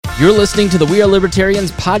You're listening to the We Are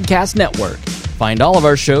Libertarians Podcast Network. Find all of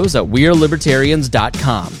our shows at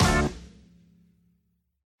wearelibertarians.com.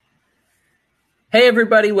 Hey,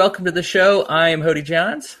 everybody. Welcome to the show. I am Hody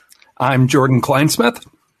Johns. I'm Jordan Kleinsmith.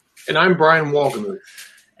 And I'm Brian Waldemuth.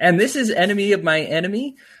 And this is Enemy of My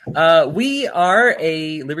Enemy. We are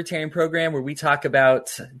a libertarian program where we talk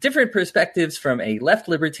about different perspectives from a left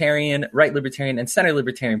libertarian, right libertarian, and center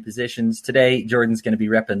libertarian positions. Today, Jordan's going to be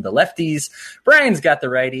repping the lefties, Brian's got the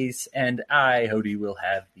righties, and I, Hody, will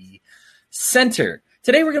have the center.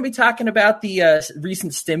 Today, we're going to be talking about the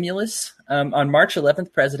recent stimulus. On March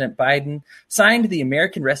 11th, President Biden signed the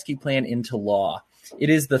American Rescue Plan into law. It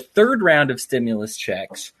is the third round of stimulus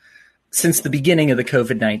checks since the beginning of the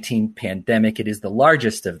COVID-19 pandemic. It is the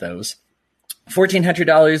largest of those.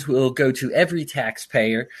 $1,400 will go to every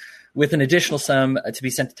taxpayer, with an additional sum to be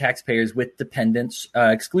sent to taxpayers with dependents.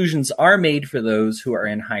 Exclusions are made for those who are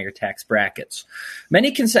in higher tax brackets. Many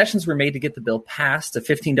concessions were made to get the bill passed. A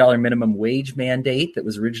 $15 minimum wage mandate that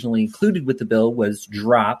was originally included with the bill was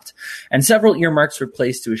dropped, and several earmarks were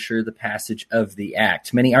placed to assure the passage of the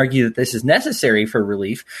act. Many argue that this is necessary for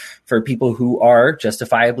relief for people who are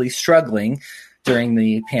justifiably struggling during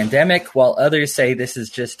the pandemic, while others say this is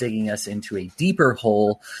just digging us into a deeper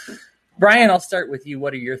hole. Brian, I'll start with you.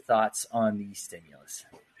 What are your thoughts on the stimulus?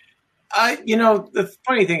 The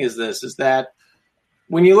funny thing is that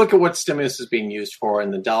when you look at what stimulus is being used for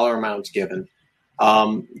and the dollar amounts given,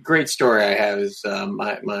 great story I have is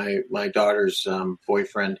my daughter's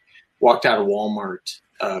boyfriend walked out of Walmart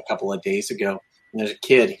a couple of days ago, and there's a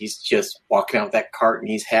kid. He's just walking out with that cart, and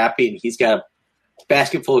he's happy, and he's got a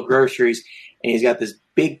basket full of groceries, and he's got this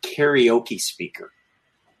big karaoke speaker.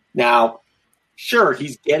 Now, sure,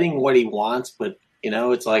 he's getting what he wants, but,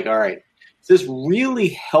 it's like, all right, is this really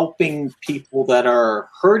helping people that are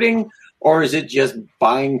hurting, or is it just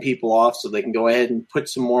buying people off so they can go ahead and put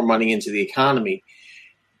some more money into the economy?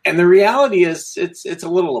 And the reality is it's a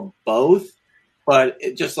little of both, but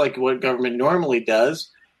just like what government normally does,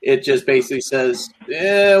 it just basically says,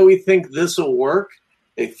 we think this will work.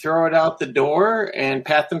 They throw it out the door and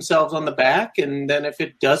pat themselves on the back, and then if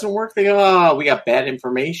it doesn't work, they go, oh, we got bad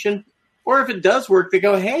information. Or if it does work, they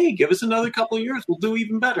go, hey, give us another couple of years. We'll do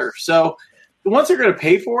even better. So the ones that are going to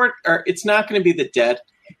pay for it, it's not going to be the debt.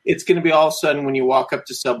 It's going to be all of a sudden when you walk up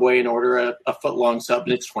to Subway and order a foot-long sub,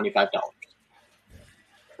 and it's $25.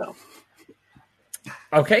 So.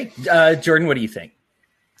 Okay. Jordan, what do you think?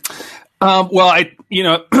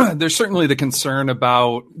 There's certainly the concern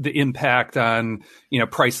about the impact on,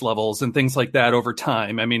 price levels and things like that over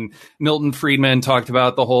time. I mean, Milton Friedman talked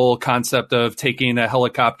about the whole concept of taking a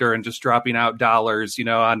helicopter and just dropping out dollars,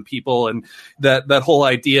 on people. And that whole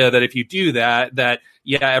idea that if you do that,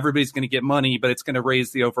 everybody's going to get money, but it's going to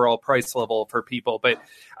raise the overall price level for people. But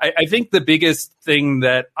I think the biggest thing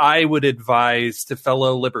that I would advise to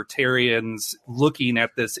fellow libertarians looking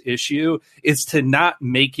at this issue is to not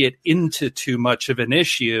make it into too much of an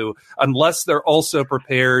issue unless they're also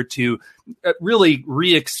prepared to really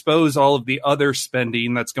re-expose all of the other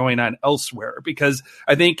spending that's going on elsewhere. Because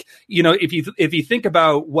I think, if you think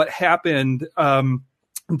about what happened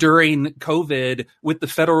during COVID with the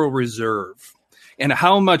Federal Reserve, and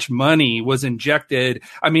how much money was injected.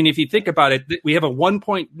 I mean, if you think about it, we have a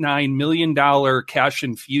 $1.9 million cash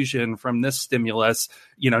infusion from this stimulus.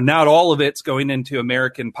 Not all of it's going into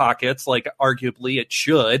American pockets, like arguably it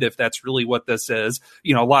should, if that's really what this is.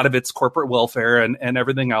 A lot of it's corporate welfare and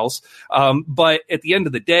everything else. But at the end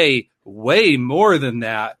of the day, way more than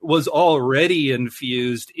that was already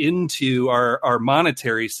infused into our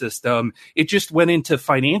monetary system. It just went into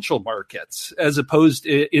financial markets as opposed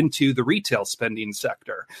into the retail spending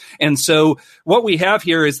sector. And so what we have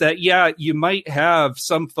here is that, you might have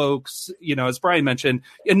some folks, as Brian mentioned,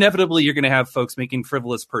 inevitably you're going to have folks making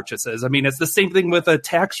frivolous purchases. I mean, it's the same thing with a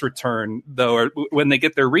tax return, though, or when they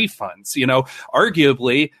get their refunds.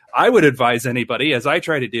 Arguably, I would advise anybody, as I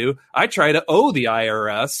try to do, I try to owe the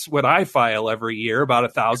IRS what I file every year,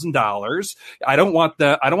 about $1,000. I don't want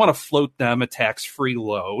to float them a tax-free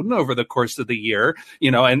loan over the course of the year,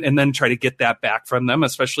 and then try to get that back from them,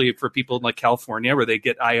 especially for people in like California where they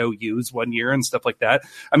get IOUs 1 year and stuff like that.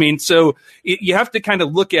 I mean, so you have to kind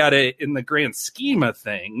of look at it in the grand scheme of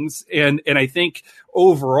things. And I think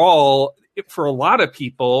overall, for a lot of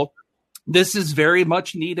people, this is very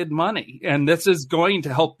much needed money, and this is going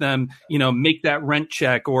to help them, make that rent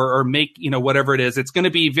check or make, whatever it is. It's going to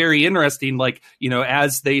be very interesting, like,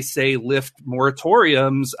 as they say, lift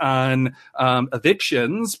moratoriums on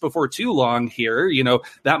evictions before too long here,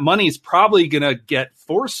 that money's probably going to get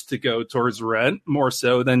forced to go towards rent more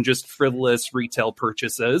so than just frivolous retail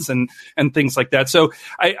purchases and things like that. So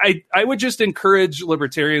I would just encourage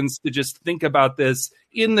libertarians to just think about this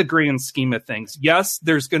in the grand scheme of things. Yes,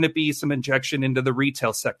 there's going to be some injection into the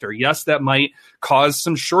retail sector. Yes, that might cause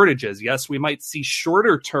some shortages. Yes, we might see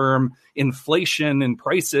shorter term inflation in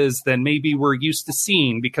prices than maybe we're used to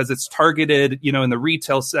seeing because it's targeted, in the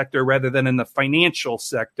retail sector rather than in the financial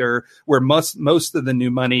sector where most of the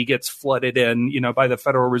new money gets flooded in, by the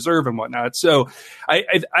Federal Reserve and whatnot. So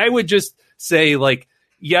I would just say, like,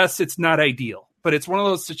 yes, it's not ideal, but it's one of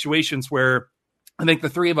those situations where I think the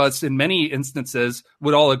three of us in many instances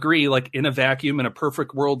would all agree, like in a vacuum, in a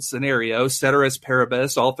perfect world scenario, ceteris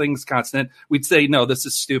paribus, all things constant, we'd say, no, this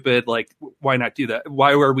is stupid. Like, why not do that?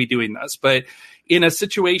 Why are we doing this? But in a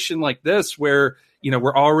situation like this, where,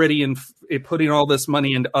 we're already putting all this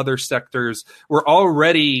money into other sectors, we're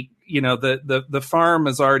already, the farm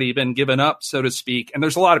has already been given up, so to speak, and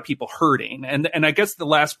there's a lot of people hurting. And I guess the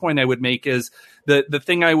last point I would make is the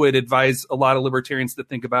thing I would advise a lot of libertarians to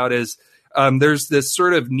think about is, there's this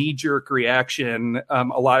sort of knee-jerk reaction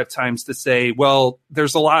a lot of times to say, well,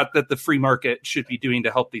 there's a lot that the free market should be doing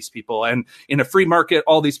to help these people. And in a free market,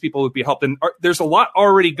 all these people would be helped. And there's a lot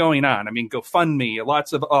already going on. I mean, GoFundMe,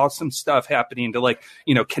 lots of awesome stuff happening to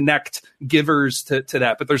connect givers to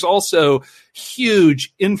that. But there's also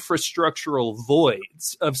huge infrastructural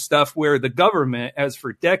voids of stuff where the government, as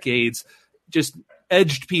for decades, just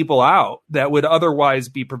edged people out that would otherwise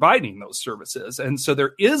be providing those services. And so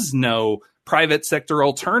there is no private sector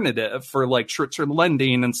alternative for like short-term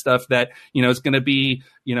lending and stuff that, is going to be,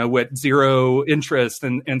 with zero interest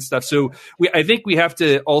and stuff. So I think we have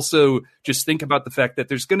to also just think about the fact that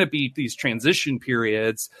there's going to be these transition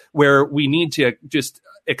periods where we need to just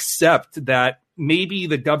accept that maybe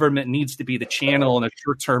the government needs to be the channel in the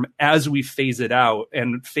short term as we phase it out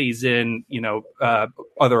and phase in,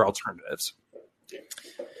 other alternatives.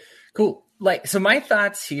 Cool. So my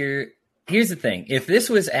thoughts here, here's the thing. If this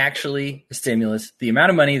was actually a stimulus, the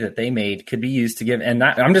amount of money that they made could be used to give, and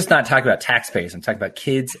I'm just not talking about taxpayers. I'm talking about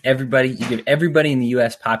kids, everybody. You give everybody in the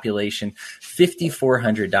U.S. population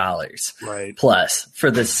 $5,400 plus for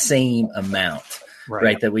the same amount,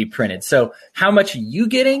 right, that we printed. So how much are you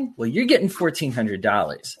getting? Well, you're getting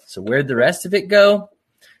 $1,400. So where'd the rest of it go?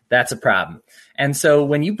 That's a problem. And so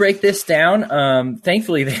when you break this down,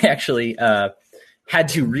 thankfully they actually had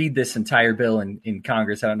to read this entire bill in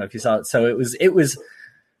Congress. I don't know if you saw it. So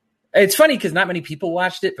it's funny because not many people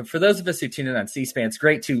watched it, but for those of us who tune in on C-SPAN, it's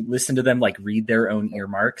great to listen to them read their own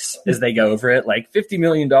earmarks as they go over it, like $50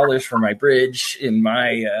 million for my bridge in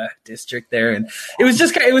my district there. And it was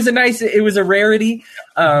just, it was a rarity.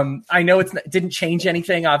 I know it didn't change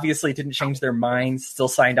anything. Obviously it didn't change their minds, still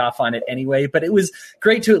signed off on it anyway, but it was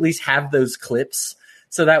great to at least have those clips.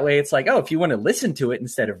 So that way it's like, oh, if you want to listen to it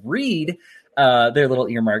instead of read their little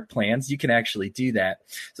earmark plans, you can actually do that.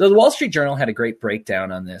 So the Wall Street Journal had a great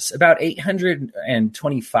breakdown on this. About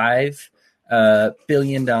 $825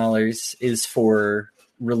 billion is for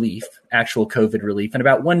relief, actual COVID relief, and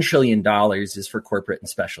about $1 trillion is for corporate and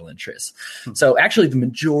special interests. So actually the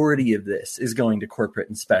majority of this is going to corporate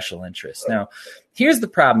and special interests. Now, here's the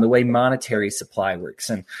problem, the way monetary supply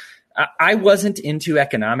works. And I wasn't into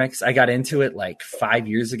economics. I got into it 5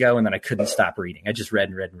 years ago, and then I couldn't stop reading. I just read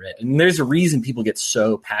and read and read. And there's a reason people get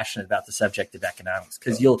so passionate about the subject of economics,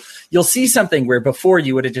 because you'll see something where before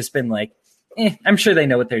you would have just been like, I'm sure they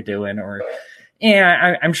know what they're doing, or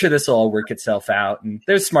I'm sure this will all work itself out. And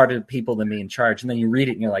there's smarter people than me in charge. And then you read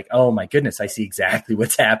it and you're like, oh my goodness, I see exactly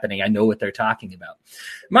what's happening. I know what they're talking about.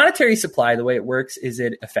 Monetary supply, the way it works is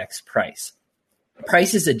it affects price.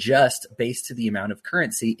 Prices adjust based to the amount of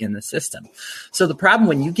currency in the system. So the problem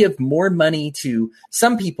when you give more money to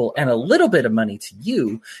some people and a little bit of money to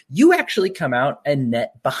you actually come out a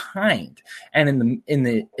net behind. And in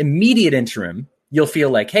the immediate interim, you'll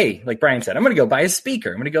feel like, hey, like Brian said, I'm going to go buy a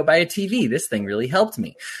speaker. I'm going to go buy a TV. This thing really helped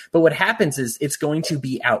me. But what happens is it's going to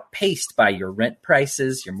be outpaced by your rent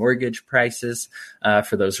prices, your mortgage prices,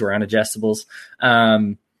 for those who are on adjustables.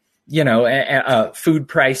 Food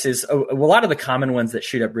prices. A lot of the common ones that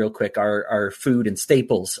shoot up real quick are food and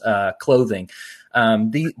staples, clothing.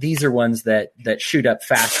 These are ones that shoot up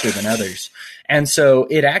faster than others. And so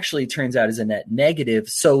it actually turns out as a net negative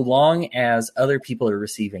so long as other people are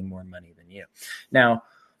receiving more money than you. Now,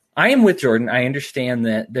 I am with Jordan. I understand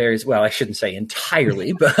that I shouldn't say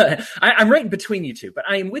entirely, but I'm right between you two. But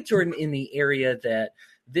I am with Jordan in the area that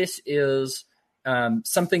this is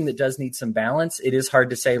something that does need some balance. It is hard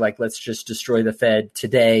to say, like, let's just destroy the Fed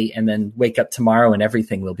today and then wake up tomorrow and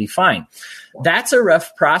everything will be fine. That's a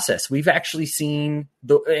rough process. We've actually seen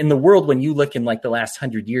in the world, when you look in like the last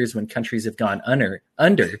 100 years when countries have gone under,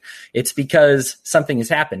 it's because something has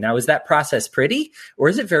happened. Now, is that process pretty or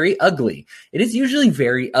is it very ugly? It is usually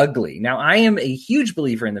very ugly. Now, I am a huge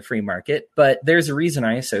believer in the free market, but there's a reason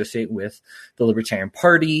I associate with the Libertarian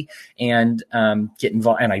Party and get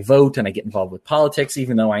involved, and I vote and I get involved with politics,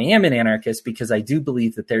 even though I am an anarchist, because I do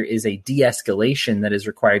believe that there is a de-escalation that is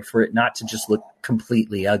required for it not to just look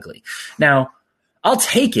completely ugly. Now, I'll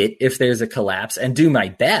take it if there's a collapse and do my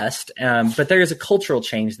best, but there is a cultural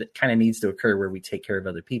change that kind of needs to occur where we take care of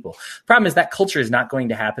other people. Problem is that culture is not going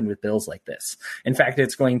to happen with bills like this. In fact,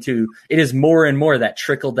 it is more and more that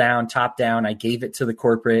trickle down, top down. I gave it to the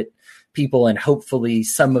corporate people, and hopefully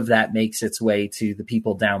some of that makes its way to the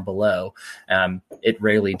people down below. It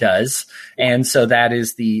rarely does. And so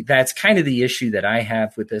that's kind of the issue that I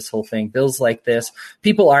have with this whole thing. Bills like this,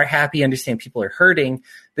 people are happy, understand people are hurting.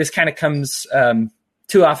 This kind of comes,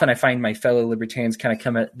 too often I find my fellow libertarians kind of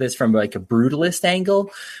come at this from like a brutalist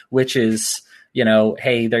angle, which is,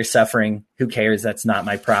 hey, they're suffering. Who cares? That's not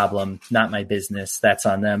my problem, not my business. That's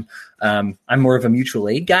on them. I'm more of a mutual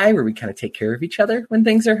aid guy where we kind of take care of each other when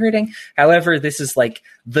things are hurting. However, this is like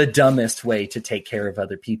the dumbest way to take care of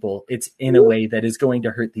other people. It's in a way that is going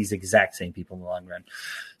to hurt these exact same people in the long run.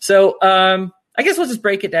 So I guess we'll just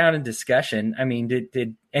break it down in discussion. I mean,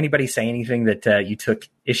 did anybody say anything that you took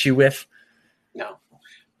issue with? No.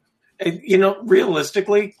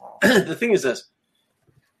 Realistically, the thing is this.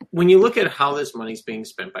 When you look at how this money's being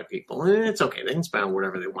spent by people, and it's okay, they can spend on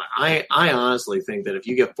whatever they want. I honestly think that if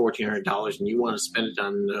you get $1,400 and you want to spend it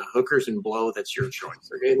on hookers and blow, that's your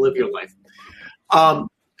choice. Okay, live your life.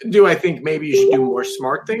 Do I think maybe you should do more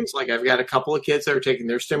smart things? Like I've got a couple of kids that are taking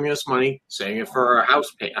their stimulus money, saving it for a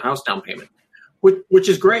house down payment, which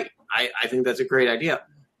is great. I think that's a great idea.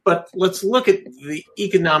 But let's look at the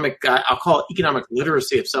I'll call it economic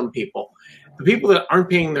literacy of some people. The people that aren't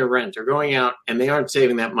paying their rent are going out and they aren't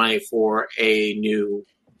saving that money for a new,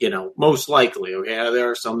 most likely, okay, there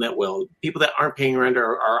are some that will. People that aren't paying rent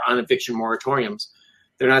are on eviction moratoriums.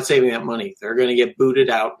 They're not saving that money. They're going to get booted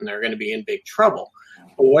out and they're going to be in big trouble.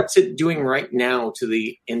 But what's it doing right now to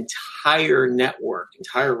the entire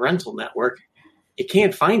rental network? It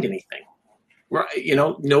can't find anything.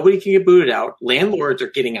 Nobody can get booted out. Landlords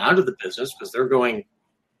are getting out of the business because they're going,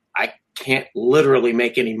 I can't literally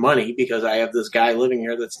make any money because I have this guy living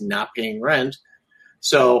here that's not paying rent.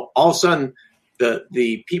 So all of a sudden,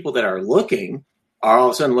 the people that are looking are all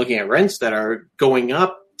of a sudden looking at rents that are going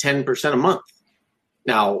up 10% a month.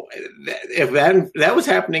 Now, if that was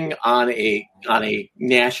happening on a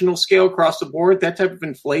national scale across the board, that type of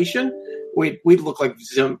inflation, we'd look like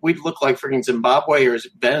freaking Zimbabwe or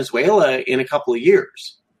Venezuela in a couple of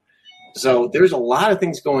years. So there's a lot of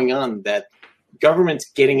things going on that government's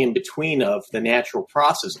getting in between of the natural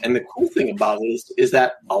process. And the cool thing about it is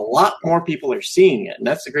that a lot more people are seeing it. And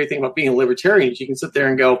that's the great thing about being a libertarian. You can sit there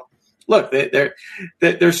and go, look,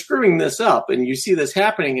 they're screwing this up. And you see this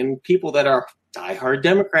happening, and people that are diehard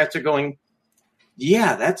Democrats are going,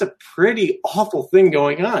 yeah, that's a pretty awful thing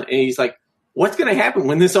going on. And he's like, what's going to happen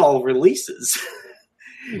when this all releases?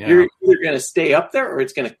 Yeah. You're either going to stay up there or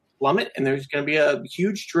it's going to plummet, and there's going to be a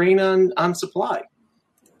huge drain on supply.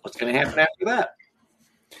 What's going to happen after that?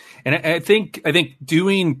 And I think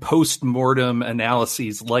doing post-mortem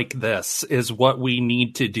analyses like this is what we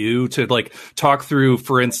need to do to talk through,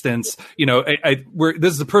 for instance,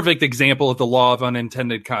 this is a perfect example of the law of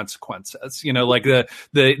unintended consequences.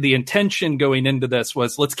 The intention going into this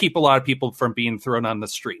was, let's keep a lot of people from being thrown on the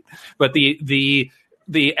street. But the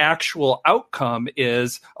actual outcome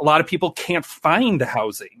is a lot of people can't find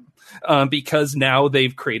housing. Because now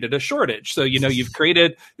they've created a shortage. So, you've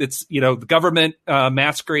created, the government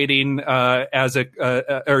masquerading as or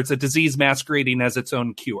it's a disease masquerading as its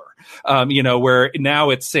own cure. Where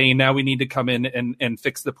now it's saying, now we need to come in and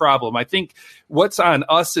fix the problem. I think what's on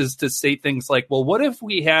us is to say things like, well, what if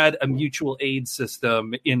we had a mutual aid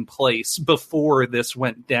system in place before this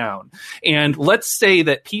went down? And let's say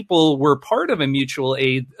that people were part of a mutual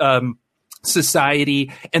aid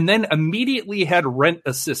society, and then immediately had rent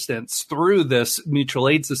assistance through this mutual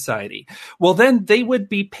aid society. Well, then they would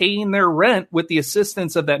be paying their rent with the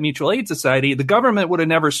assistance of that mutual aid society. The government would have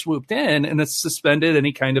never swooped in and suspended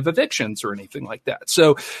any kind of evictions or anything like that.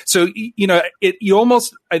 So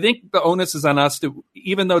I think the onus is on us to,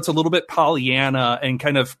 even though it's a little bit Pollyanna and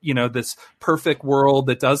kind of, this perfect world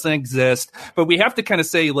that doesn't exist, but we have to kind of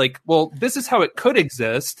say, like, well, this is how it could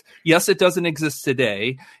exist. Yes, it doesn't exist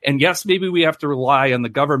today. And yes, maybe we have to rely on the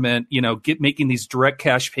government, making these direct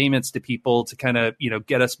cash payments to people to kind of,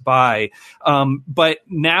 get us by. But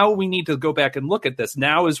now we need to go back and look at this.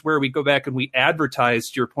 Now is where we go back and we advertise,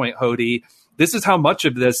 to your point, Hody. This is how much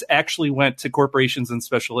of this actually went to corporations and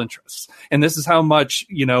special interests. And this is how much,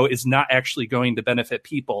 is not actually going to benefit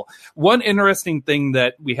people. One interesting thing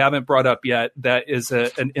that we haven't brought up yet that is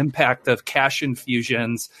an impact of cash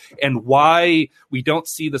infusions and why we don't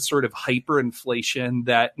see the sort of hyperinflation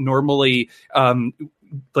that normally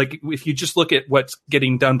like if you just look at what's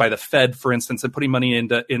getting done by the Fed, for instance, and putting money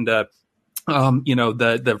into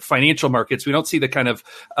the financial markets, we don't see the kind of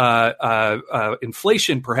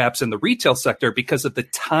inflation perhaps in the retail sector because of the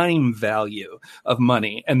time value of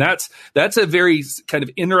money. And that's a very kind of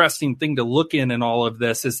interesting thing to look in all of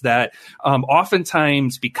this, is that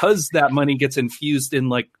oftentimes because that money gets infused in,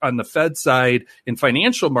 like on the Fed side in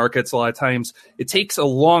financial markets, a lot of times it takes a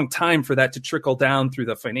long time for that to trickle down through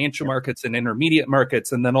the financial markets and intermediate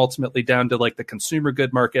markets, and then ultimately down to like the consumer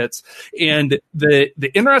good markets. And the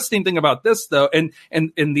interesting thing about this, though, and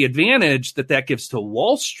the advantage that gives to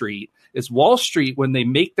Wall Street is Wall Street, when they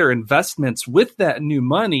make their investments with that new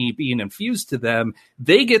money being infused to them,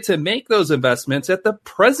 they get to make those investments at the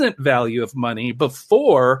present value of money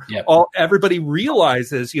before everybody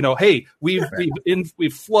realizes, hey, we've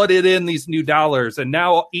flooded in these new dollars, and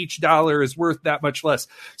now each dollar is worth that much less.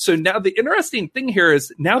 So now the interesting thing here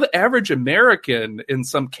is now the average American, in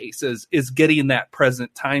some cases, is getting that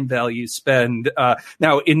present time value spend.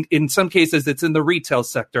 Now, in some cases, it's in the retail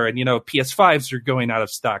sector, and PS5s are going out of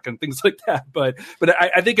stock and things like that. But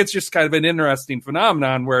I think it's just kind of an interesting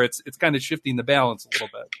phenomenon where it's kind of shifting the balance a little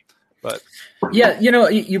bit. But yeah,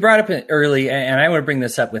 you brought up it early, and I want to bring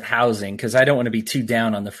this up with housing because I don't want to be too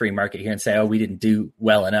down on the free market here and say, oh, we didn't do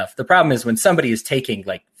well enough. The problem is when somebody is taking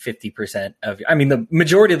like 50% the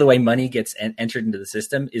majority of the way money gets entered into the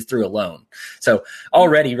system is through a loan. So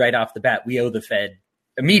already right off the bat, we owe the Fed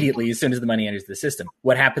immediately as soon as the money enters the system.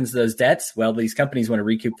 What happens to those debts? Well, these companies want to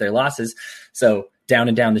recoup their losses. So down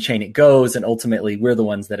and down the chain it goes. And ultimately we're the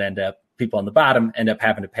ones that people on the bottom end up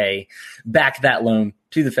having to pay back that loan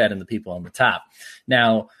to the Fed and the people on the top.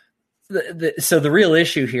 Now, so the real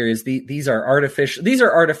issue here is these are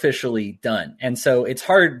artificially done. And so it's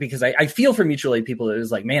hard because I feel for mutual aid people. It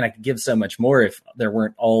was like, man, I could give so much more if there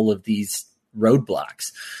weren't all of these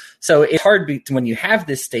roadblocks. So it's hard when you have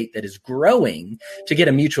this state that is growing to get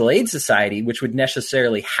a mutual aid society, which would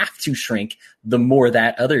necessarily have to shrink the more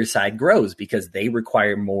that other side grows because they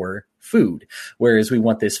require more food. Whereas we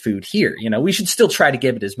want this food here. We should still try to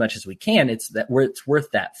give it as much as we can. It's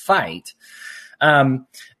worth that fight.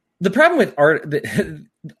 The problem with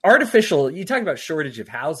artificial, you talk about shortage of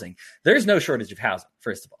housing. There's no shortage of housing,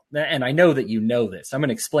 first of all. And I know that you know this. I'm going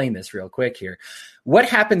to explain this real quick here. What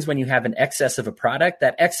happens when you have an excess of a product?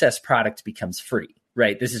 That excess product becomes free,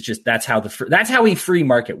 right? That's how a free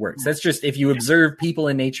market works. That's just, if you observe people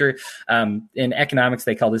in nature, in economics,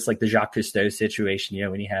 they call this like the Jacques Cousteau situation.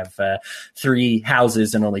 When you have 3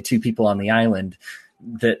 houses and only 2 people on the island,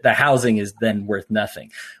 the housing is then worth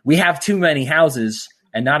nothing. We have too many houses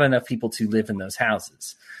and not enough people to live in those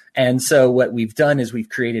houses. And so what we've done is we've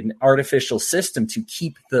created an artificial system to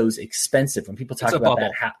keep those expensive. When people talk about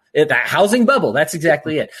that housing bubble, that's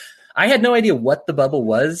exactly it. I had no idea what the bubble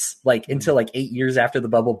was until 8 years after the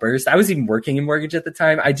bubble burst. I was even working in mortgage at the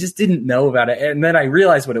time. I just didn't know about it. And then I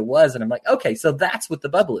realized what it was. And I'm like, okay, so that's what the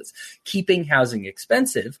bubble is. Keeping housing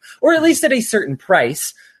expensive, or at least at a certain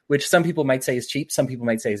price, which some people might say is cheap, some people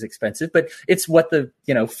might say is expensive, but it's what the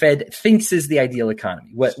Fed thinks is the ideal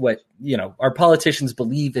economy. What our politicians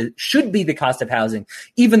believe it should be the cost of housing,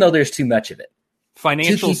 even though there's too much of it.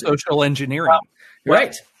 Financial social engineering,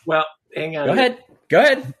 right? Well, hang on. Go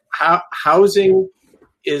ahead. Housing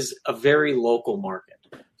is a very local market.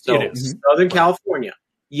 So Southern California,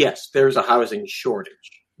 yes, there's a housing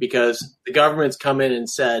shortage because the government's come in and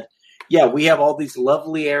said, yeah, we have all these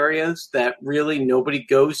lovely areas that really nobody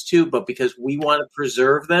goes to, but because we want to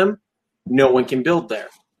preserve them, no one can build there.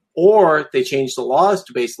 Or they change the laws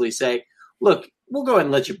to basically say, look, we'll go ahead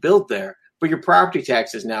and let you build there, but your property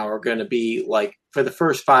taxes now are going to be like for the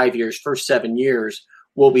first 5 years, first 7 years,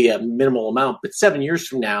 will be a minimal amount. But 7 years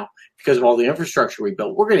from now, because of all the infrastructure we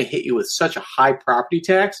built, we're going to hit you with such a high property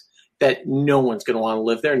tax that no one's going to want to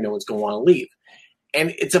live there. No one's going to want to leave.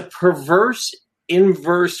 And it's a perverse,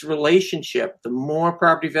 inverse relationship. The more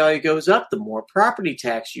property value goes up, the more property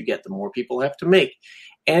tax you get, the more people have to make.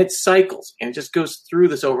 And it cycles, and it just goes through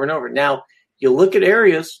this over and over. Now, you look at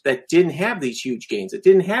areas that didn't have these huge gains, that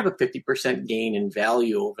didn't have a 50% gain in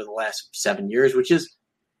value over the last 7 years, which is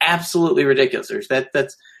absolutely ridiculous.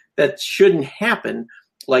 That shouldn't happen,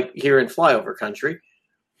 like here in flyover country.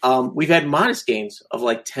 We've had modest gains of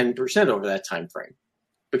like 10% over that time frame.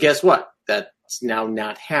 But guess what? That's now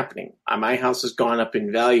not happening. My house has gone up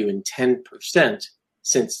in value in 10%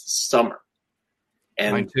 since summer.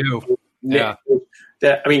 And mine too. Yeah.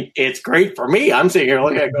 I mean, it's great for me. I'm sitting here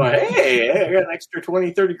looking at it going, hey, I got an extra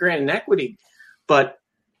 20, 30 grand in equity. But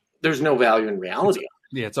there's no value in reality.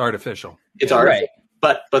 Yeah, it's artificial. It's artificial.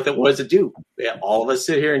 Right. But what does it do? Yeah, all of us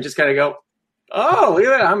sit here and just kind of go, oh, look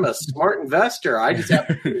at that. I'm a smart investor. I just have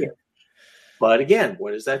to be here. But again,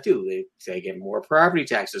 what does that do? They get more property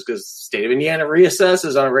taxes because the state of Indiana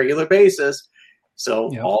reassesses on a regular basis.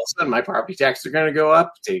 So all of a sudden, my property taxes are going to go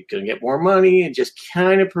up. They're going to get more money, and just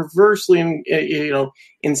kind of perversely,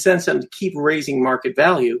 incent them to keep raising market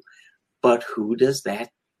value. But who does that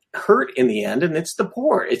hurt in the end? And it's the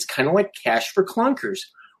poor. It's kind of like cash for clunkers.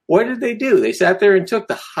 What did they do? They sat there and took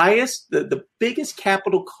the biggest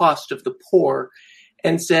capital cost of the poor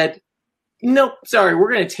and said, nope, sorry,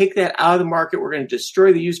 we're going to take that out of the market. We're going to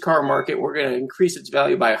destroy the used car market. We're going to increase its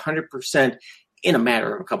value by 100% in a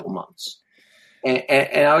matter of a couple months.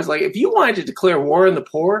 And I was like, if you wanted to declare war on the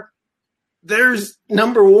poor, there's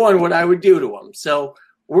number one, what I would do to them. So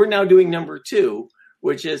we're now doing number two,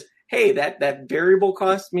 which is, hey, that variable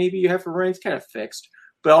cost maybe you have for rent is kind of fixed.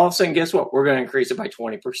 But all of a sudden, guess what? We're going to increase it by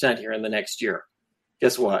 20% here in the next year.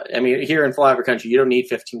 Guess what? I mean, here in flyover country, you don't need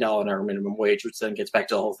 $15 an hour minimum wage, which then gets back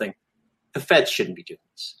to the whole thing. The Fed shouldn't be doing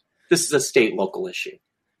this. This is a state local issue.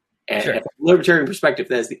 And from a libertarian perspective,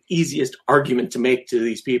 that is the easiest argument to make to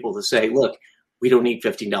these people to say, look, we don't need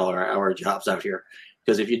 $15 an hour jobs out here.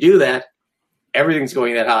 Because if you do that, everything's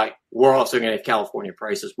going that high. We're also going to have California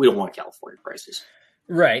prices. We don't want California prices.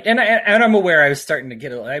 Right. And I'm aware I was starting to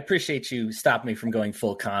get I appreciate you stopping me from going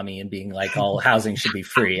full commie and being like, all housing should be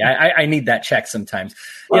free. I need that check sometimes.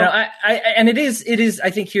 Well, and it is, I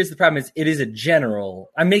think here's the problem is it is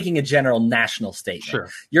I'm making a general national statement. Sure.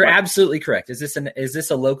 You're absolutely correct. Is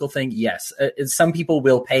this a local thing? Yes. Some people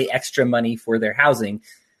will pay extra money for their housing,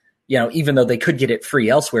 even though they could get it free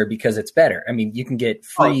elsewhere because it's better. I mean, you can get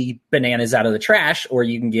free bananas out of the trash, or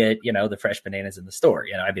you can get, the fresh bananas in the store.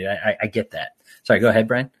 I get that. Sorry, go ahead,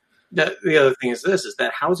 Brian. The other thing is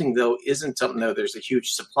that housing, though, isn't something though there's a huge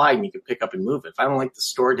supply and you can pick up and move it. If I don't like the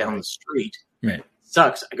store down the street, it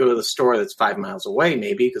sucks. I go to the store that's 5 miles away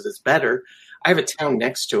maybe because it's better. I have a town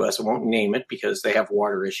next to us. I won't name it because they have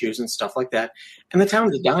water issues and stuff like that. And the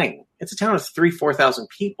town is dying. It's a town of 4,000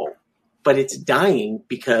 people, but it's dying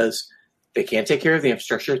because they can't take care of the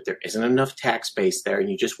infrastructure. There isn't enough tax base there. And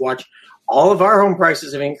you just watch all of our home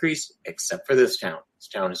prices have increased except for this town. This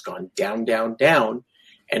town has gone down, down, down.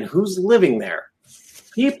 And who's living there?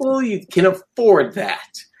 People you can afford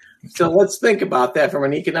that. So let's think about that from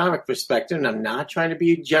an economic perspective. And I'm not trying to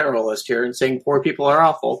be a generalist here and saying poor people are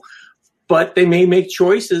awful, but they may make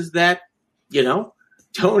choices that,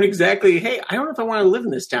 don't exactly, hey, I don't know if I want to live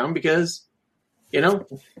in this town because,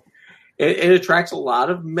 it attracts a lot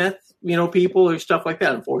of meth, people or stuff like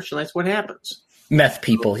that. Unfortunately, that's what happens. Meth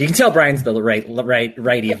people. You can tell Brian's the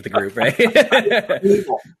righty of the group, right?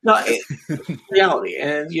 No, reality.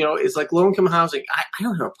 And, it's like low-income housing. I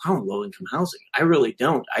don't have a problem with low-income housing. I really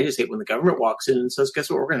don't. I just hate when the government walks in and says, guess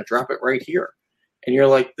what? We're going to drop it right here. And you're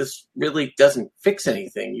like, this really doesn't fix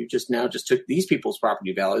anything. You just took these people's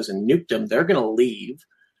property values and nuked them. They're going to leave,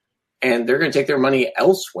 and they're going to take their money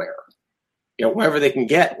elsewhere, wherever they can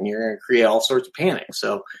get. And you're going to create all sorts of panic.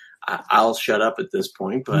 So I'll shut up at this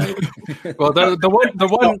point, but well,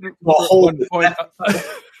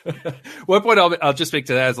 one point I'll just make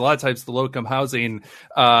to that is a lot of times the low income housing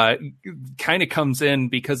kind of comes in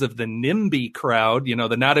because of the NIMBY crowd, the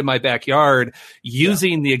not in my backyard,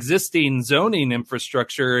 using the existing zoning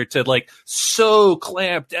infrastructure to so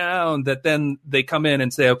clamp down that then they come in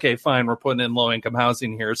and say, okay, fine, we're putting in low income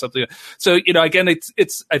housing here or something. So, again,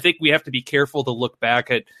 it's I think we have to be careful to look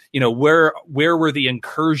back at, where were the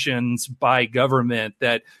incursions by government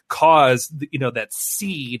that caused, that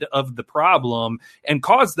seed of the problem and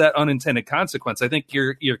caused has that unintended consequence. I think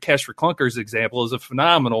your Cash for Clunkers example is a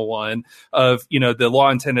phenomenal one of, the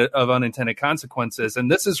law of unintended consequences. And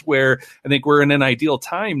this is where I think we're in an ideal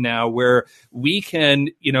time now where we can,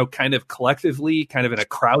 kind of collectively, kind of in a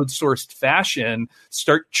crowdsourced fashion,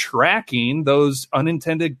 start tracking those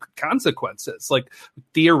unintended consequences. Like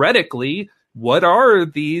theoretically, what are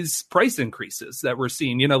these price increases that we're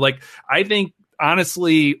seeing? I think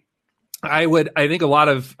honestly, I think a lot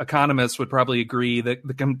of economists would probably agree that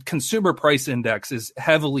the consumer price index is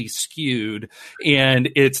heavily skewed, and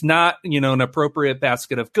it's not, an appropriate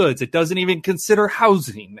basket of goods. It doesn't even consider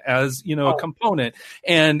housing as, a component.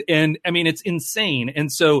 And I mean, it's insane.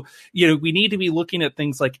 And so, we need to be looking at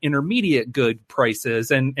things like intermediate good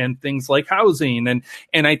prices and things like housing.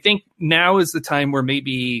 And I think now is the time where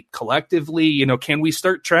maybe collectively, can we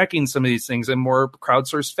start tracking some of these things in more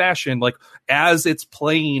crowdsourced fashion, like as it's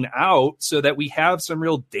playing out, so that we have some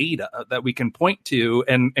real data that we can point to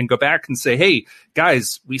and go back and say, hey,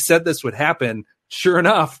 guys, we said this would happen. Sure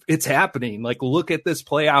enough, it's happening. Like, look at this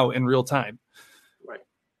play out in real time. Right.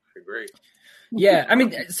 I agree. Yeah, I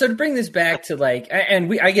mean, so to bring this back to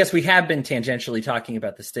I guess we have been tangentially talking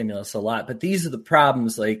about the stimulus a lot, but these are the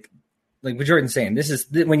problems, like what Jordan's saying. This is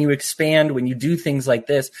when you expand, when you do things like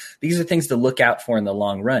this, these are things to look out for in the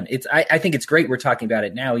long run. I think it's great we're talking about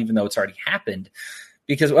it now, even though it's already happened.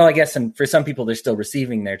 Because, well, I guess, and for some people, they're still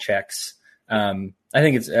receiving their checks. I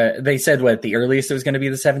think it's, they said the earliest it was going to be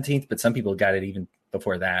the 17th, but some people got it even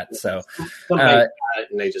before that. So, somebody got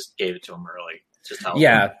it and they just gave it to them early. Just how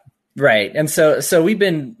right. And so we've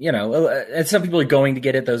been, and some people are going to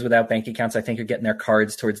get it. Those without bank accounts, I think, are getting their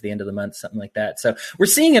cards towards the end of the month, something like that. So we're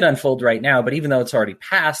seeing it unfold right now. But even though it's already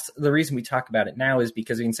passed, the reason we talk about it now is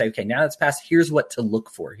because we can say, okay, now it's passed. Here's what to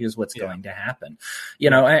look for. Here's what's going to happen.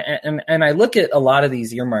 And I look at a lot of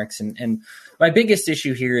these earmarks, and my biggest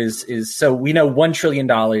issue here is so we know $1 trillion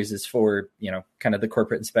is for, kind of the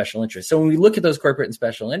corporate and special interests. So when we look at those corporate and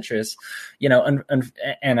special interests, I know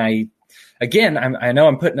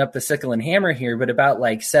I'm putting up the sickle and hammer here, but about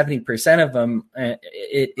 70% of them,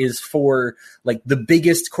 it is for the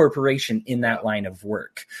biggest corporation in that line of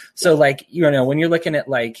work. So when you're looking at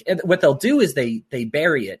what they'll do is they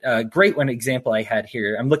bury it. Great one example I had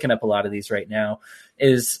here. I'm looking up a lot of these right now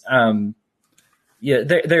is,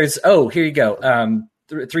 there's, here you go.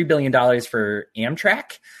 $3 billion for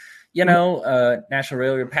Amtrak. National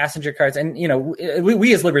Railroad passenger cards. And,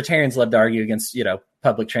 we as libertarians love to argue against,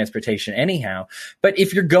 public transportation anyhow. But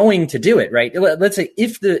if you're going to do it, right, let's say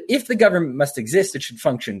if the government must exist, it should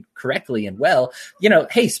function correctly and well,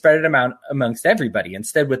 hey, spread it out amongst everybody.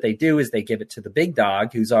 Instead, what they do is they give it to the big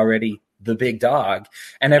dog who's already the big dog,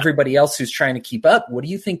 and everybody else who's trying to keep up. What do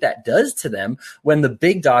you think that does to them when the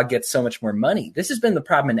big dog gets so much more money? This has been the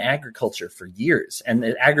problem in agriculture for years. And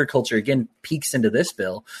agriculture, again, peeks into this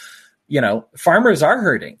bill. Farmers are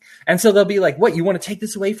hurting. And so they'll be like, what, you want to take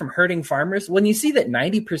this away from hurting farmers? When you see that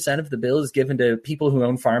 90% of the bill is given to people who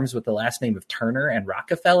own farms with the last name of Turner and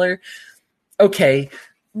Rockefeller, okay,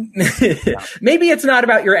 maybe it's not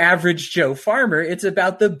about your average Joe farmer. It's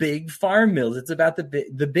about the big farm mills. It's about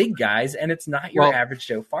the big guys, and it's not your average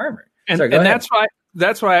Joe farmer. And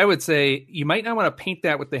that's why I would say you might not want to paint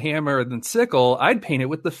that with the hammer and sickle. I'd paint it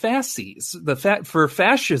with the fasces, for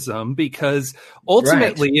fascism, because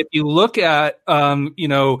ultimately, if you look at,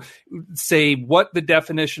 say what the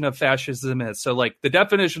definition of fascism is. So the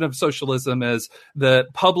definition of socialism is the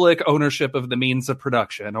public ownership of the means of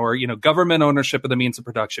production, or, government ownership of the means of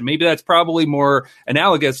production. Maybe that's probably more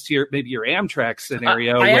analogous to your Amtrak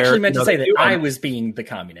scenario. I actually meant to say that I was being the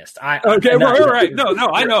communist. Right. No,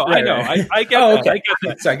 I know. I get that. Okay.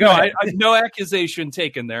 Sorry, go ahead. No accusation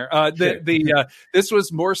taken there. This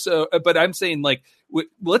was more so, but I'm saying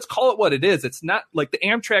let's call it what it is. It's not the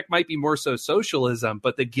Amtrak might be more so socialism,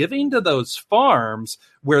 but the giving to those farms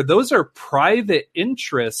where those are private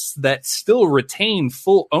interests that still retain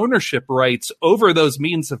full ownership rights over those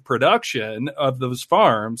means of production of those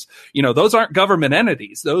farms. Those aren't government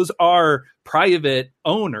entities. Those are private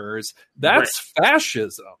owners. That's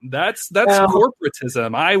fascism. That's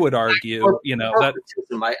corporatism. I would argue,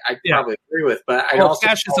 corporatism, I probably agree with, but I also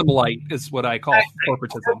fascism light is what I call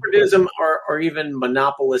corporatism. Corporatism or even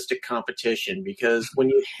monopolistic competition, because when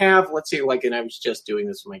you have, let's say, and I was just doing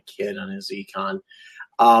this with my kid on his econ,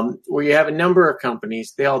 where you have a number of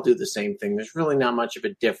companies, they all do the same thing. There's really not much of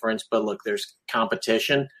a difference, but look, there's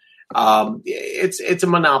competition. It's a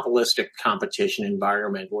monopolistic competition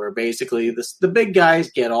environment where basically the big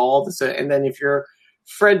guys get all this, and then if you're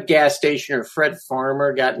Fred Gas Station or Fred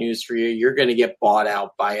Farmer, got news for you. You're going to get bought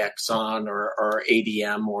out by Exxon or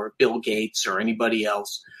ADM or Bill Gates or anybody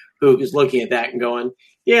else who is looking at that and going,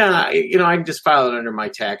 I can just file it under my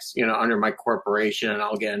tax, under my corporation, and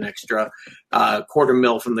I'll get an extra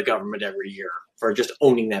 $250,000 from the government every year for just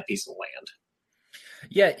owning that piece of land.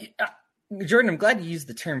 Yeah. Jordan, I'm glad you used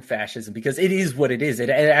the term fascism because it is what it is. It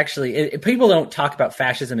actually, people don't talk about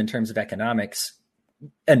fascism in terms of economics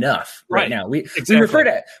enough right now. We refer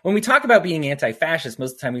to, when we talk about being anti-fascist,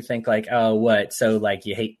 most of the time we think like, oh, what? So like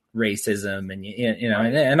you hate racism and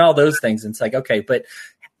and all those things. And it's like, okay, but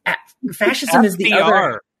fascism is the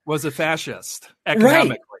other. Was a fascist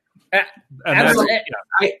economically. Right.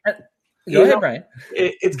 Go ahead, Brian.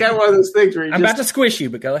 It's kind of one of those things where I'm about to squish you,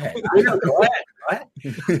 but go ahead. Go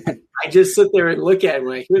ahead. I just sit there and look at it.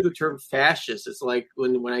 When I hear the term fascist, it's like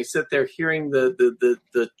when I sit there hearing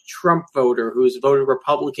the Trump voter who's voted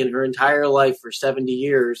Republican her entire life for 70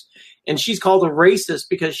 years, and she's called a racist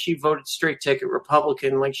because she voted straight ticket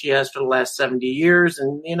Republican like she has for the last 70 years.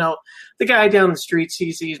 And, the guy down the street,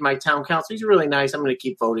 he's my town council. He's really nice. I'm going to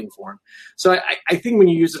keep voting for him. So I think when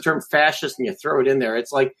you use the term fascist and you throw it in there,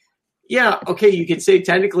 it's like, yeah, okay, you can say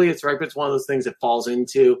technically it's right, but it's one of those things that falls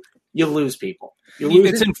into you lose people.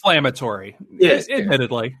 It's inflammatory. Yes,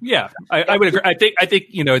 admittedly. Yeah, I would agree. I think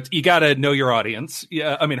you got to know your audience.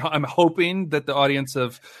 Yeah, I mean, I'm hoping that the audience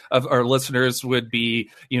of our listeners would be,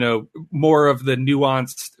 more of the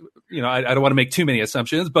nuanced. I don't want to make too many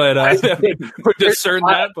assumptions, but would discern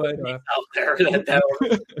that. But out there that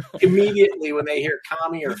immediately when they hear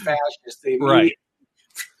commie or fascist, they right.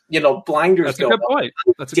 Blinders. That's go a good point.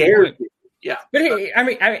 That's a good point. Yeah. But hey, I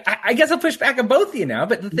mean, I guess I'll push back on both of you now.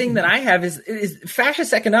 But the thing that I have is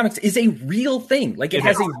fascist economics is a real thing. Like it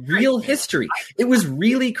has a real history. It was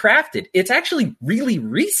really crafted. It's actually really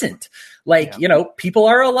recent. Like, people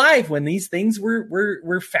are alive when these things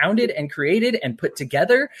were founded and created and put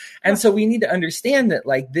together. And so we need to understand that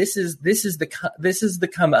like, this is the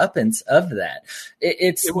comeuppance of that.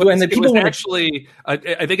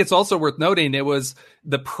 I think it's also worth noting it was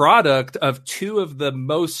the product of two of the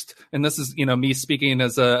most, and this is, me speaking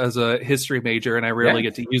as a history major, and I rarely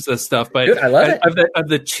get to use this stuff, but Dude, I love it. Of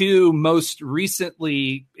the two most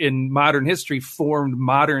recently in modern history formed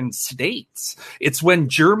modern states. It's when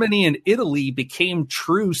Germany and Italy became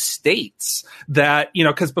true states that,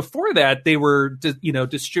 because before that they were,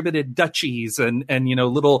 distributed duchies and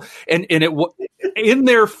little, and it in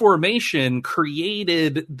their formation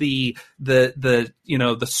created the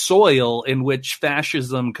soil in which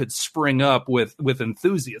fascism could spring up with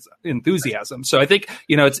enthusiasm. So I think,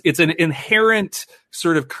 it's an inherent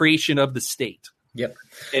sort of creation of the state. Yep.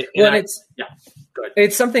 Good.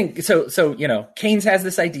 It's something. So Keynes has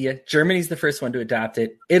this idea. Germany's the first one to adopt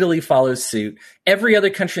it. Italy follows suit. Every other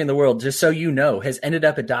country in the world, just so you know, has ended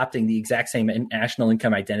up adopting the exact same national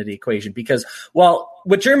income identity equation. Because while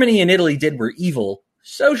what Germany and Italy did were evil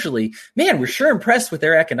socially, man, we're sure impressed with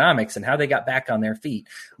their economics and how they got back on their feet.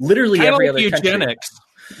 Literally kind every of like other eugenics. country.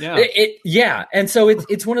 Yeah. And so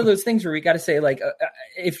it's one of those things where we got to say like,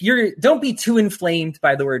 don't be too inflamed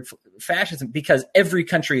by the word fascism because every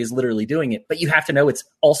country is literally doing it, but you have to know it's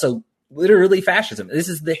also literally fascism. This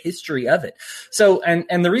is the history of it. So,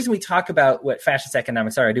 and the reason we talk about what fascist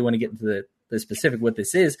economics are, I do want to get into the specific what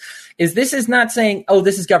this is this is not saying, oh,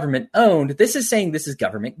 this is government owned. This is saying this is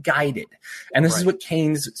government guided. And this is what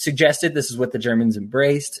Keynes suggested. This is what the Germans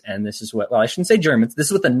embraced. And this is what, well, I shouldn't say Germans. This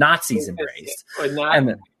is what the Nazis embraced.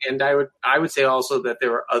 And I would say also that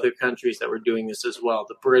there were other countries that were doing this as well.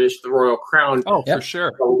 The British, the Royal Crown. Oh, for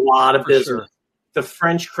sure. A lot of business. Sure. The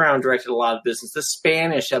French Crown directed a lot of business. The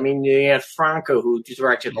Spanish, you had Franco who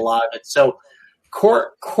directed a lot of it. So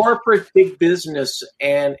corporate big business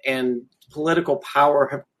and political power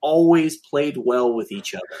have always played well with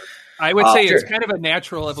each other. I would say it's kind of a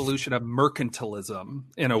natural evolution of mercantilism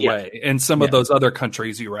in a way in some of those other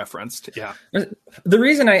countries you referenced. Yeah. The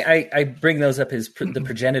reason I bring those up as the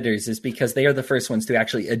progenitors is because they are the first ones to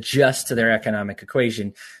actually adjust to their economic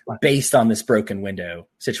equation based on this broken window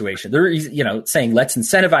situation. They're, saying let's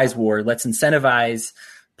incentivize war, let's incentivize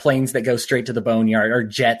planes that go straight to the boneyard or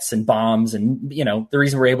jets and bombs. And, the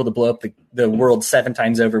reason we're able to blow up the world 7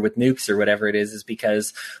 times over with nukes or whatever it is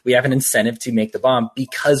because we have an incentive to make the bomb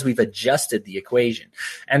because we've adjusted the equation.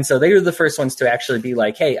 And so they were the first ones to actually be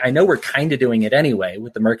like, hey, I know we're kind of doing it anyway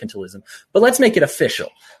with the mercantilism, but let's make it official.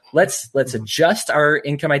 Let's adjust our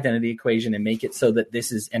income identity equation and make it so that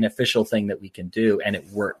this is an official thing that we can do and it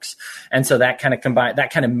works. And so that kind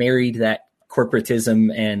of married that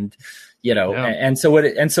corporatism and, and so what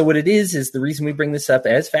it is the reason we bring this up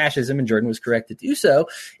as fascism, and Jordan was correct to do so,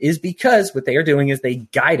 is because what they are doing is they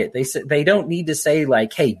guide it. They don't need to say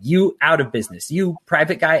like, hey, you out of business, you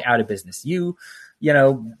private guy out of business, you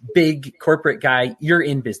big corporate guy you're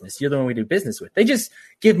in business. You're the one we do business with. They just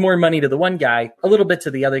give more money to the one guy, a little bit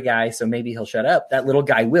to the other guy, so maybe he'll shut up. That little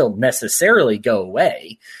guy will necessarily go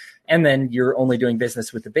away. And then you're only doing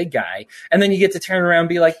business with the big guy. And then you get to turn around and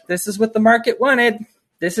be like, this is what the market wanted.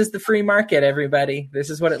 This is the free market, everybody.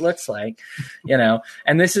 This is what it looks like,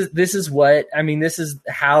 and this is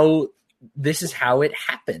how it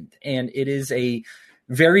happened. And it is a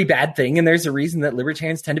very bad thing. And there's a reason that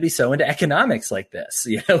libertarians tend to be so into economics like this,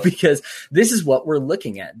 because this is what we're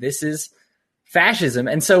looking at. This is fascism.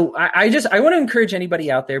 And so I want to encourage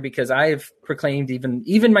anybody out there, because I've proclaimed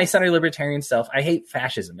even my center libertarian self, I hate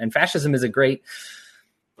fascism. And fascism is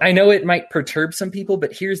I know it might perturb some people,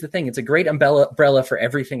 but here's the thing. It's a great umbrella for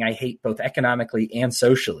everything I hate, both economically and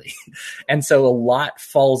socially. And so a lot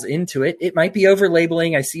falls into it. It might be over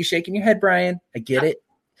labeling. I see you shaking your head, Brian. I get it.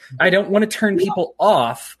 I don't want to turn people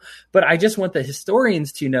off, but I just want the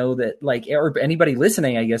historians to know that, or anybody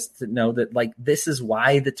listening, I guess, to know that, this is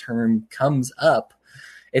why the term comes up.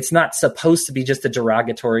 It's not supposed to be just a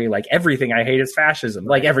derogatory, everything I hate is fascism,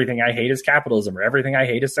 everything I hate is capitalism, or everything I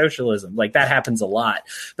hate is socialism. That happens a lot.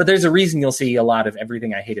 But there's a reason you'll see a lot of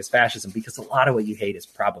everything I hate is fascism, because a lot of what you hate is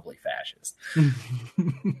probably fascist.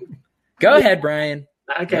 Go ahead, Brian.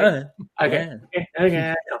 Okay. Again,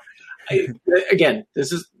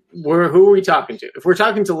 who are we talking to? If we're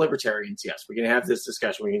talking to libertarians, yes, we can have this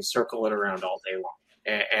discussion. We can circle it around all day long.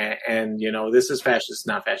 And this is fascist,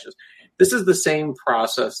 not fascist. This is the same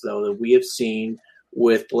process, though, that we have seen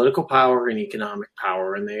with political power and economic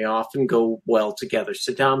power, and they often go well together.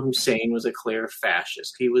 Saddam Hussein was a clear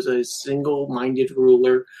fascist. He was a single-minded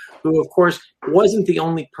ruler who, of course, wasn't the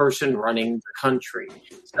only person running the country.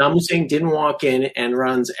 Saddam Hussein didn't walk in and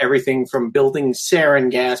runs everything from building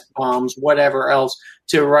sarin gas bombs, whatever else,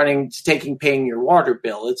 to paying your water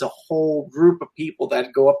bill. It's a whole group of people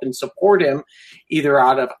that go up and support him, either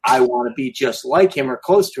out of, I want to be just like him or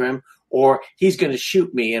close to him, or he's going to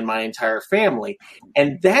shoot me and my entire family.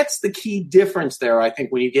 And that's the key difference there, I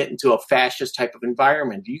think, when you get into a fascist type of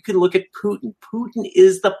environment. You can look at Putin. Putin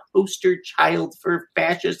is the poster child for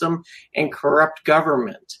fascism and corrupt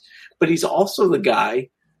government. But he's also the guy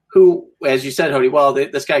who, as you said, Hody, well,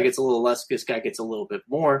 this guy gets a little less, this guy gets a little bit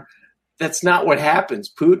more. That's not what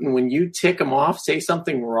happens. Putin, when you tick him off, say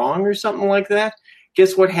something wrong or something like that,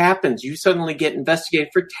 guess what happens? You suddenly get investigated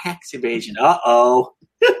for tax evasion. Uh-oh.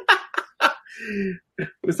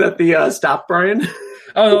 Was that the stop, Brian?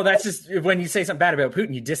 Oh, no, that's just when you say something bad about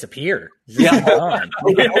Putin, you disappear. Yeah. Am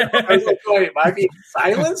I being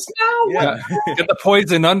silenced now? Yeah. Get the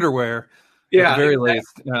poison underwear. Yeah. At the very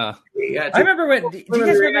least. I remember do you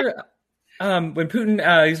guys remember when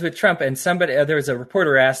Putin he was with Trump, and there was a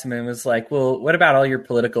reporter asked him and was like, well, what about all your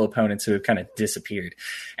political opponents who have kind of disappeared?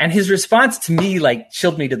 And his response to me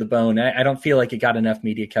chilled me to the bone. I don't feel like it got enough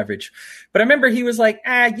media coverage. But I remember he was like,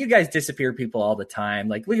 you guys disappear people all the time.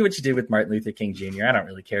 Look at what you did with Martin Luther King Jr. I don't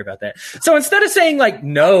really care about that. So instead of saying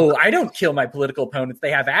no, I don't kill my political opponents, they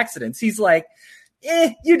have accidents, he's like,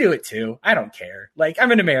 you do it too. I don't care.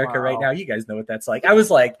 I'm in America right now. You guys know what that's like. I was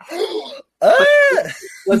like,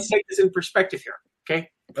 Let's take this in perspective here, okay?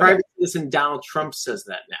 Private citizen Donald Trump says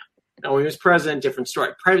that now. Now, when he was president, different story.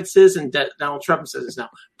 Private citizen Donald Trump says this now.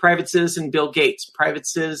 Private citizen Bill Gates. Private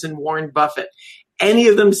citizen Warren Buffett. Any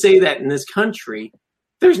of them say that in this country,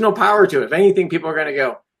 there's no power to it. If anything, people are going to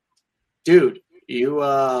go, dude, you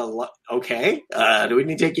okay? Do we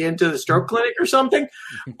need to take you into the stroke clinic or something?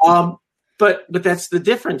 But that's the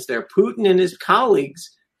difference there. Putin and his colleagues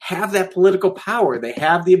have that political power. They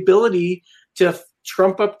have the ability to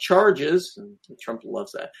trump up charges. And Trump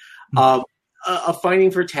loves that. Of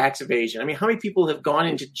fighting for tax evasion. I mean, how many people have gone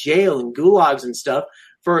into jail and gulags and stuff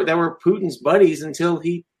that were Putin's buddies until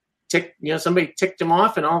he somebody ticked him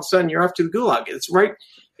off, and all of a sudden you're off to the gulag. It's right.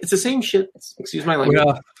 It's the same shit. Excuse my language.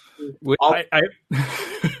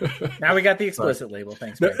 Now we got the explicit label.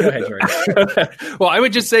 Thanks, man. Go ahead, Jordan. Well, I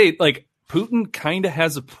would just say Putin kind of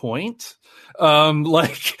has a point.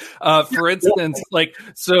 For instance, and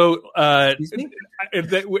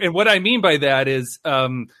what I mean by that is,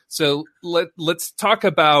 so let's talk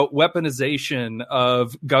about weaponization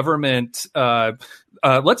of government.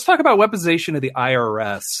 Let's talk about weaponization of the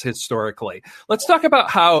IRS historically. Let's talk about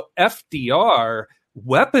how FDR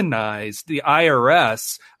weaponized the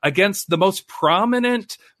IRS against the most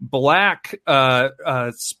prominent black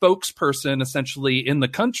spokesperson essentially in the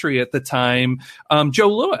country at the time, Joe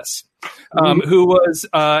Louis. who was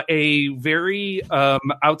a very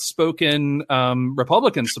outspoken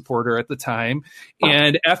Republican supporter at the time.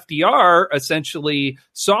 And FDR essentially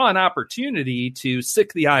saw an opportunity to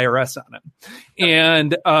sick the IRS on him.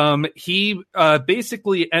 And he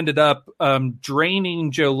basically ended up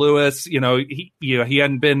draining Joe Louis. He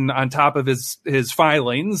hadn't been on top of his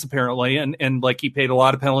filings, apparently, and like he paid a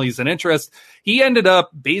lot of penalties and interest. He ended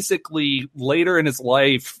up basically later in his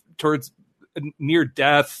life, towards near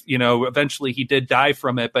death, eventually he did die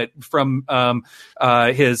from it, but from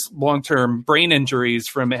his long-term brain injuries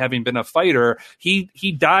from having been a fighter,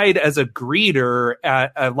 he died as a greeter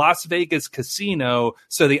at a Las Vegas casino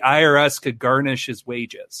so the IRS could garnish his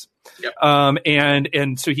wages. Yep.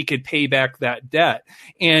 And so he could pay back that debt.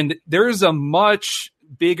 And there's a much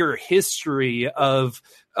bigger history of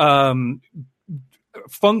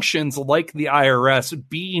functions like the IRS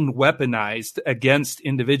being weaponized against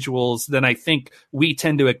individuals than I think we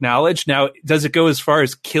tend to acknowledge. Now, does it go as far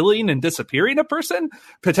as killing and disappearing a person?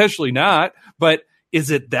 Potentially not, but is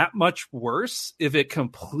it that much worse if it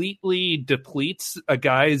completely depletes a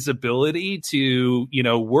guy's ability to,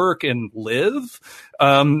 work and live?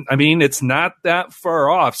 It's not that far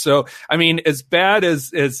off. So, as bad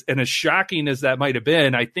as and as shocking as that might have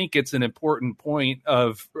been, I think it's an important point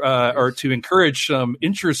of, or to encourage some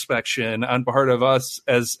introspection on part of us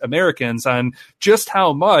as Americans on just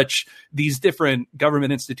how much these different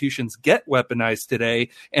government institutions get weaponized today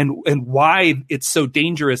and why it's so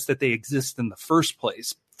dangerous that they exist in the first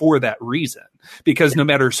place for that reason. Because no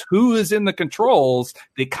matter who is in the controls,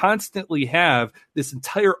 they constantly have this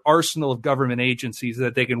entire arsenal of government agencies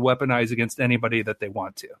that they can weaponize against anybody that they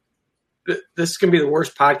want to. This is going to be the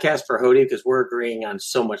worst podcast for Hody because we're agreeing on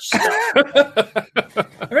so much stuff.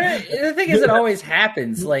 The thing is, it always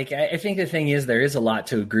happens. Like, I think the thing is, there is a lot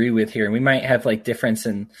to agree with here, and we might have difference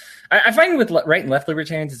in. I find with right and left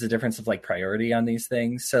libertarians, it's a difference of priority on these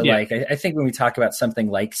things. So, I think when we talk about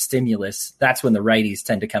something like stimulus, that's when the righties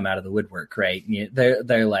tend to come out of the woodwork, right?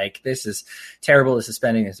 They're like, this is terrible, this is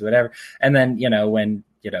spending, this is whatever. And then when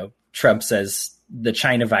Trump says the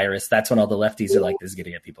China virus, that's when all the lefties are like, this is going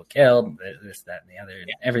to get people killed, this, that, and the other,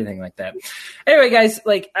 and everything like that. Anyway, guys,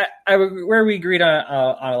 where we agreed on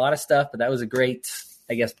a lot of stuff, but that was a great,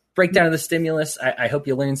 breakdown of the stimulus. I hope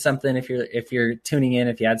you learned something. If you're tuning in,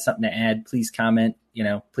 if you had something to add, please comment,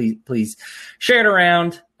 please share it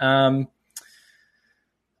around.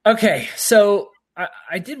 Okay. So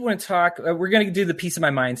I did want to talk, we're going to do the piece of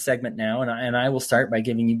my mind segment now. And I will start by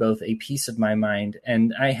giving you both a piece of my mind.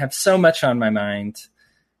 And I have so much on my mind.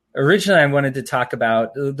 Originally, I wanted to talk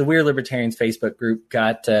about the We're Libertarians Facebook group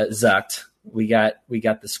got zucked. We got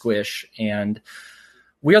the squish, and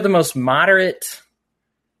we are the most moderate.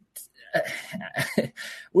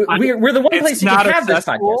 We're the one place you can have this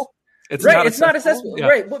podcast. It's not accessible, yeah.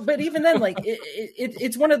 Right? But even then,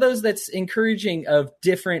 it's one of those that's encouraging of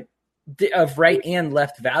right and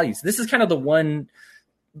left values. This is kind of the one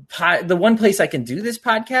place I can do this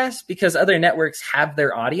podcast because other networks have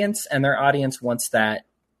their audience, and their audience wants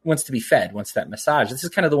to be fed, wants that massage. This is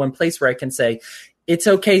kind of the one place where I can say, it's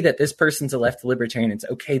okay that this person's a left libertarian. It's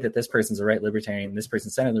okay that this person's a right libertarian. This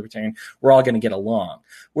person's center libertarian. We're all going to get along.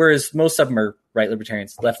 Whereas most of them are right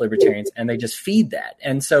libertarians, left libertarians, and they just feed that.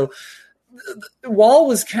 And so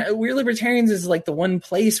We're Libertarians is the one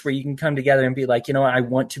place where you can come together and be like, I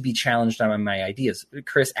want to be challenged on my ideas.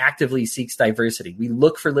 Chris actively seeks diversity. We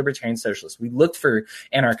look for libertarian socialists. We look for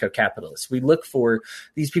anarcho-capitalists. We look for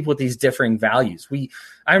these people with these differing values.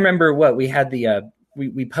 I remember we had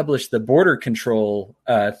we published the border control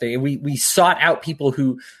thing. We sought out people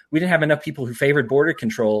we didn't have enough people who favored border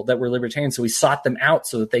control that were libertarians. So we sought them out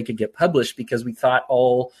so that they could get published because we thought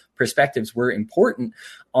all perspectives were important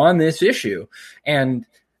on this issue. And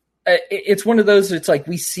it's one of those, it's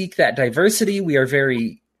we seek that diversity. We are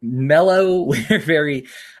very mellow. We're very,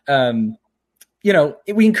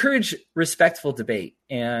 we encourage respectful debate.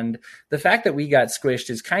 And the fact that we got squished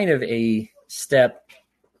is kind of a step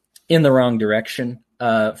in the wrong direction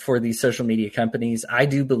for these social media companies. I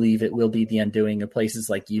do believe it will be the undoing of places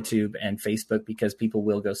like YouTube and Facebook because people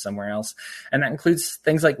will go somewhere else. And that includes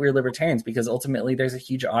things like We're Libertarians because ultimately there's a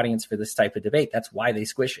huge audience for this type of debate. That's why they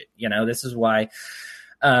squish it. This is why,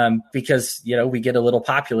 because, we get a little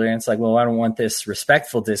popular and it's I don't want this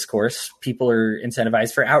respectful discourse. People are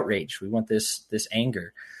incentivized for outrage. We want this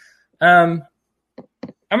anger.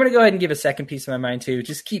 I'm going to go ahead and give a second piece of my mind too.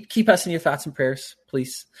 Just keep us in your thoughts and prayers,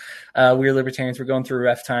 please. We're Libertarians. We're going through a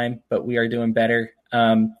rough time, but we are doing better.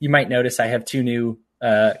 You might notice I have two new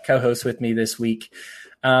co-hosts with me this week.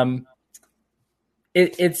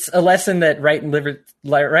 it's a lesson that right and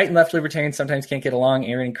left libertarians sometimes can't get along.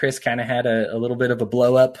 Aaron and Chris kind of had a little bit of a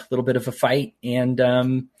blow up, a little bit of a fight,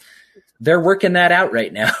 and they're working that out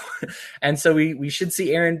right now. And so we should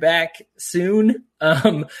see Aaron back soon.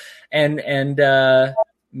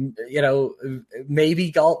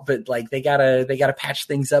 Maybe Galt, but like they gotta patch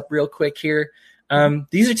things up real quick here.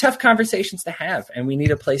 These are tough conversations to have, and we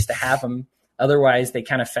need a place to have them. Otherwise, they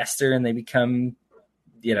kind of fester and they become,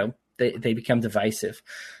 they become divisive.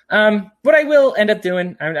 What I will end up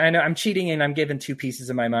doing, I know I'm cheating and I'm giving two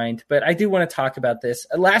pieces of my mind, but I do want to talk about this.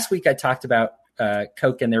 Last week I talked about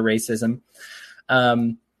Coke and their racism.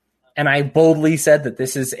 And I boldly said that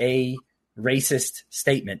this is a racist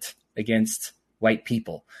statement against white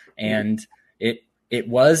people. And it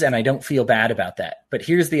was, and I don't feel bad about that. But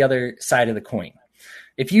here's the other side of the coin.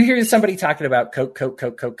 If you hear somebody talking about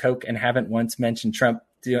Coke, and haven't once mentioned Trump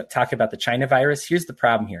talk about the China virus, here's the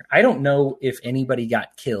problem here. I don't know if anybody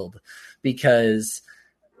got killed because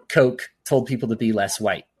Coke told people to be less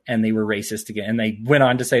white and they were racist again. And they went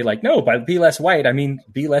on to say like, no, by be less white, I mean,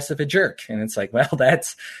 be less of a jerk. And it's like, well,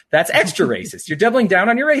 that's extra racist. You're doubling down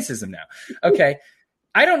on your racism now. Okay.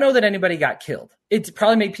 I don't know that anybody got killed. It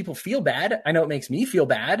probably made people feel bad. I know it makes me feel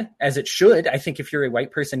bad, as it should. I think if you're a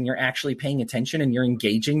white person, you're actually paying attention and you're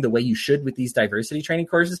engaging the way you should with these diversity training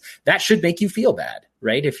courses, that should make you feel bad,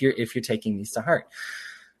 right? If you're taking these to heart.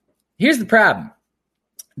 Here's the problem.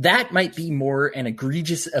 That might be more an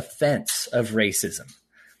egregious offense of racism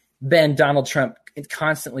than Donald Trump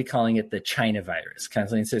constantly calling it the China virus,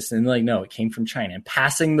 constantly insisting like, no, it came from China, and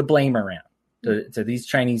passing the blame around to these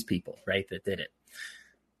Chinese people, right, that did it.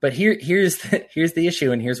 But here's the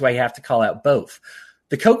issue, and here's why you have to call out both.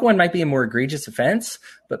 The Coke one might be a more egregious offense,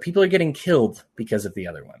 but people are getting killed because of the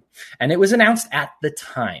other one. And it was announced at the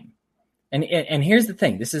time. And here's the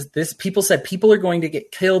thing. This people said people are going to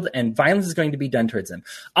get killed and violence is going to be done towards them.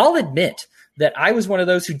 I'll admit that I was one of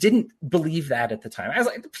those who didn't believe that at the time. I was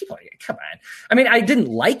like, people, come on. I mean, I didn't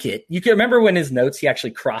like it. You can remember when his notes, he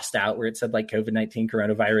actually crossed out where it said like COVID-19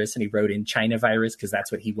 coronavirus and he wrote in China virus because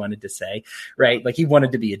that's what he wanted to say, right? Like he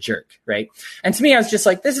wanted to be a jerk, right? And to me, I was just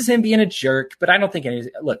like, this is him being a jerk, but I don't think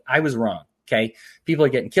look, I was wrong. Okay. People are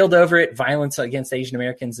getting killed over it. Violence against Asian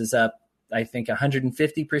Americans is up, I think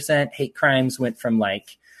 150%. Hate crimes went from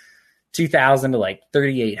like 2,000 to like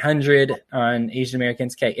 3,800 on Asian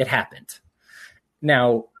Americans. Okay. It happened.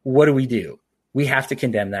 Now, what do? We have to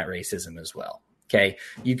condemn that racism as well. Okay.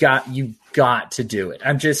 You got to do it.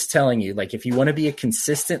 I'm just telling you, like, if you want to be a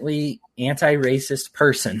consistently anti-racist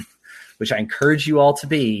person, which I encourage you all to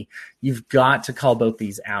be, you've got to call both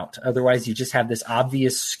these out. Otherwise you just have this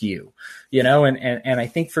obvious skew, and I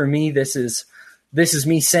think for me, this is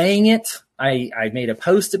me saying it. I made a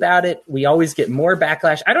post about it. We always get more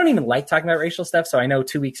backlash. I don't even like talking about racial stuff. So I know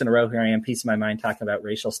 2 weeks in a row here I am, piece of my mind talking about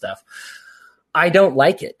racial stuff. I don't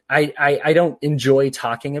like it. I don't enjoy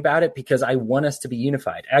talking about it because I want us to be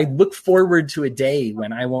unified. I look forward to a day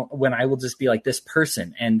when I will just be like this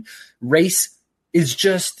person, and race is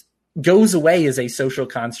just goes away as a social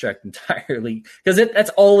construct entirely, because that's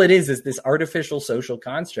all it is this artificial social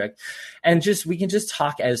construct. And we can just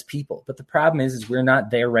talk as people. But the problem is we're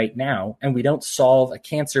not there right now, and we don't solve a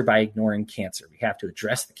cancer by ignoring cancer. We have to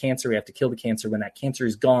address the cancer. We have to kill the cancer. When that cancer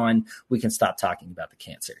is gone, we can stop talking about the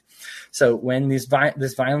cancer. So when this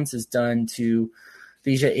violence is done to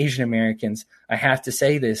these Asian Americans, I have to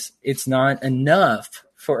say this, it's not enough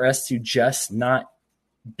for us to just not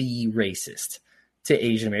be racist to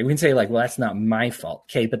Asian Americans. We can say like, well, that's not my fault.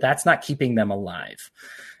 Okay. But that's not keeping them alive.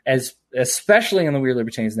 Especially on the Weird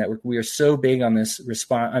Libertarians Network, we are so big on this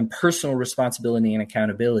on personal responsibility and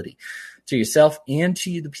accountability to yourself and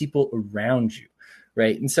to the people around you.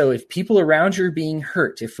 Right. And so if people around you are being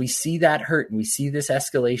hurt, if we see that hurt and we see this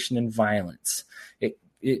escalation in violence,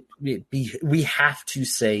 we have to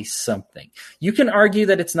say something. You can argue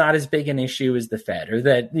that it's not as big an issue as the Fed, or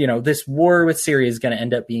that, this war with Syria is going to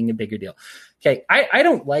end up being a bigger deal. Okay. I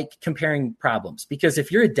don't like comparing problems, because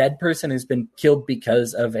if you're a dead person who's been killed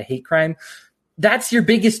because of a hate crime, that's your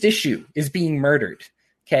biggest issue, is being murdered.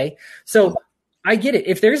 Okay. So I get it.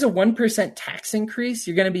 If there's a 1% tax increase,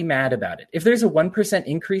 you're going to be mad about it. If there's a 1%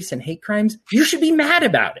 increase in hate crimes, you should be mad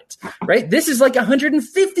about it, right? This is like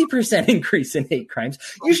 150% increase in hate crimes.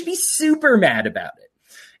 You should be super mad about it.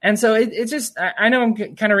 And so it's just, I know I'm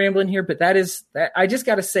kind of rambling here, but I just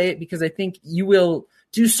got to say it because I think you will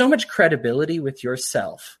do so much credibility with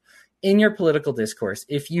yourself in your political discourse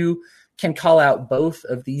if you can call out both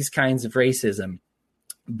of these kinds of racism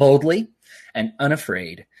boldly and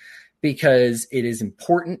unafraid, because it is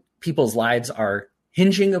important. People's lives are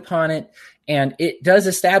hinging upon it. And it does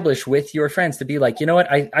establish with your friends to be like, you know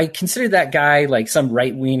what, I considered that guy like some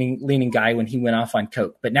right-leaning guy when he went off on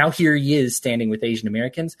coke, but now here he is standing with Asian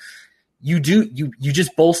Americans. You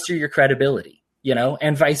just bolster your credibility.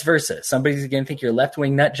 And vice versa. Somebody's going to think you're a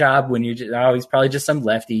left-wing nut job when he's probably just some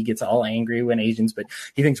lefty. He gets all angry when Asians, but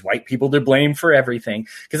he thinks white people to blame for everything.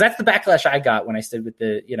 Because that's the backlash I got when I stood with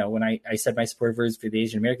when I said my support for the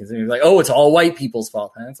Asian Americans. And they were like, oh, it's all white people's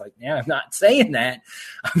fault. And it's like, yeah, I'm not saying that.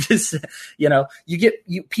 I'm just,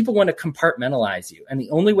 people want to compartmentalize you. And the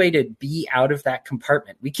only way to be out of that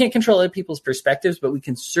compartment, we can't control other people's perspectives, but we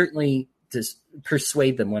can certainly just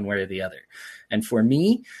persuade them one way or the other. And for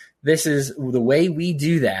me, this is the way we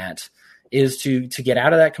do that, is to get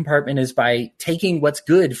out of that compartment is by taking what's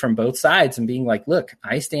good from both sides and being like, look,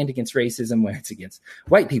 I stand against racism when it's against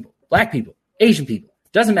white people, black people, Asian people.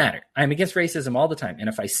 Doesn't matter. I'm against racism all the time. And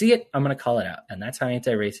if I see it, I'm going to call it out. And that's how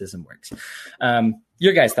anti-racism works.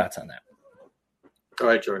 Your guys' thoughts on that? All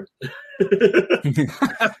right, Jordan.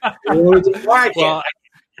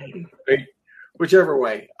 Whichever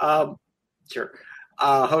way. Sure.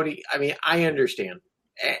 Hody, I mean, I understand.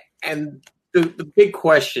 And the big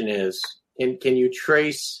question is, can you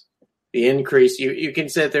trace the increase? You can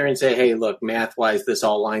sit there and say, hey, look, math-wise, this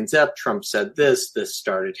all lines up. Trump said this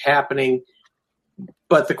started happening.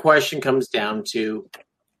 But the question comes down to,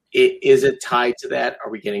 is it tied to that?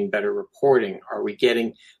 Are we getting better reporting?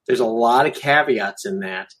 There's a lot of caveats in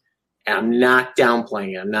that. And I'm not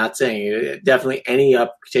downplaying it. I'm not saying it. Definitely any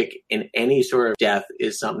uptick in any sort of death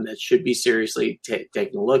is something that should be seriously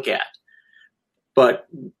taken a look at. But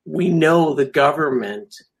we know the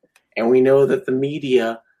government and we know that the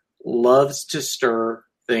media loves to stir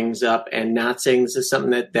things up, and not saying this is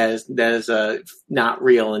something that is not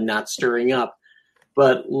real and not stirring up.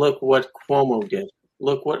 But look what Cuomo did.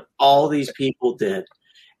 Look what all these people did.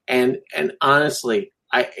 And honestly,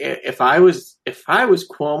 if I was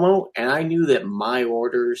Cuomo and I knew that my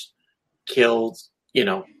orders killed,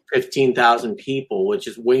 15,000 people, which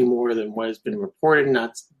is way more than what has been reported,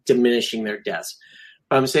 not diminishing their deaths.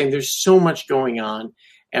 But I'm saying there's so much going on,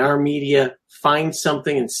 and our media finds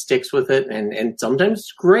something and sticks with it, and sometimes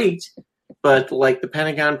it's great, but like the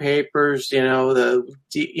Pentagon Papers, all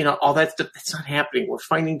that stuff, that's not happening. We're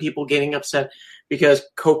finding people getting upset because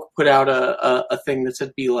Coke put out a thing that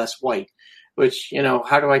said be less white, which,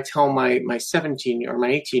 how do I tell my 17 or my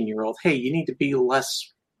 18-year-old, hey, you need to be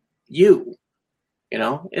less you?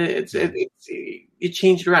 It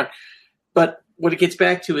changed around. But what it gets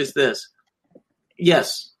back to is this.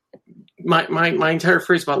 Yes, my entire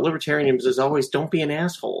phrase about libertarianism is always don't be an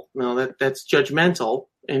asshole. No, that's judgmental,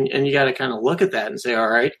 and you got to kind of look at that and say, all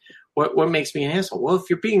right, what makes me an asshole? Well, if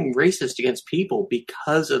you're being racist against people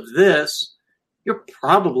because of this, you're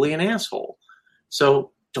probably an asshole.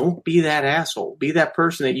 So don't be that asshole. Be that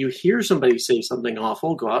person that you hear somebody say something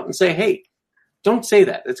awful, go out and say, hey, don't say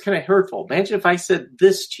that. It's kind of hurtful. Imagine if I said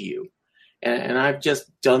this to you. And I've just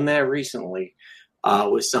done that recently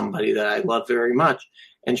with somebody that I love very much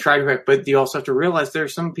and try to correct. But you also have to realize there are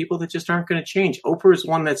some people that just aren't going to change. Oprah is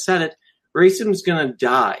one that said it. Racism is going to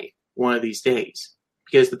die one of these days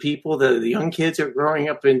because the young kids are growing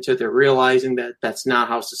up they're realizing that that's not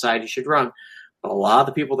how society should run. But a lot of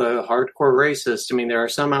the people that are hardcore racists, I mean, there are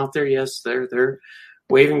some out there, yes, they're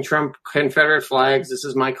waving Trump Confederate flags. This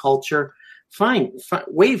is my culture. Fine,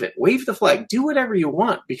 wave it. Wave the flag. Do whatever you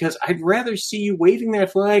want, because I'd rather see you waving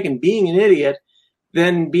that flag and being an idiot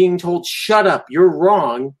than being told, shut up, you're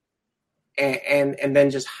wrong, and then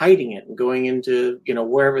just hiding it and going into,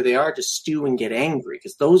 wherever they are to stew and get angry,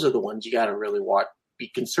 because those are the ones you got to really be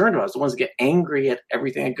concerned about. It's the ones that get angry at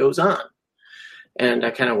everything that goes on. And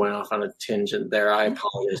I kind of went off on a tangent there. I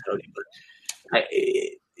apologize, Cody, but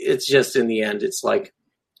it's just in the end, it's like,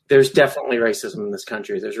 there's definitely racism in this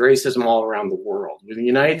country. There's racism all around the world. The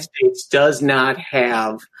United States does not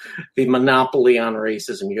have the monopoly on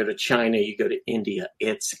racism. You go to China, you go to India.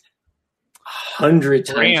 It's 100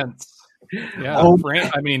 times. France. Yeah,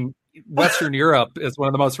 France. I mean, Western Europe is one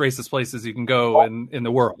of the most racist places you can go in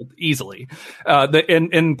the world, easily.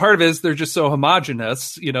 And part of it is they're just so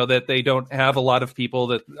homogenous, that they don't have a lot of people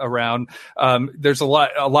that around. There's a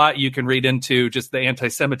lot you can read into just the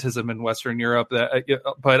anti-Semitism in Western Europe.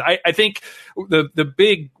 But I think the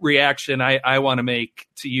big reaction I want to make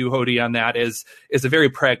to you, Hody, on that is a very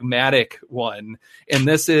pragmatic one. And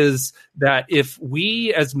this is that if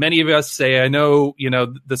we, as many of us say, I know,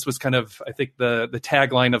 this was kind of, I think the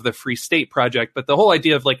tagline of the Free State Project, but the whole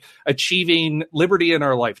idea of like achieving liberty in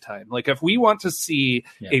our lifetime, like if we want to see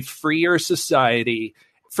a freer society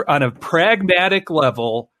on a pragmatic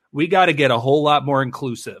level, we got to get a whole lot more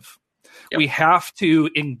inclusive. Yep. We have to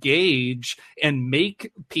engage and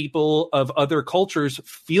make people of other cultures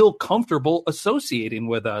feel comfortable associating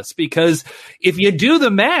with us, because if you do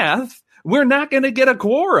the math, we're not going to get a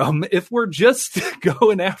quorum if we're just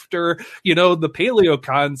going after, the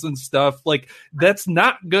paleocons and stuff. Like, that's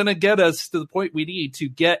not going to get us to the point we need to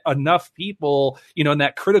get enough people, in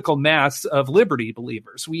that critical mass of liberty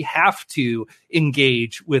believers. We have to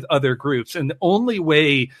engage with other groups. And the only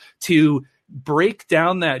way to break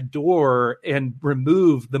down that door and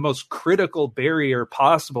remove the most critical barrier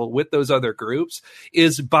possible with those other groups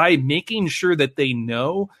is by making sure that they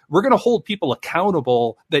know we're going to hold people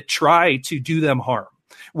accountable that try to do them harm,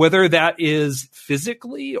 whether that is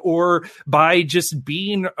physically or by just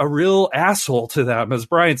being a real asshole to them. As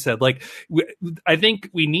Brian said, like, I think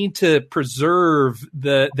we need to preserve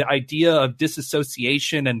the idea of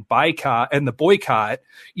disassociation and the boycott,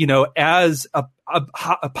 as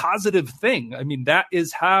a positive thing. I mean, that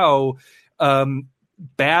is how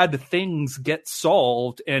bad things get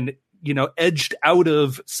solved and, edged out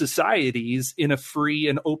of societies in a free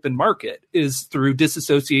and open market, is through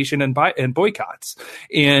disassociation and boycotts.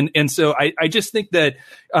 And so I just think that,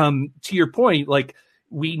 to your point, like,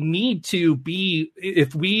 we need to be,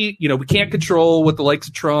 if we can't control what the likes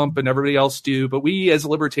of Trump and everybody else do, but we as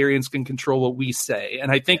libertarians can control what we say.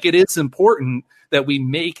 And I think it is important that we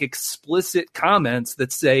make explicit comments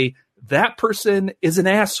that say that person is an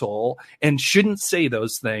asshole and shouldn't say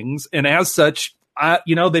those things. And as such,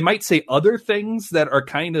 they might say other things that are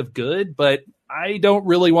kind of good, but I don't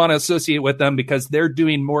really want to associate with them because they're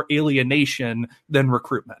doing more alienation than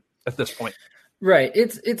recruitment at this point. Right.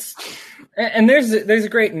 And there's a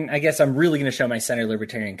great, and I guess I'm really going to show my center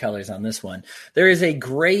libertarian colors on this one. There is a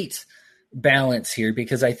great balance here,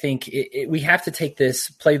 because I think we have to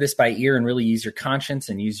play this by ear and really use your conscience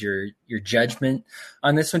and use your judgment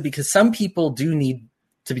on this one, because some people do need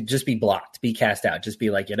to just be blocked, be cast out, just be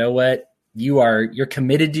like, you know what? You're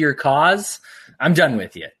committed to your cause. I'm done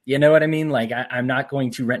with you. You know what I mean? Like, I'm not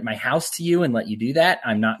going to rent my house to you and let you do that.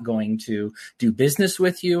 I'm not going to do business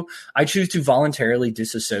with you. I choose to voluntarily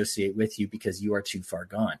disassociate with you because you are too far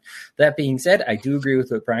gone. That being said, I do agree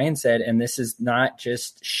with what Brian said. And this is not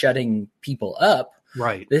just shutting people up.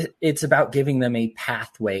 Right. It's about giving them a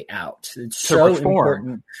pathway out. It's so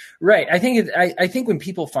important. Right. I think when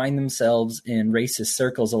people find themselves in racist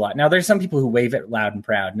circles a lot, now there's some people who wave it loud and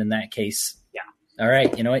proud. And in that case, yeah. All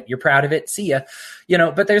right. You know what? You're proud of it. See ya.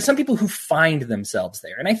 But there's some people who find themselves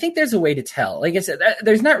there. And I think there's a way to tell. Like I said,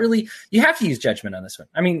 there's not really, you have to use judgment on this one.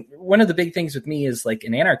 I mean, one of the big things with me is, like,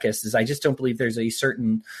 an anarchist, is I just don't believe there's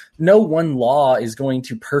no one law is going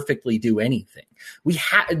to perfectly do anything.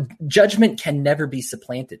 Judgment can never be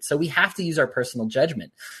supplanted. So we have to use our personal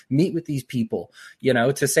judgment, meet with these people,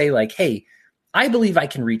 to say, like, hey, I believe I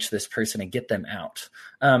can reach this person and get them out.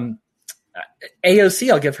 AOC,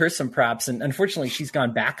 I'll give her some props. And unfortunately, she's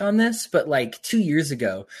gone back on this. But like 2 years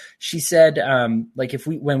ago, she said, like,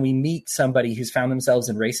 when we meet somebody who's found themselves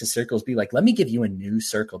in racist circles, be like, let me give you a new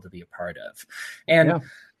circle to be a part of. And yeah.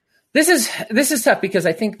 This is tough, because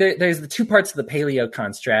I think there's the two parts of the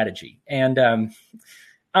paleocon strategy. And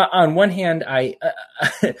on one hand,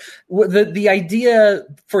 the idea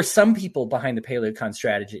for some people behind the paleocon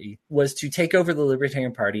strategy was to take over the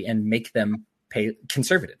Libertarian Party and make them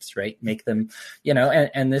conservatives, right? Make them,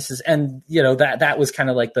 and this is, and that was kind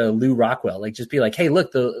of like the Lou Rockwell, like, just be like, hey,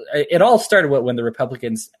 look, it all started when the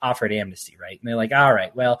Republicans offered amnesty, right? And they're like, all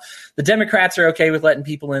right, well, the Democrats are okay with letting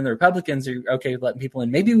people in, the Republicans are okay with letting people in.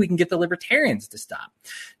 Maybe we can get the Libertarians to stop.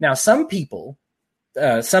 Now, some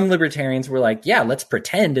libertarians were like, yeah, let's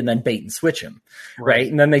pretend, and then bait and switch them, right?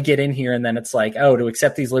 And then they get in here, and then it's like, oh, to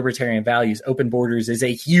accept these libertarian values, open borders is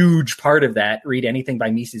a huge part of that. Read anything by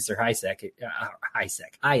Mises or Hayek,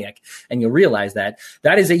 and you'll realize that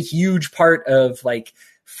is a huge part of, like,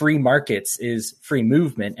 free markets is free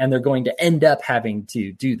movement, and they're going to end up having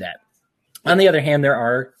to do that. On the other hand, there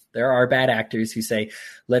are bad actors who say,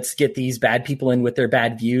 let's get these bad people in with their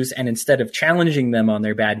bad views, and instead of challenging them on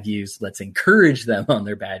their bad views, let's encourage them on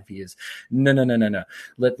their bad views. No.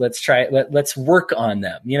 Let's work on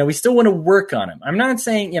them. We still want to work on them. I'm not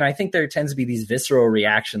saying, I think there tends to be these visceral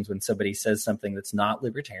reactions when somebody says something that's not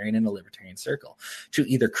libertarian in a libertarian circle, to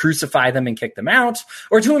either crucify them and kick them out,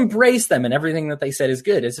 or to embrace them and everything that they said is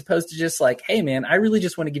good, as opposed to just like, hey man, I really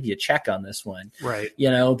just want to give you a check on this one. Right.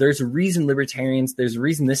 There's a reason there's a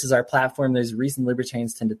reason this is our platform. There's a reason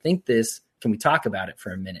libertarians tend to think this. Can we talk about it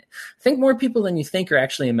for a minute? I think more people than you think are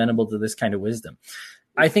actually amenable to this kind of wisdom.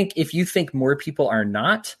 I think if you think more people are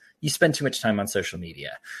not, you spend too much time on social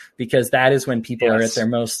media, because that is when people are at their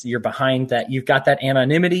most, you're behind that. You've got that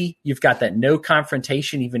anonymity. You've got that no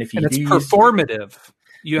confrontation, even if you and it's performative.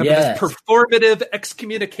 You have Yes. this performative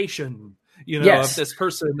excommunication, Yes. of this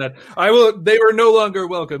person that they were no longer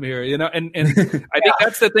welcome here, and I think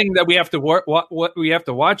that's the thing that we have to what we have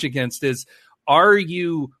to watch against is, are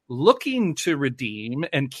you looking to redeem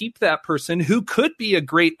and keep that person who could be a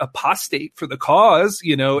great apostate for the cause,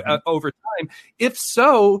 over time? If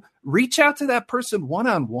so, reach out to that person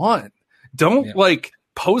one-on-one. Don't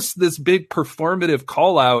post this big performative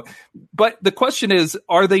call out. But the question is,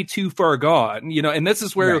 are they too far gone? And this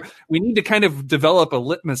is where we need to kind of develop a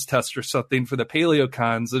litmus test or something for the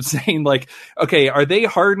paleocons of saying, like, okay, are they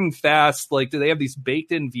hard and fast? Like, do they have these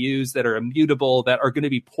baked in views that are immutable, that are going to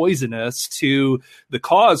be poisonous to the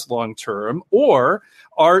cause long term? Or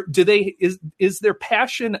is their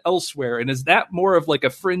passion elsewhere? And is that more of like a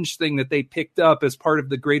fringe thing that they picked up as part of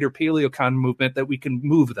the greater paleocon movement that we can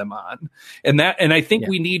move them on? And I think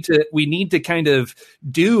we need to kind of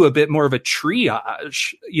do a bit more of a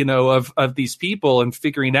triage, of these people and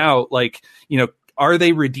figuring out, like, are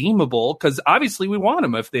they redeemable? Because obviously we want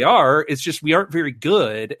them if they are. It's just we aren't very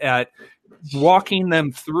good at walking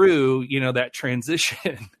them through, that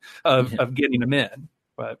transition of getting them in.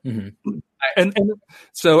 But and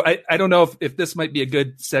so I don't know if this might be a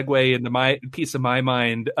good segue into my piece of my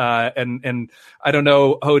mind. And I don't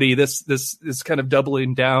know, Hody, this is kind of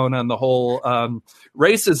doubling down on the whole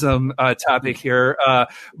racism topic here.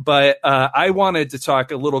 But I wanted to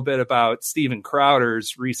talk a little bit about Steven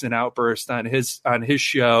Crowder's recent outburst on his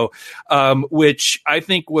show, which I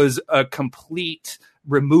think was a complete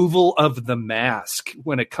removal of the mask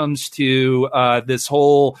when it comes to this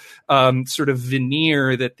whole sort of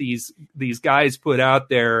veneer that these guys put out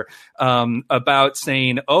there about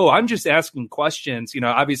saying, oh, I'm just asking questions.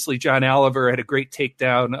 Obviously John Oliver had a great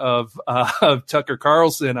takedown of Tucker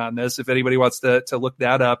Carlson on this, if anybody wants to look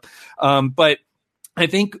that up. But I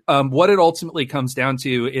think what it ultimately comes down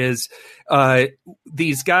to is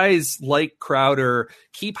these guys like Crowder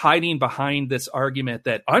keep hiding behind this argument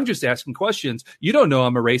that I'm just asking questions. You don't know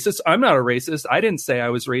I'm a racist. I'm not a racist. I didn't say I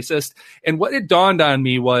was racist. And what it dawned on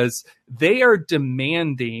me was they are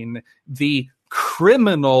demanding the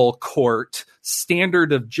criminal court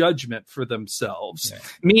standard of judgment for themselves,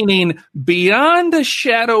 meaning beyond a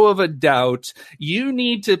shadow of a doubt, you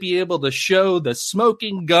need to be able to show the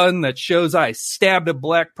smoking gun that shows I stabbed a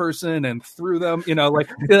black person and threw them, like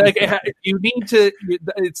you need to,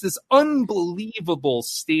 it's this unbelievable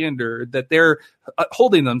standard that they're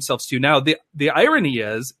holding themselves to. Now, the irony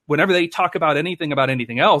is whenever they talk about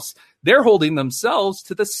anything else, they're holding themselves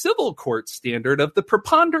to the civil court standard of the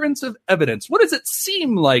preponderance of evidence. What does it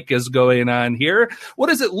seem like is going on here? What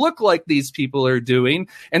does it look like these people are doing?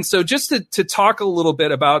 And so just to talk a little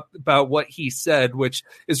bit about what he said, which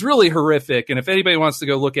is really horrific. And if anybody wants to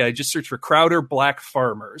go look at it, just search for Crowder Black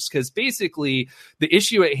Farmers, because basically the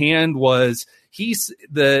issue at hand was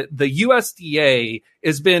the USDA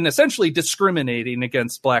has been essentially discriminating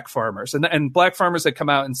against black farmers, and black farmers had come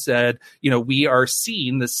out and said, we are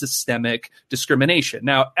seeing the systemic discrimination.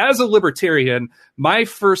 Now, as a libertarian, my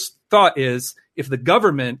first thought is, if the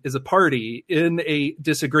government is a party in a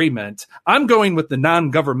disagreement, I'm going with the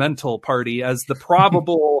non-governmental party as the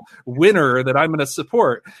probable winner that I'm going to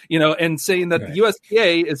support, and saying that the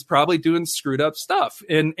USDA is probably doing screwed up stuff.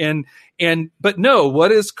 But no, what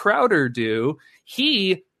does Crowder do?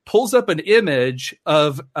 He pulls up an image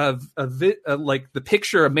of like the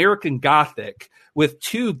picture American Gothic with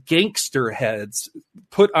two gangster heads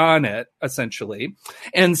put on it, essentially,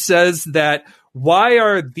 and says that, why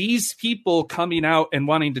are these people coming out and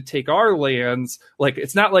wanting to take our lands? Like,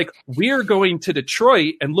 it's not like we're going to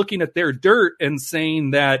Detroit and looking at their dirt and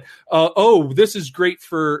saying that, this is great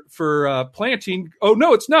for planting. Oh,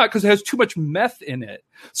 no, it's not, because it has too much meth in it.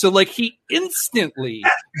 So, like, he instantly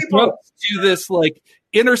jumps to this, like,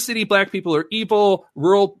 inner city black people are evil,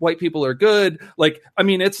 rural white people are good. Like, I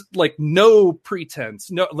mean, it's like no pretense,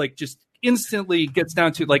 no, like, just instantly gets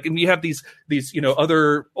down to, like, and you have these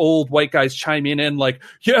other old white guys chiming in like,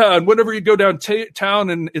 yeah, and whenever you go down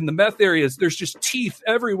town and in the meth areas, there's just teeth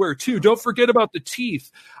everywhere too. Don't forget about the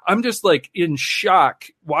teeth. I'm just like in shock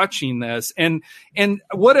watching this. And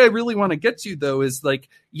what I really want to get to though is like,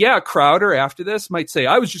 yeah, Crowder after this might say,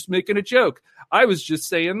 I was just making a joke. I was just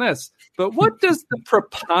saying this. But what does the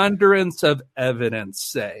preponderance of evidence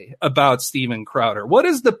say about Steven Crowder? What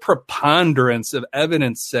does the preponderance of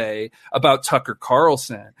evidence say about Tucker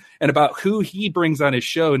Carlson and about who he brings on his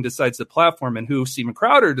show and decides to platform, and who Steven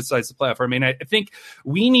Crowder decides to platform? I mean, I think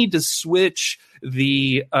we need to switch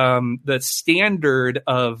the standard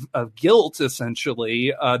of guilt,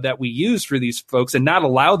 essentially, that we use for these folks, and not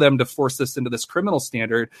allow them to force this into this criminal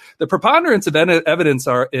standard. The preponderance of evidence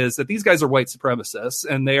is that these guys are white supremacists,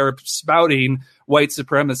 and they are spouting white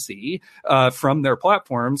supremacy from their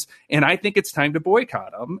platforms. And I think it's time to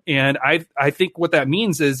boycott them. And I think what that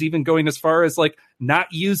means is even going as far as like not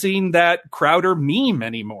using that Crowder meme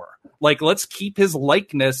anymore. Like, let's keep his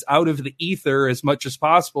likeness out of the ether as much as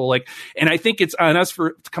possible. Like, and I think it's on us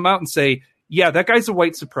to come out and say, yeah, that guy's a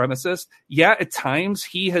white supremacist. Yeah, at times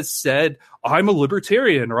he has said, I'm a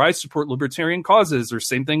libertarian, or I support libertarian causes, or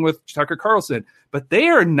same thing with Tucker Carlson. But they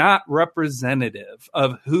are not representative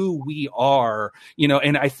of who we are, you know,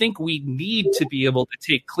 and I think we need to be able to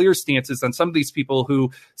take clear stances on some of these people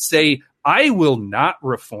who say, I will not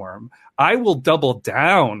reform. I will double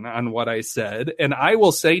down on what I said, and I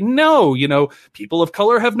will say, no, you know, people of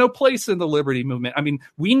color have no place in the liberty movement. I mean,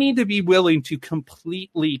 we need to be willing to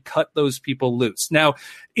completely cut those people loose. Now,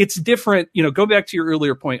 it's different, you know, go back to your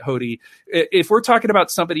earlier point, Hody. If we're talking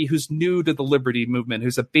about somebody who's new to the liberty movement,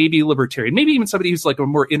 who's a baby libertarian, maybe even somebody who's like a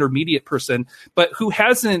more intermediate person, but who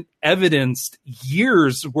hasn't evidenced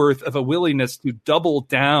years worth of a willingness to double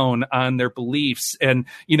down on their beliefs. And,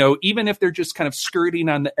 you know, even if they're just kind of skirting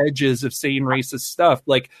on the edges of saying racist stuff,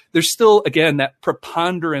 like there's still, again, that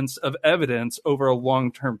preponderance of evidence over a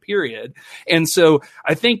long-term period. And so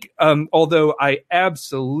I think, although I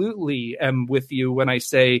absolutely am with you when I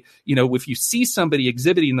say, you know, if you see somebody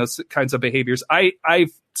exhibiting those kinds of behaviors, I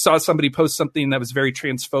saw somebody post something that was very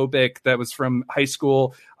transphobic that was from high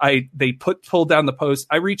school. They pulled down the post.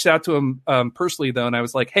 I reached out to him personally though, and I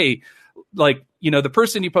was like, hey, like, you know, the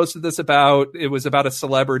person you posted this about, it was about a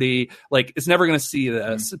celebrity, like, is never going to see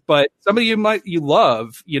this, but somebody you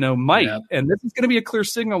love, you know, might. Yeah. And this is going to be a clear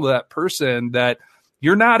signal to that person that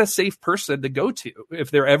you're not a safe person to go to if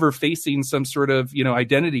they're ever facing some sort of, you know,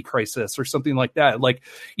 identity crisis or something like that. Like,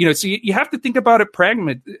 you know, so you have to think about it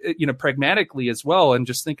pragmatically as well. And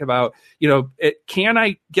just think about, you know, can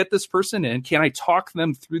I get this person in? Can I talk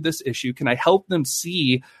them through this issue? Can I help them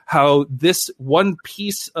see how this one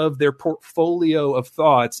piece of their portfolio of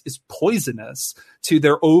thoughts is poisonous to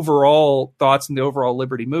their overall thoughts and the overall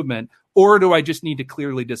liberty movement? Or do I just need to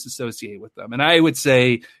clearly disassociate with them? And I would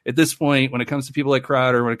say at this point, when it comes to people like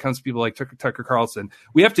Crowder, when it comes to people like Tucker Carlson,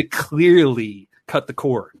 we have to clearly cut the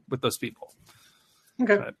cord with those people.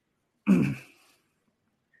 Okay.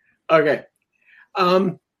 Okay.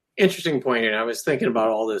 Interesting point. And I was thinking about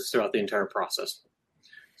all this throughout the entire process.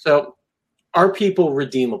 So are people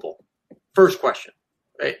redeemable? First question.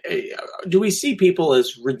 Do we see people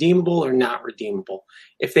as redeemable or not redeemable?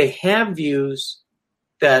 If they have views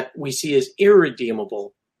that we see as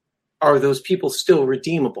irredeemable, are those people still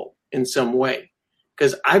redeemable in some way?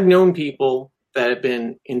 Because I've known people that have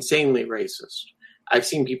been insanely racist. I've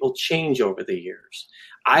seen people change over the years.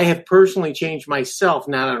 I have personally changed myself,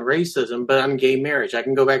 not on racism, but on gay marriage. I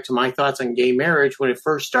can go back to my thoughts on gay marriage when it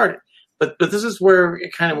first started. But this is where I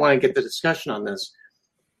kind of want to get the discussion on this.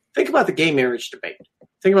 Think about the gay marriage debate.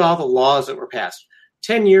 Think about all the laws that were passed.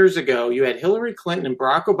 10 years ago, you had Hillary Clinton and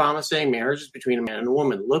Barack Obama saying marriage is between a man and a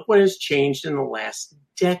woman. Look what has changed in the last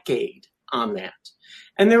decade on that.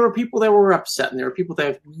 And there were people that were upset, and there were people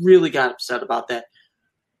that really got upset about that.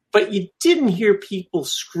 But you didn't hear people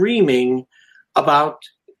screaming about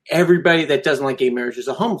everybody that doesn't like gay marriage is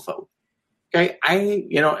a homophobe. Okay, I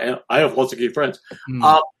have lots of gay friends.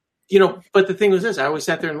 But the thing was this: I always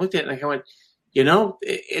sat there and looked at it, and I went,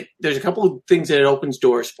 there's a couple of things that it opens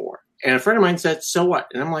doors for. And a friend of mine said, so what?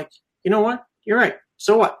 And I'm like, you know what? You're right.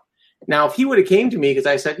 So what? Now, if he would have came to me because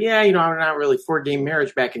I said, I'm not really for gay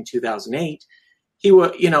marriage back in 2008, he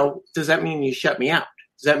would, does that mean you shut me out?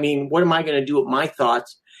 Does that mean, what am I going to do with my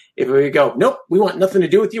thoughts if we go, nope, we want nothing to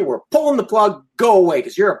do with you. We're pulling the plug, go away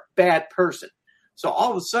because you're a bad person. So all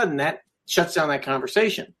of a sudden that shuts down that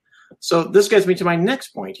conversation. So this gets me to my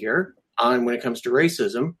next point here on when it comes to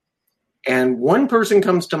racism. And one person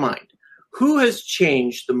comes to mind. Who has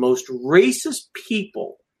changed the most racist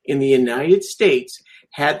people in the United States,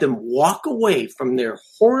 had them walk away from their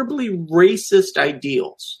horribly racist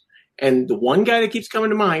ideals? And the one guy that keeps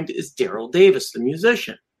coming to mind is Daryl Davis, the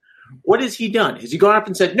musician. What has he done? Has he gone up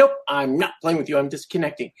and said, nope, I'm not playing with you, I'm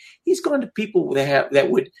disconnecting? He's gone to people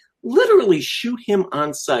that would literally shoot him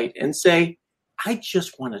on sight and say, I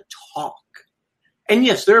just want to talk. And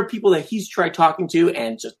yes, there are people that he's tried talking to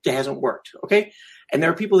and just hasn't worked, okay? And there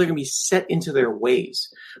are people that are going to be set into their ways,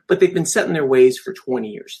 but they've been set in their ways for 20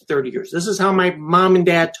 years, 30 years. This is how my mom and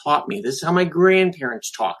dad taught me. This is how my grandparents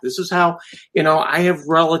talk. This is how, I have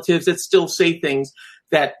relatives that still say things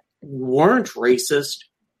that weren't racist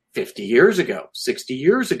 50 years ago, 60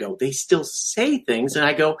 years ago. They still say things. And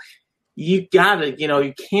I go, you gotta,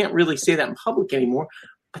 you can't really say that in public anymore.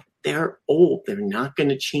 But they're old. They're not going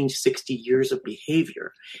to change 60 years of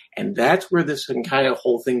behavior. And that's where this kind of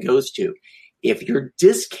whole thing goes to. If you're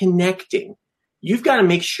disconnecting You've got to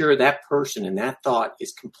make sure that person and that thought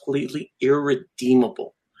is completely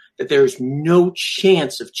irredeemable, that there's no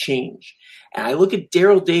chance of change. And I look at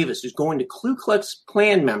Daryl Davis, who's going to Ku Klux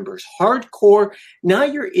Klan members, hardcore,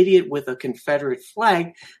 not your idiot with a Confederate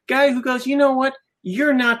flag, guy who goes, you know what?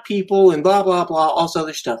 You're not people and blah, blah, blah, all this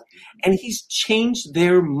other stuff. And he's changed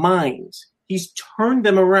their minds. He's turned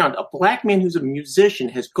them around. A black man who's a musician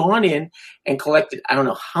has gone in and collected, I don't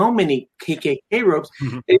know how many KKK ropes.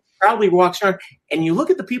 Mm-hmm. He proudly walks around. And you look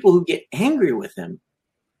at the people who get angry with him.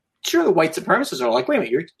 Sure, the white supremacists are like, wait a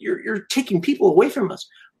minute, you're taking people away from us.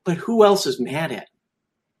 But who else is mad at him?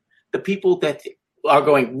 The people that are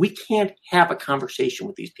going, we can't have a conversation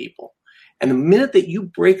with these people. And the minute that you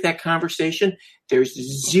break that conversation, there's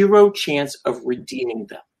zero chance of redeeming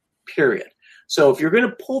them, period. So if you're going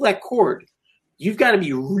to pull that cord, you've got to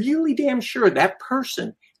be really damn sure that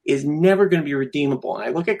person is never going to be redeemable. And I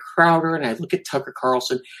look at Crowder and I look at Tucker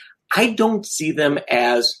Carlson. I don't see them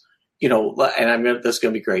as, and this is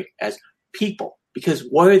going to be great, as people. Because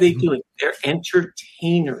what are they doing? They're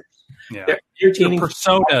entertainers. Yeah. They're entertaining. They're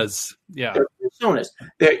personas. Yeah. They're personas.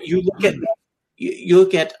 You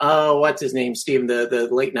look at what's his name, Stephen, the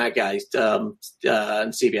late night guys, on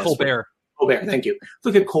CBS. Colbert, thank you.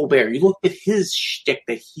 Look at Colbert. You look at his shtick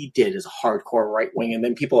that he did as a hardcore right wing, and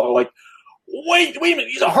then people are like, wait a minute,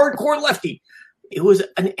 he's a hardcore lefty. It was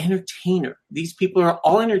an entertainer. These people are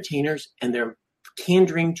all entertainers, and they're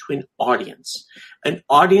pandering to an audience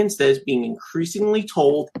that is being increasingly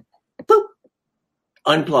told, boop,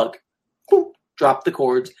 unplug, boop, drop the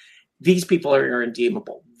cords. These people are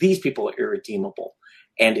irredeemable. These people are irredeemable.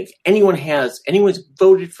 And if anyone's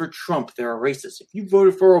voted for Trump, they're a racist. If you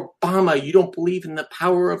voted for Obama, you don't believe in the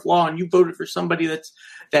power of law, and you voted for somebody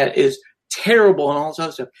that is terrible and all this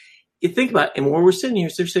other stuff. You think about it, and where we're sitting here,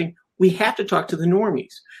 they're saying we have to talk to the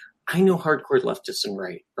normies. I know hardcore leftists and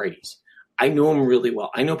righties. I know them really well.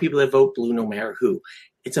 I know people that vote blue no matter who.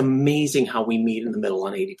 It's amazing how we meet in the middle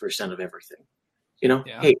on 80% of everything. Yeah.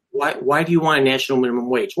 Hey, why do you want a national minimum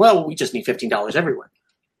wage? Well, we just need $15 everywhere.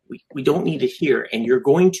 We don't need it here, and you're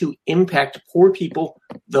going to impact poor people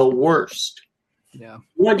the worst. Yeah.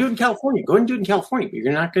 You want to do it in California? Go ahead and do it in California. But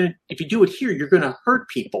you're not going to. If you do it here, you're going to hurt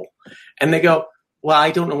people. And they go, well,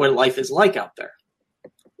 I don't know what life is like out there.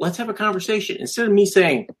 Let's have a conversation. Instead of me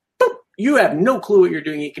saying, you have no clue what you're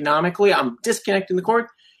doing economically, I'm disconnecting the cord.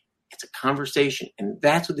 It's a conversation. And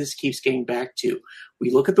that's what this keeps getting back to.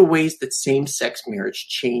 We look at the ways that same-sex marriage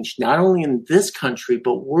changed, not only in this country,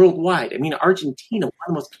 but worldwide. I mean, Argentina, one of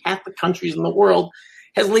the most Catholic countries in the world,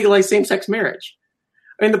 has legalized same-sex marriage.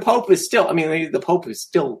 I mean, the Pope is still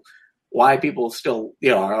why people still,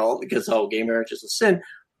 are all because, gay marriage is a sin.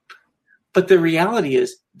 But the reality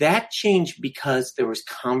is that changed because there was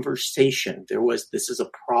conversation. This is a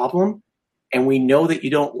problem, and we know that you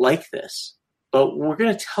don't like this, but we're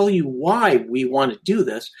going to tell you why we want to do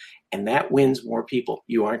this, and that wins more people.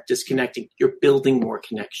 You aren't disconnecting. You're building more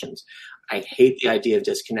connections. I hate the idea of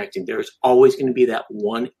disconnecting. There's always going to be that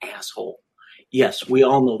one asshole. Yes, we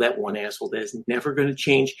all know that one asshole that is never going to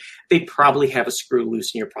change. They probably have a screw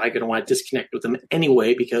loose, and you're probably going to want to disconnect with them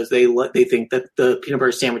anyway because they think that the peanut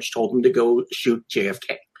butter sandwich told them to go shoot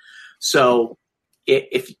JFK. So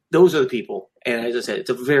if those are the people, and as I said, it's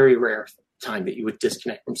a very rare time that you would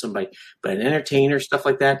disconnect from somebody. But an entertainer, stuff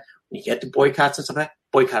like that, when you get to boycotts and stuff like that,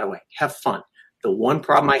 boycott away. Have fun. The one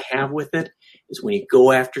problem I have with it is when you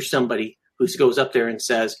go after somebody who goes up there and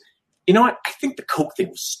says, you know what, I think the Coke thing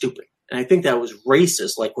was stupid. And I think that was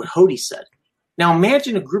racist, like what Hody said. Now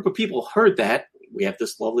imagine a group of people heard that. We have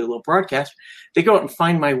this lovely little broadcast. They go out and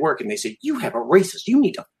find my work and they say, you have a racist. You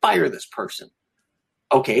need to fire this person.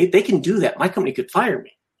 Okay, they can do that. My company could fire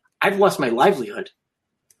me. I've lost my livelihood.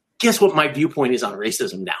 Guess what my viewpoint is on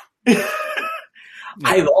racism now?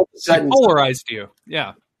 I've all of a sudden polarized you.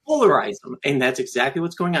 Yeah. Polarized them. And that's exactly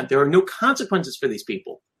what's going on. There are no consequences for these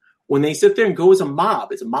people. When they sit there and go as a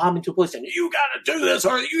mob into a place and you got to do this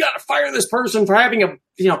or you got to fire this person for having and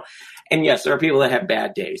yes, there are people that have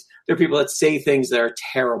bad days. There are people that say things that are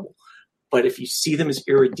terrible. But if you see them as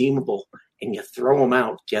irredeemable and you throw them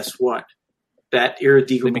out, guess what? That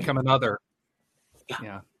irredeemable. They become another.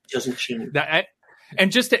 Yeah. Doesn't change. And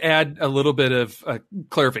just to add a little bit of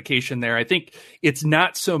clarification there, I think it's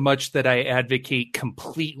not so much that I advocate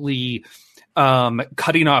completely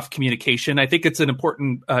cutting off communication. I think it's an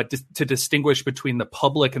important to distinguish between the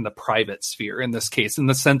public and the private sphere in this case, in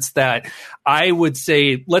the sense that I would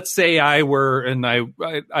say, let's say I were, and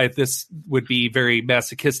I this would be very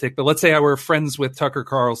masochistic, but let's say I were friends with Tucker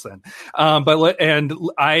Carlson. If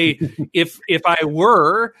I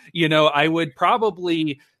were, I would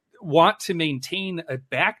probably want to maintain a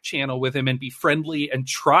back channel with him and be friendly and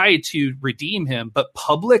try to redeem him. But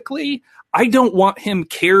publicly, I don't want him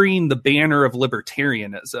carrying the banner of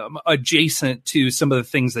libertarianism adjacent to some of the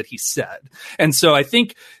things that he said. And so I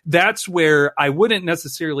think that's where I wouldn't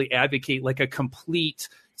necessarily advocate like a complete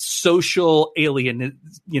social alien,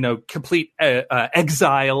 complete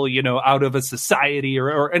exile, out of a society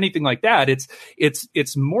or anything like that.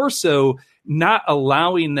 It's more so not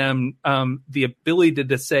allowing them the ability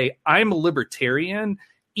to say, I'm a libertarian,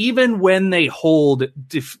 even when they hold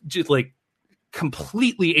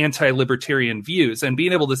completely anti-libertarian views, and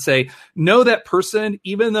being able to say, no, that person,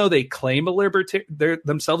 even though they claim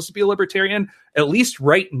themselves to be a libertarian, at least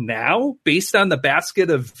right now, based on the basket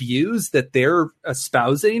of views that they're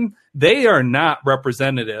espousing, they are not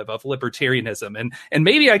representative of libertarianism. And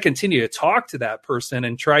maybe I continue to talk to that person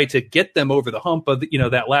and try to get them over the hump of,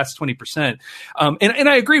 that last 20%. And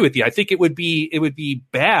I agree with you. I think it would be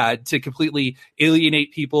bad to completely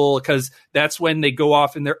alienate people, because that's when they go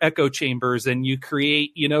off in their echo chambers and you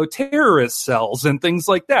create, terrorist cells and things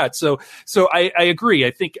like that. So I agree.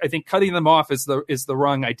 I think cutting them off is the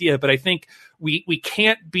wrong idea, but I think we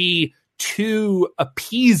can't be too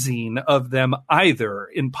appeasing of them either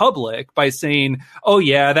in public by saying, oh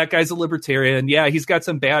yeah, that guy's a libertarian. Yeah, he's got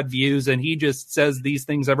some bad views and he just says these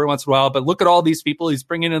things every once in a while, but look at all these people he's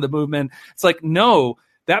bringing into the movement. It's like, no,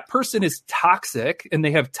 that person is toxic and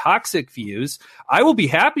they have toxic views. I will be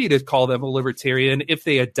happy to call them a libertarian if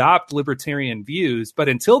they adopt libertarian views, but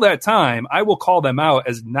until that time, I will call them out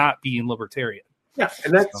as not being libertarian. Yeah,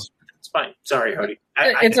 and that's fine. Sorry, Hody.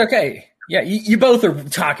 It's okay. Yeah, you both are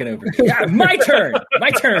talking over me. Yeah, my turn.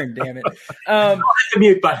 Damn it. The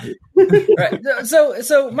mute button. Right.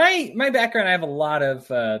 So my background, I have a lot of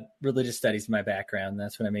religious studies in my background.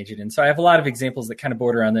 That's what I majored in. So I have a lot of examples that kind of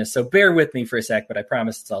border on this. So bear with me for a sec, but I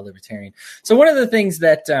promise it's all libertarian. So one of the things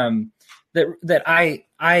that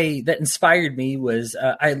that inspired me was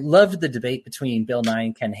I loved the debate between Bill Nye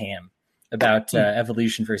and Ken Ham about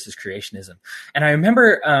evolution versus creationism. And I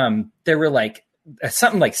remember there were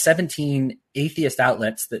something like 17 atheist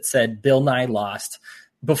outlets that said Bill Nye lost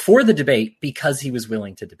before the debate because he was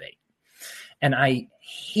willing to debate. And I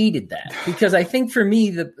hated that, because I think for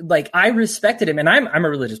me, I respected him, and I'm a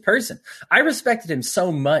religious person. I respected him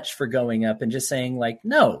so much for going up and just saying,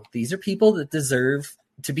 no, these are people that deserve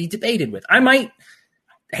to be debated with. I might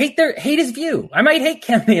hate his view. I might hate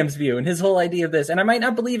Ken Ham's view and his whole idea of this, and I might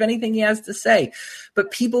not believe anything he has to say, but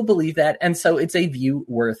people believe that, and so it's a view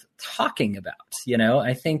worth talking about.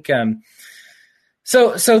 I think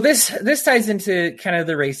so this ties into kind of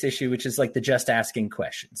the race issue, which is the just asking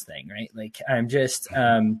questions thing, right? I'm just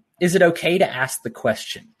is it okay to ask the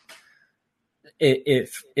question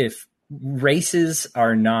if races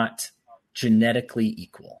are not genetically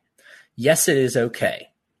equal? Yes, it is okay.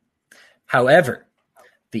 However,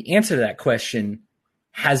 the answer to that question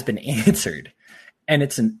has been answered, and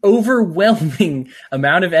it's an overwhelming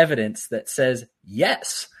amount of evidence that says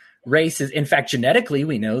yes, race is, in fact, genetically,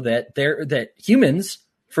 we know that humans,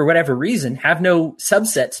 for whatever reason, have no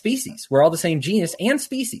subset species. We're all the same genus and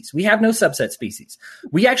species. We have no subset species.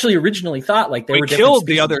 We actually originally thought there were different killed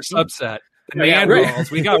the other subset, the Neanderthals.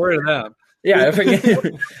 Right. We got rid of them. Yeah,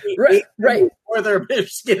 right. Or their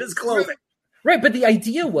skin is clothing. Right, but the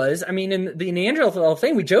idea was, in the Neanderthal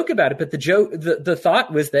thing, we joke about it, but the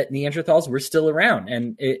thought was that Neanderthals were still around,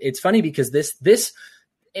 and it's funny because this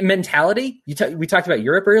mentality we talked about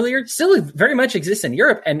Europe earlier still very much exists in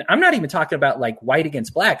Europe, and I'm not even talking about white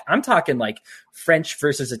against black. I'm talking French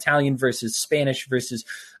versus Italian versus Spanish versus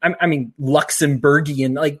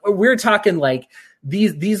Luxembourgian. We're talking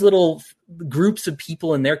these little groups of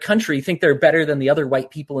people in their country think they're better than the other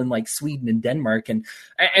white people in Sweden and Denmark, and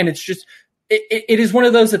it's just. It is one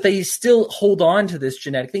of those that they still hold on to this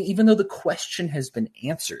genetic thing, even though the question has been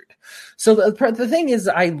answered. So the thing is,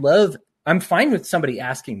 I'm fine with somebody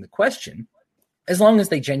asking the question as long as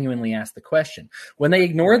they genuinely ask the question. When they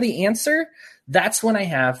ignore the answer, that's when I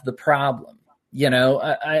have the problem.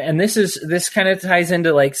 And this kind of ties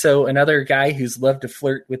into so another guy who's loved to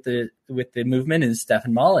flirt with the movement is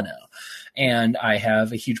Stefan Molyneux. And I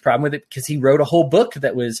have a huge problem with it because he wrote a whole book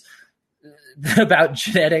that was about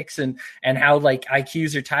genetics and how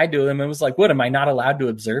IQs are tied to them, and was what, am I not allowed to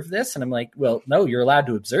observe this? And I'm well, no, you're allowed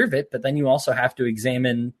to observe it, but then you also have to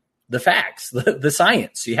examine the facts, the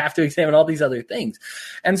science. You have to examine all these other things.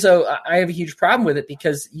 And so I have a huge problem with it,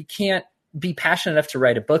 because you can't be passionate enough to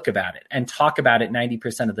write a book about it and talk about it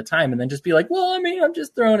 90% of the time and then just be well, I'm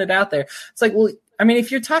just throwing it out there. It's well,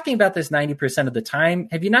 if you're talking about this 90% of the time,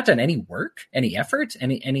 have you not done any work, any effort,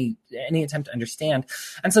 any attempt to understand?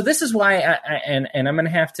 And so this is why I'm going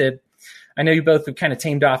to have to I know you both have kind of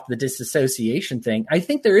tamed off the disassociation thing. I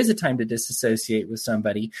think there is a time to disassociate with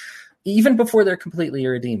somebody, even before they're completely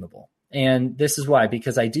irredeemable. And this is why,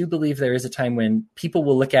 because I do believe there is a time when people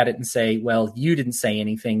will look at it and say, well, you didn't say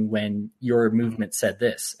anything when your movement said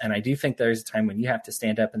this. And I do think there's a time when you have to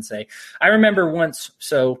stand up and say, I remember once,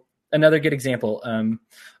 so another good example,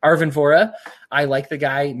 Arvin Vohra, I like the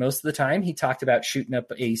guy most of the time. He talked about shooting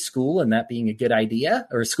up a school and that being a good idea,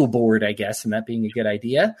 or a school board, I guess, and that being a good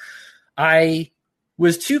idea. I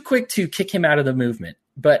was too quick to kick him out of the movement,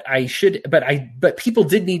 but people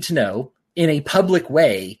did need to know in a public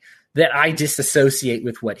way that I disassociate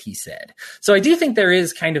with what he said. So I do think there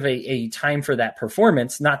is kind of a time for that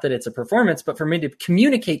performance, not that it's a performance, but for me to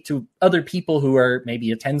communicate to other people who are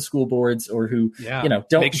maybe attend school boards or who, don't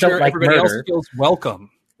like everybody murder. Else feels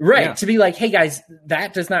welcome. Right. Yeah. To be like, hey guys,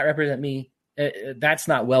 that does not represent me. That's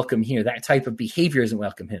not welcome here. That type of behavior isn't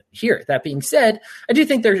welcome here. That being said, I do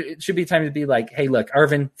think there should be time to be like, hey, look,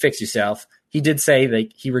 Arvin, fix yourself. He did say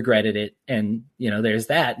like he regretted it, and there's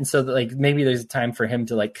that. And so like maybe there's a time for him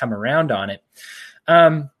to like come around on it.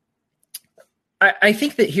 I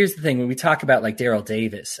think that here's the thing when we talk about like Daryl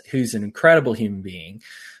Davis, who's an incredible human being,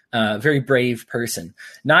 very brave person.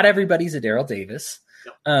 Not everybody's a Daryl Davis.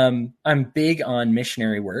 I'm big on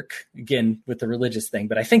missionary work, again with the religious thing,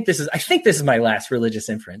 but I think this is my last religious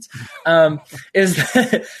inference. Is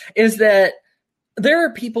that there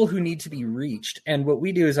are people who need to be reached, and what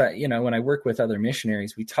we do is, when I work with other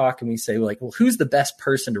missionaries, we talk and we say, like, well, who's the best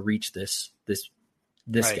person to reach this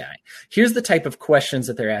right. guy? Here's the type of questions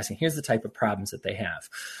that they're asking. Here's the type of problems that they have.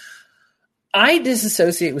 I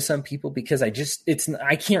disassociate with some people because I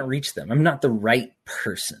can't reach them. I'm not the right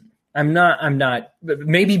person. I'm not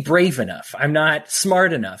maybe brave enough. I'm not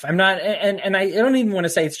smart enough. I'm not, and I don't even want to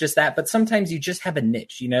say it's just that, but sometimes you just have a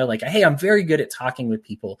niche, like, hey, I'm very good at talking with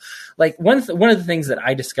people. Like one of the things that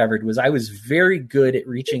I discovered was I was very good at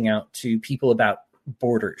reaching out to people about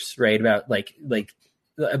borders, right? About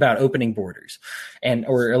about opening borders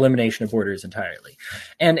or elimination of borders entirely.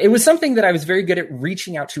 And it was something that I was very good at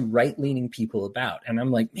reaching out to right-leaning people about. And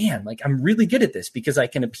I'm like, man, like I'm really good at this because I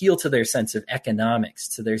can appeal to their sense of economics,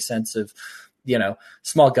 to their sense of,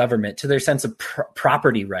 small government, to their sense of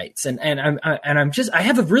property rights. And I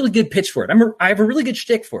have a really good pitch for it. I have a really good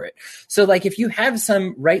shtick for it. So like if you have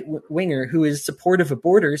some right winger who is supportive of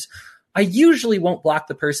borders, I usually won't block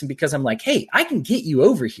the person because I'm like, hey, I can get you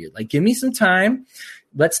over here. Like, give me some time.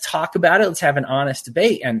 Let's talk about it. Let's have an honest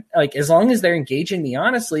debate. And like, as long as they're engaging me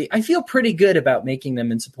honestly, I feel pretty good about making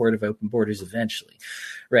them in support of open borders eventually.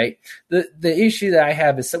 Right. The issue that I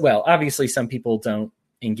have is, well, obviously some people don't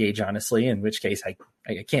engage honestly, in which case I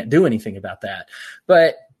can't do anything about that.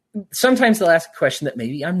 But sometimes they'll ask a question that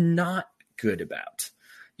maybe I'm not good about.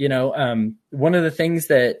 One of the things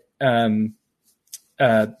that,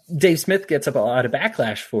 Dave Smith gets up a lot of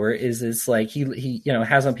backlash for is like he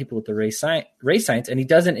has on people with the race science, and he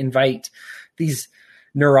doesn't invite these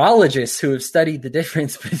neurologists who have studied the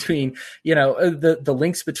difference between the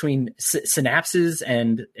links between synapses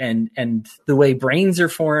and the way brains are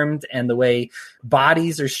formed and the way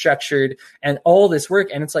bodies are structured and all this work.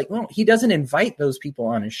 And it's like, well, he doesn't invite those people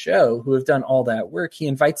on his show who have done all that work. He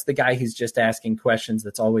invites the guy who's just asking questions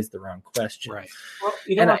that's always the wrong question. Right. Well,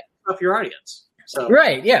 you don't have to stuff your audience. So.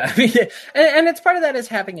 Right. Yeah. I mean, and it's part of that is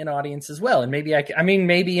having an audience as well. And maybe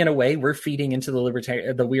maybe in a way we're feeding into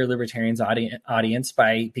the We Are Libertarians audience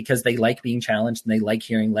because they like being challenged and they like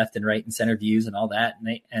hearing left and right and center views and all that.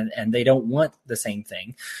 And they don't want the same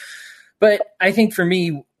thing. But I think for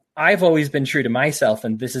me, I've always been true to myself,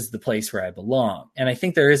 and this is the place where I belong. And I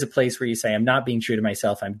think there is a place where you say, I'm not being true to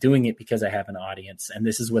myself. I'm doing it because I have an audience, and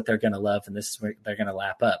this is what they're going to love, and this is what they're going to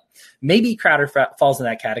lap up. Maybe Crowder falls in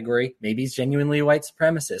that category. Maybe he's genuinely a white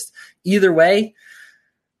supremacist. Either way,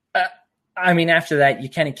 after that, you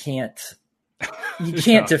kind of can't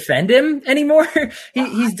defend him anymore.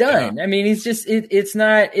 He's done. Yeah. I mean, he's just,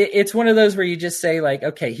 it's one of those where you just say like,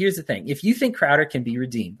 okay, here's the thing. If you think Crowder can be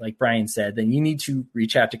redeemed, like Brian said, then you need to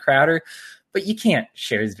reach out to Crowder, but you can't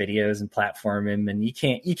share his videos and platform him. And you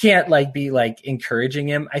can't like be like encouraging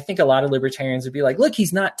him. I think a lot of libertarians would be like, look,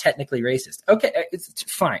 he's not technically racist. Okay. It's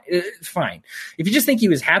fine. It's fine. If you just think he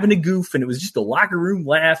was having a goof and it was just a locker room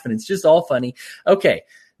laugh and it's just all funny. Okay.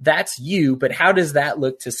 That's you, but how does that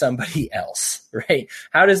look to somebody else, right?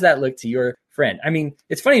 How does that look to your friend? I mean,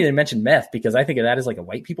 it's funny to mention meth because I think of that as like a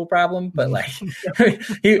white people problem, but like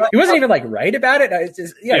he wasn't even like right about it. It's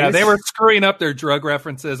just, they were screwing up their drug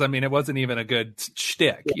references. I mean, it wasn't even a good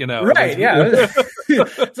shtick, Right? Yeah.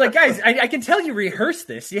 It's like, guys, I can tell you rehearsed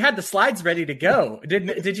this. You had the slides ready to go.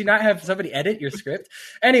 Did you not have somebody edit your script?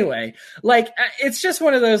 Anyway, like, it's just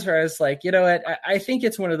one of those where I was like, you know what? I think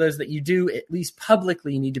it's one of those that you do at least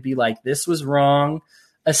publicly need to be like, this was wrong,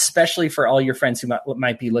 especially for all your friends who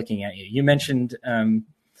might be looking at you. You mentioned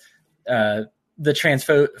the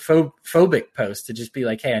transphobic post, to just be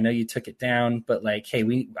like, hey, I know you took it down, but like,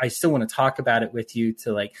 hey, I still want to talk about it with you.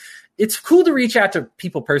 To like, it's cool to reach out to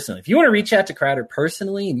people personally. If you want to reach out to Crowder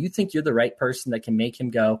personally and you think you're the right person that can make him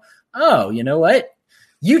go, oh, you know what?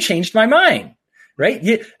 You changed my mind,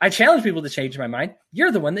 right? I challenge people to change my mind.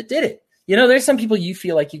 You're the one that did it. You know, there's some people you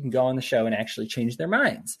feel like you can go on the show and actually change their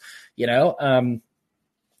minds, you know?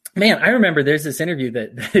 Man, I remember there's this interview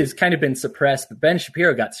that has kind of been suppressed, but Ben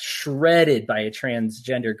Shapiro got shredded by a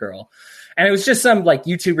transgender girl. And it was just some like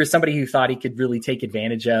YouTuber, somebody who thought he could really take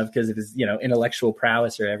advantage of because of his, you know, intellectual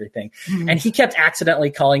prowess or everything. Mm-hmm. And he kept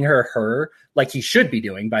accidentally calling her, like he should be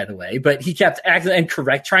doing, by the way, but he kept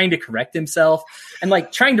trying to correct himself and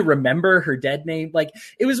like trying to remember her dead name. Like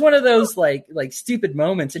it was one of those like stupid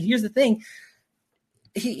moments. And here's the thing.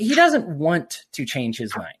 He doesn't want to change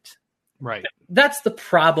his mind. Right. That's the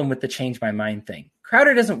problem with the change my mind thing.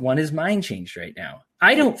 Crowder doesn't want his mind changed right now.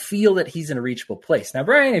 I don't feel that he's in a reachable place. Now,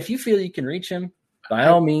 Brian, if you feel you can reach him, by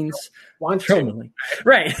all means, throw him a link.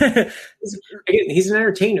 Right. He's an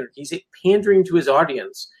entertainer. He's pandering to his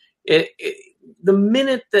audience. The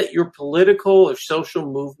minute that your political or social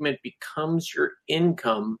movement becomes your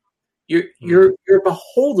income, you're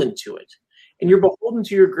beholden to it, and you're beholden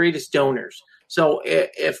to your greatest donors. So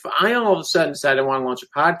if I all of a sudden decide I want to launch a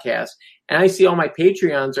podcast and I see all my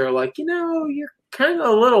Patreons are like, you know, you're kind of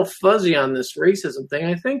a little fuzzy on this racism thing.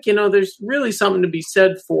 I think, you know, there's really something to be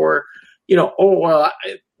said for, you know,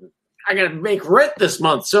 I got to make rent this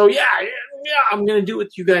month. So yeah, I'm going to do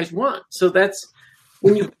what you guys want. So that's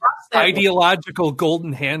when you cross that ideological line.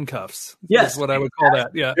 Golden handcuffs. Yes. Is what I would call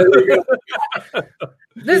that. Yeah.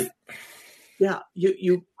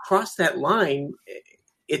 You cross that line.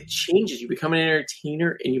 It changes. You become an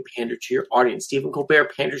entertainer and you pander to your audience. Stephen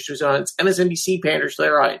Colbert panders to his audience. MSNBC panders to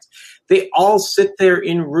their audience. They all sit there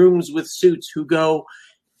in rooms with suits who go,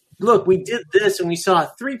 look, we did this and we saw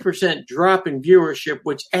a 3% drop in viewership,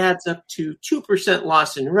 which adds up to 2%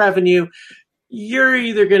 loss in revenue. You're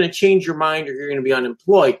either going to change your mind or you're going to be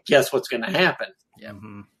unemployed. Guess what's going to happen? Yeah.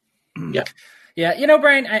 Mm-hmm. Yeah. Yeah, you know,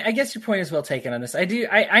 Brian, I guess your point is well taken on this. I do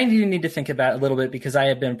need to think about it a little bit because I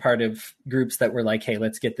have been part of groups that were like, hey,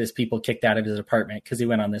 let's get this people kicked out of his apartment because he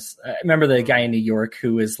went on this. I remember the guy in New York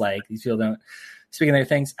who was like, these people don't speak of their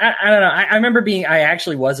things. I don't know. I remember I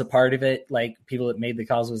actually was a part of it. Like people that made the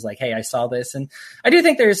calls was like, hey, I saw this. And I do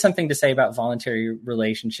think there is something to say about voluntary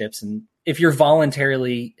relationships. And if you're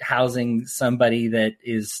voluntarily housing somebody that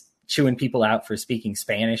is chewing people out for speaking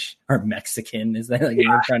Spanish or Mexican, is that like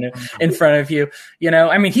in front of you? You know,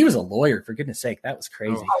 I mean, he was a lawyer, for goodness sake. That was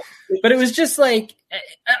crazy. But it was just like,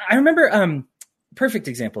 I remember, perfect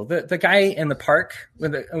example, the guy in the park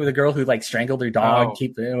with a girl who like strangled her dog,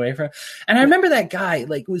 keep it away from. And I remember that guy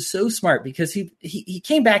like was so smart because he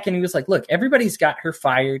came back and he was like, look, everybody's got her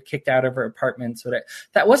fired, kicked out of her apartments, whatever.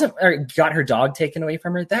 That wasn't, or got her dog taken away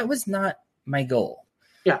from her. That was not my goal.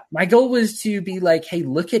 Yeah. My goal was to be like, hey,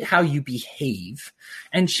 look at how you behave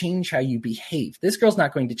and change how you behave. This girl's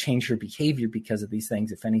not going to change her behavior because of these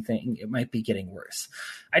things. If anything, it might be getting worse.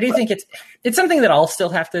 I do think it's something that I'll still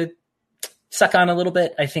have to suck on a little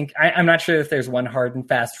bit. I think I'm not sure if there's one hard and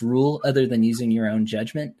fast rule other than using your own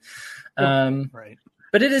judgment. Right.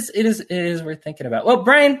 But it is worth thinking about. Well,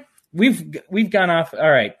 Brian, we've gone off.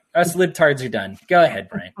 All right. Us libtards are done. Go ahead,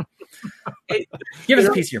 Brian. Give us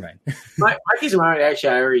a piece of your mind. my piece of mind, actually,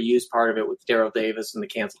 I already used part of it with Daryl Davis and the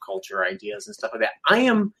cancel culture ideas and stuff like that. I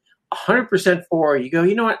am 100% for, you go,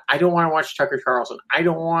 you know what? I don't want to watch Tucker Carlson. I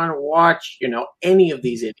don't want to watch, any of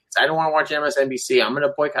these idiots. I don't want to watch MSNBC. I'm going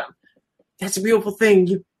to boycott them. That's a beautiful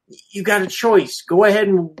thing. You got a choice. Go ahead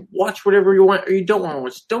and watch whatever you want or you don't want to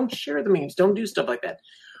watch. Don't share the memes. Don't do stuff like that.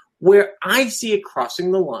 Where I see it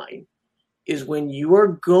crossing the line is when you are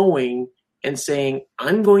going and saying,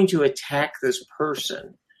 I'm going to attack this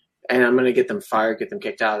person and I'm going to get them fired, get them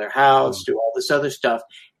kicked out of their house, do all this other stuff.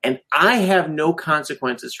 And I have no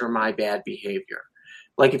consequences for my bad behavior.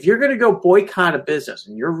 Like if you're going to go boycott a business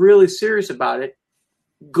and you're really serious about it,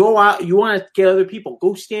 go out. You want to get other people,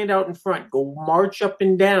 go stand out in front, go march up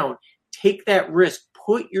and down, take that risk,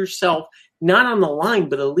 put yourself not on the line,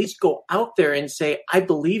 but at least go out there and say, I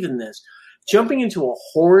believe in this. Jumping into a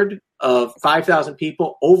horde of 5,000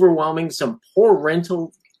 people, overwhelming some poor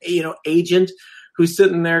rental, agent who's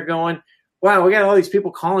sitting there going, wow, we got all these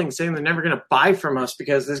people calling saying they're never going to buy from us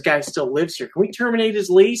because this guy still lives here. Can we terminate his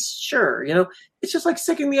lease? Sure. It's just like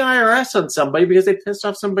sticking the IRS on somebody because they pissed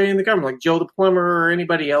off somebody in the government, like Joe the plumber or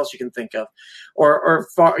anybody else you can think of, or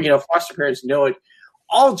foster parents know it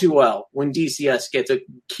all too well when DCS gets a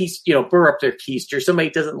burr up their keister. Somebody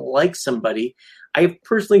doesn't like somebody. I've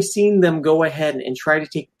personally seen them go ahead and try to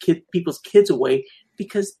take people's kids away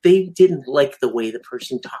because they didn't like the way the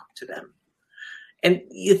person talked to them. And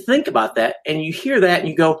you think about that and you hear that and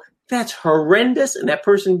you go, that's horrendous. And that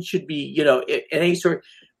person should be, in any sort,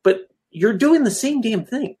 but you're doing the same damn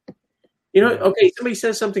thing. Okay, somebody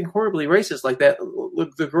says something horribly racist like that.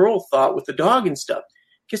 Look, the girl thought with the dog and stuff.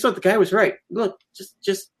 Guess what? The guy was right. Look,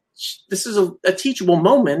 just this is a teachable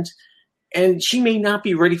moment, and she may not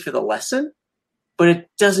be ready for the lesson, but it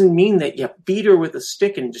doesn't mean that you beat her with a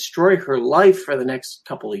stick and destroy her life for the next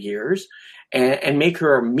couple of years and make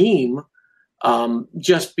her a meme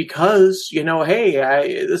just because,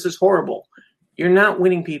 hey, this is horrible. You're not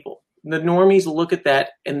winning people. The normies look at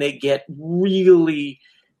that and they get really,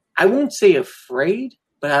 I won't say afraid,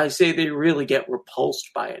 but I say they really get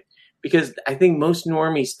repulsed by it. Because I think most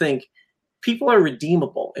normies think people are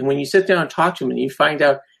redeemable. And when you sit down and talk to them and you find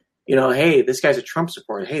out, hey, this guy's a Trump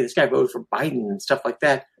supporter. Hey, this guy voted for Biden and stuff like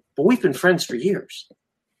that. But we've been friends for years.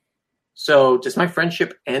 So does my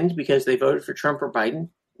friendship end because they voted for Trump or Biden?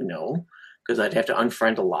 No, because I'd have to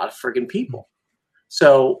unfriend a lot of friggin' people.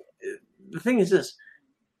 So the thing is this.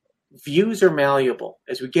 Views are malleable.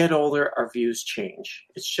 As we get older, our views change.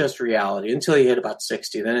 It's just reality. Until you hit about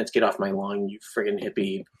 60, then it's get off my lawn, you friggin'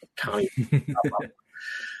 hippie county.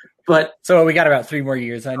 But so we got about 3 more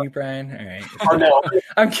years on you, Brian. All right. Oh no,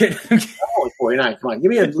 I'm kidding. I'm only 49. Come on, give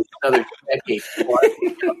me at least another decade.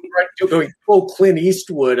 I'm going full Clint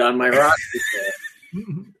Eastwood on my roster.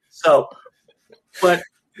 So, but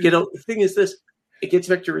the thing is this. It gets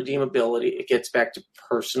back to redeemability. It gets back to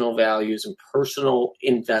personal values and personal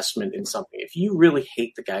investment in something. If you really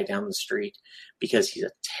hate the guy down the street because he's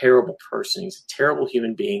a terrible person, he's a terrible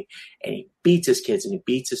human being, and he beats his kids and he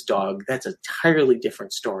beats his dog, that's an entirely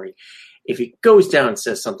different story. If he goes down and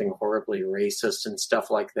says something horribly racist and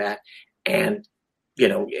stuff like that, and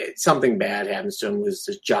something bad happens to him, loses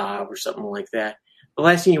his job or something like that, the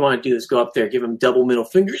last thing you want to do is go up there, give him double middle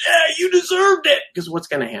fingers. Yeah, you deserved it. Because what's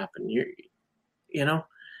going to happen?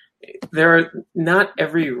 Not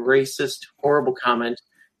every racist, horrible comment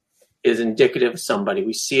is indicative of somebody.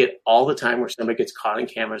 We see it all the time where somebody gets caught on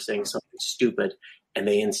camera saying something stupid and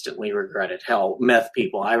they instantly regret it. Hell, meth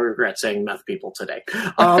people. I regret saying meth people today.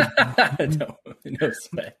 No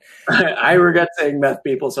sweat. I regret saying meth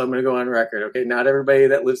people, so I'm going to go on record. Okay, not everybody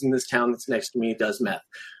that lives in this town that's next to me does meth.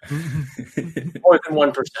 More than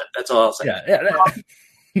 1%. That's all I'll say.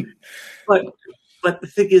 Yeah. But the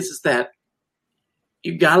thing is that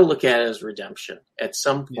you got to look at it as redemption. At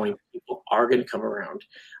some point, people are going to come around.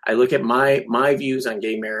 I look at my views on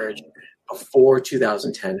gay marriage before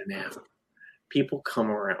 2010 and after. People come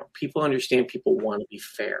around. People understand people want to be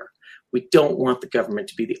fair. We don't want the government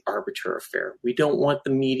to be the arbiter of fair. We don't want the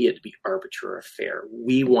media to be arbiter of fair.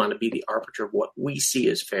 We want to be the arbiter of what we see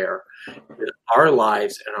as fair with our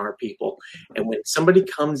lives and our people. And when somebody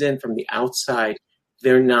comes in from the outside,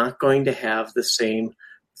 they're not going to have the same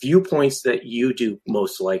viewpoints that you do,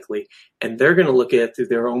 most likely, and they're going to look at it through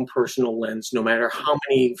their own personal lens, no matter how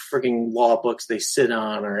many freaking law books they sit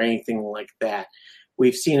on or anything like that.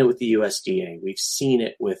 We've seen it with the USDA. We've seen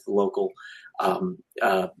it with local,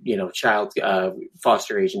 child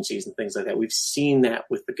foster agencies and things like that. We've seen that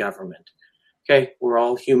with the government. Okay, we're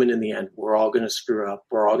all human in the end. We're all going to screw up.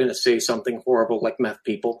 We're all going to say something horrible like meth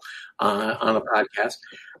people on a podcast.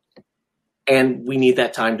 And we need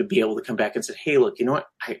that time to be able to come back and say, hey, look, you know what?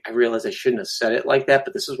 I realize I shouldn't have said it like that,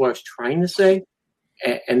 but this is what I was trying to say.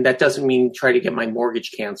 And that doesn't mean try to get my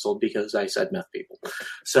mortgage canceled because I said meth people.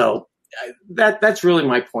 So that's really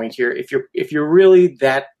my point here. If you're really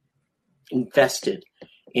that invested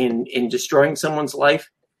in destroying someone's life,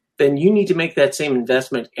 then you need to make that same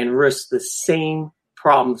investment and risk the same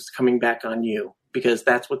problems coming back on you, because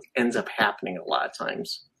that's what ends up happening a lot of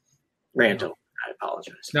times. Rando. I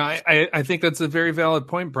apologize. No, I think that's a very valid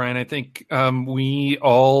point, Brian. I think we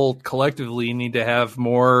all collectively need to have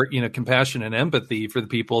more, compassion and empathy for the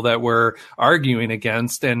people that we're arguing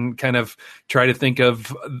against, and kind of try to think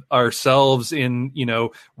of ourselves in,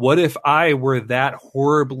 what if I were that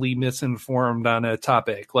horribly misinformed on a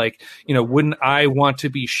topic? Like, wouldn't I want to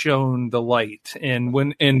be shown the light? And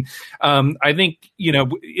I think,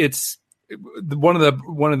 it's one of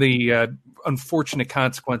the unfortunate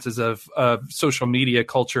consequences of social media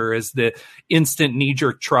culture is the instant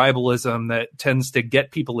knee-jerk tribalism that tends to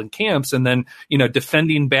get people in camps, and then,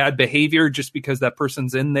 defending bad behavior just because that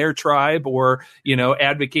person's in their tribe, or,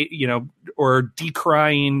 advocate, or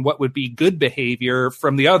decrying what would be good behavior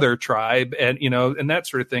from the other tribe, and, and that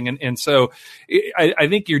sort of thing. And so I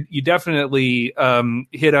think you definitely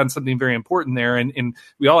hit on something very important there. And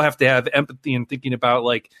we all have to have empathy in thinking about,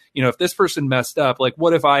 like, if this person messed up, like,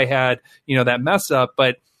 what if I had, that mess up?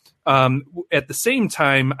 But at the same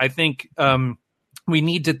time, I think we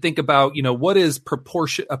need to think about, what is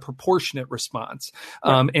a proportionate response,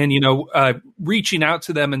 and, reaching out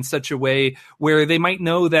to them in such a way where they might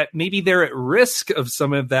know that maybe they're at risk of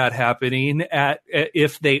some of that happening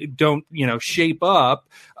if they don't, shape up,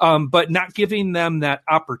 but not giving them that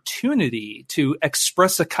opportunity to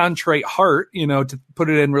express a contrite heart, to put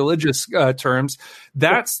it in religious terms.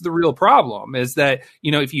 That's the real problem, is that,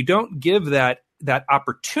 if you don't give that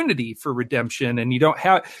opportunity for redemption, and you don't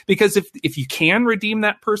have, because if you can redeem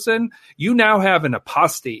that person, you now have an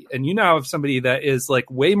apostate, and you now have somebody that is like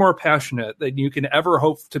way more passionate than you can ever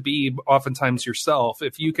hope to be, oftentimes yourself,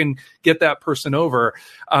 if you can get that person over.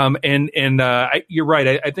 You're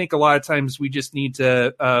right. I think a lot of times we just need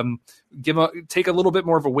to take a little bit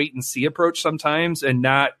more of a wait and see approach sometimes, and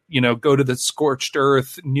not, go to the scorched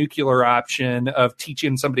earth nuclear option of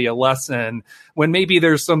teaching somebody a lesson when maybe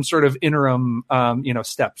there's some sort of interim,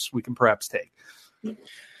 steps we can perhaps take.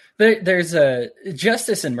 There's a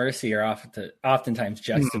justice and mercy are oftentimes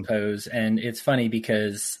juxtaposed, and it's funny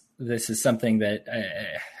because this is something that,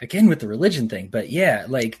 again, with the religion thing, but yeah,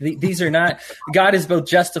 like these are not, God is both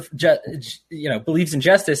believes in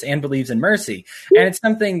justice and believes in mercy. And it's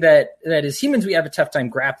something that as humans, we have a tough time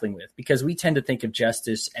grappling with, because we tend to think of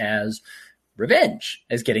justice as revenge,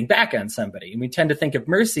 as getting back on somebody. And we tend to think of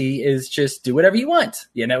mercy as just do whatever you want.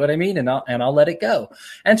 You know what I mean? And I'll let it go.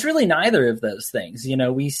 And it's really neither of those things.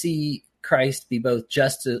 We see Christ be both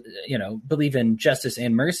believe in justice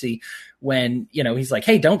and mercy when, he's like,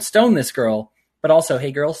 hey, don't stone this girl, but also,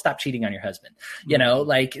 hey, girl, stop cheating on your husband.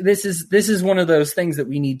 Like this is one of those things that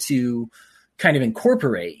we need to kind of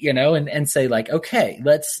incorporate, and say, like, okay,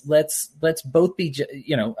 let's both be,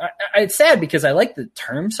 it's sad because I like the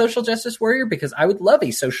term social justice warrior, because I would love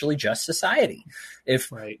a socially just society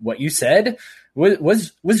if what you said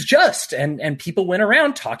was just, and people went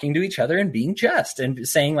around talking to each other and being just, and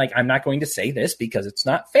saying, like, I'm not going to say this because it's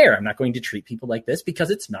not fair. I'm not going to treat people like this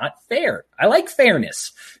because it's not fair. I like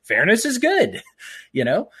fairness. Fairness is good,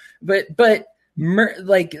 but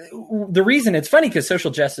the reason it's funny, because social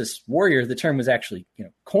justice warrior, the term was actually,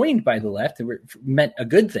 coined by the left. It meant a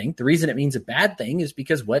good thing. The reason it means a bad thing is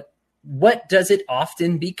because what does it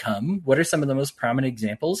often become? What are some of the most prominent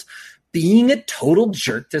examples? Being a total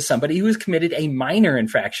jerk to somebody who has committed a minor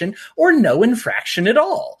infraction or no infraction at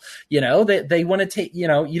all. They want to take, you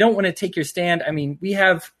don't want to take your stand. I mean, we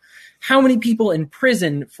have how many people in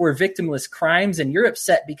prison for victimless crimes, and you're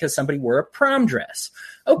upset because somebody wore a prom dress.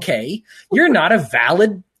 Okay, you're not a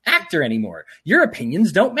valid actor anymore. Your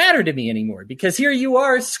opinions don't matter to me anymore, because here you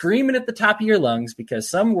are screaming at the top of your lungs because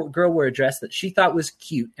some girl wore a dress that she thought was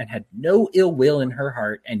cute and had no ill will in her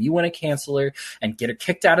heart, and you want to cancel her and get her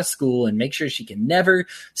kicked out of school and make sure she can never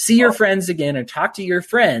see your friends again or talk to your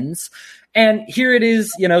friends. And here it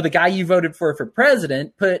is, the guy you voted for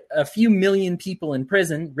president put a few million people in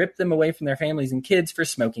prison, ripped them away from their families and kids for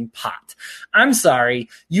smoking pot. I'm sorry,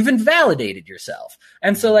 you've invalidated yourself.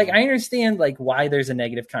 And so, I understand, why there's a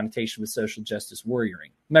negative connotation with social justice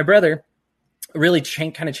warrioring. My brother really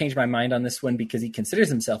kind of changed my mind on this one, because he considers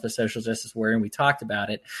himself a social justice warrior, and we talked about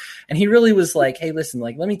it. And he really was like, hey, listen,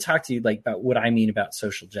 let me talk to you about what I mean about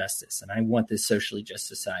social justice. And I want this socially just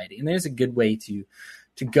society. And there's a good way to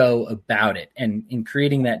go about it, and in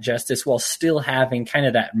creating that justice while still having kind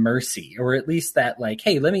of that mercy, or at least that,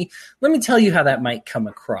 hey, let me tell you how that might come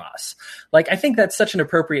across. I think that's such an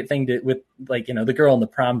appropriate thing with the girl in the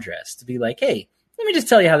prom dress, to be like, hey, let me just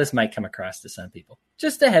tell you how this might come across to some people.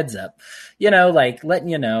 Just a heads up, letting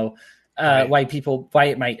you know why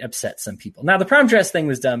it might upset some people. Now, the prom dress thing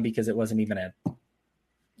was dumb because it wasn't even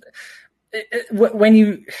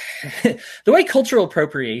the way cultural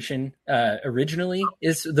appropriation originally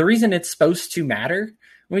is, the reason it's supposed to matter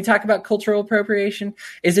when we talk about cultural appropriation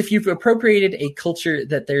is if you've appropriated a culture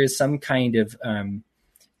that there is some kind of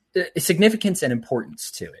significance and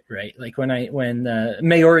importance to it, right? When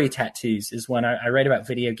Maori tattoos is when I write about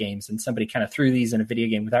video games, and somebody kind of threw these in a video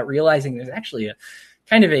game without realizing there's actually a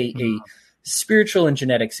kind of a spiritual and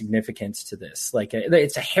genetic significance to this. Like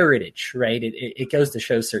it's a heritage, right? It goes to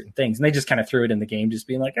show certain things, and they just kind of threw it in the game, just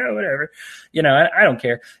being like, oh, whatever, I don't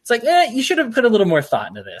care. It's like, you should have put a little more thought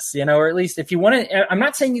into this, or at least if you want to, I'm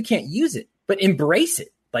not saying you can't use it, but embrace it.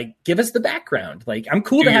 Like, give us the background. Like, I'm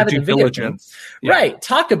cool to have it in video games. Yeah. Right.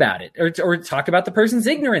 Talk about it or talk about the person's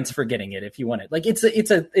ignorance for getting it if you want it. Like, it's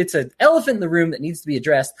an elephant in the room that needs to be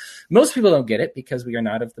addressed. Most people don't get it because we are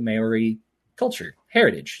not of the Maori culture,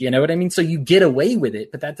 heritage. You know what I mean? So you get away with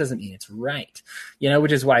it, but that doesn't mean it's right.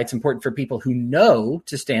 Which is why it's important for people who know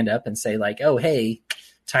to stand up and say like, oh, hey,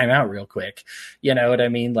 time out real quick. You know what I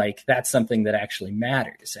mean? Like, that's something that actually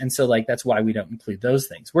matters. And so like, that's why we don't include those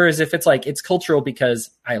things. Whereas if it's like, it's cultural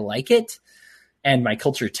because I like it and my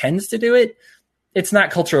culture tends to do it, it's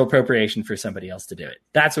not cultural appropriation for somebody else to do it.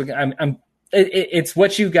 That's what it's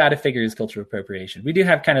what you got to figure is cultural appropriation. We do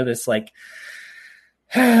have kind of this like,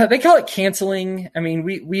 they call it canceling. I mean,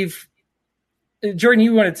 we've Jordan,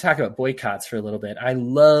 you wanted to talk about boycotts for a little bit. I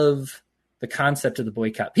love the concept of the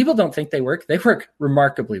boycott. People don't think they work. They work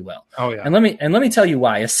remarkably well. Oh yeah. And let me tell you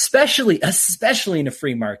why, especially in a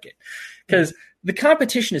free market, because the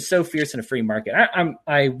competition is so fierce in a free market.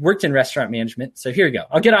 I worked in restaurant management. So here we go.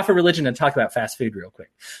 I'll get off of religion and talk about fast food real quick.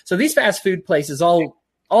 So these fast food places all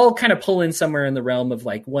kind of pull in somewhere in the realm of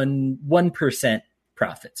like 1%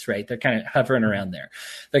 profits, right? They're kind of hovering around there.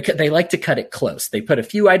 They like to cut it close. They put a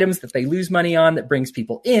few items that they lose money on that brings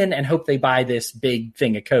people in and hope they buy this big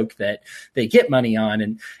thing of Coke that they get money on.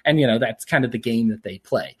 And that's kind of the game that they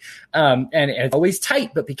play. And it's always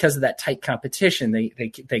tight, but because of that tight competition,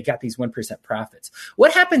 they got these 1% profits.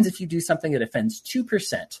 What happens if you do something that offends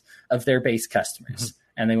 2% of their base customers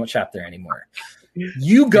and they won't shop there anymore?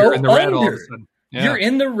 You go under. Yeah. You're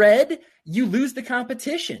in the red. You lose the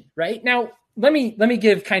competition, right? Now, let me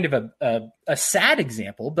give kind of a sad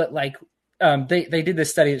example, but like they did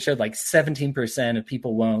this study that showed like 17% of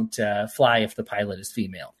people won't fly if the pilot is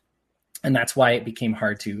female. And that's why it became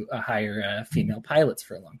hard to hire female pilots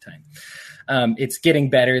for a long time. It's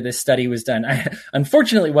getting better. This study was done.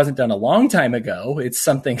 Unfortunately, it wasn't done a long time ago. It's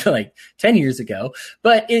something like 10 years ago,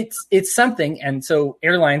 but it's something. And so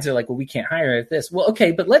airlines are like, well, we can't hire this. Well,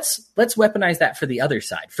 okay, but let's weaponize that for the other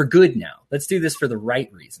side, for good now. Let's do this for the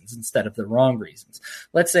right reasons instead of the wrong reasons.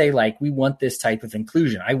 Let's say like, we want this type of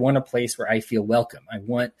inclusion. I want a place where I feel welcome. I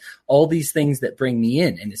want all these things that bring me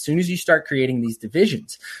in. And as soon as you start creating these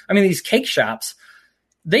divisions, I mean, these cake shops,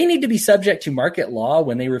 they need to be subject to market law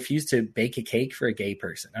when they refuse to bake a cake for a gay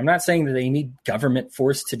person. I'm not saying that they need government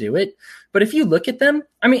force to do it, but if you look at them,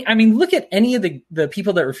 I mean, look at any of the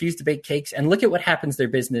people that refuse to bake cakes and look at what happens to their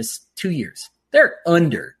business 2 years. They're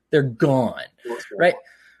gone, right?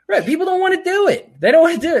 Right. People don't want to do it. They don't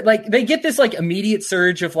want to do it. Like they get this like immediate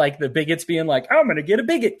surge of like the bigots being like, I'm going to get a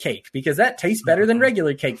bigot cake because that tastes better than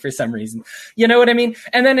regular cake for some reason. You know what I mean?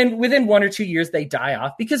 And then within 1 or 2 years, they die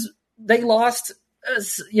off because they lost,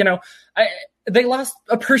 they lost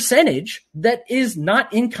a percentage that is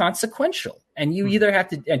not inconsequential. And you either have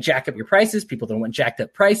to jack up your prices. People don't want jacked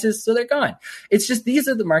up prices, so they're gone. It's just these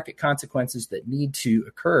are the market consequences that need to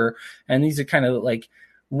occur. And these are kind of like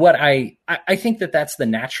what I think that's the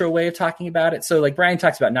natural way of talking about it. So like Brian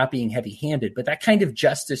talks about not being heavy-handed, but that kind of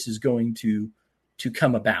justice is going to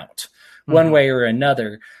come about one way or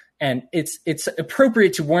another. And it's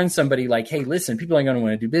appropriate to warn somebody like, hey, listen, people are going to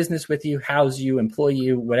want to do business with you, house you, employ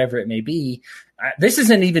you, whatever it may be. This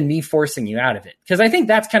isn't even me forcing you out of it. Because I think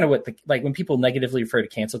that's kind of what like when people negatively refer to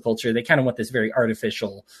cancel culture, they kind of want this very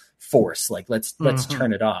artificial force. Like, let's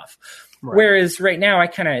turn it off. Right. Whereas right now I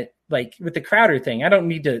kind of like with the Crowder thing, I don't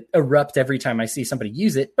need to erupt every time I see somebody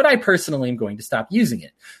use it, but I personally am going to stop using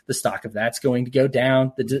it. The stock of that's going to go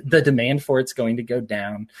down. The demand for it's going to go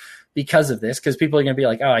down because of this, because people are going to be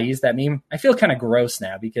like, oh, I use that meme. I feel kind of gross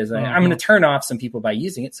now because I'm going to turn off some people by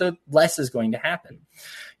using it. So less is going to happen.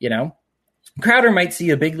 Crowder might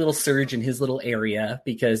see a big little surge in his little area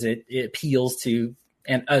because it appeals to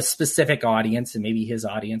a specific audience and maybe his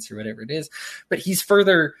audience or whatever it is. But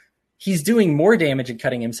he's doing more damage and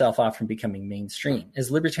cutting himself off from becoming mainstream.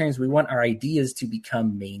 As libertarians, we want our ideas to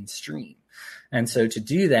become mainstream. And so to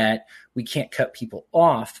do that, we can't cut people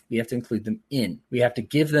off. We have to include them in. We have to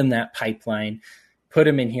give them that pipeline, put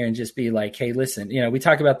them in here and just be like, hey, listen, we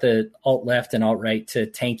talk about the alt-left and alt-right to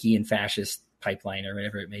tanky and fascist pipeline or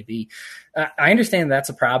whatever it may be. I understand that's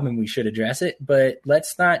a problem and we should address it, but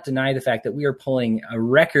let's not deny the fact that we are pulling a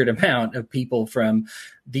record amount of people from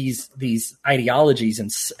these ideologies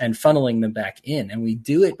and funneling them back in. And we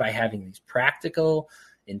do it by having these practical,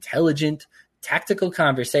 intelligent, tactical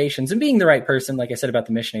conversations and being the right person, like I said about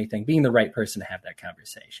the missionary thing, being the right person to have that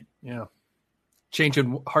conversation. Yeah.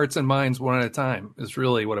 Changing hearts and minds one at a time is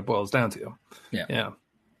really what it boils down to. Yeah.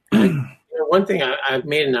 One thing I've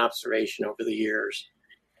made an observation over the years,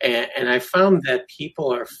 and I found that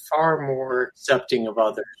people are far more accepting of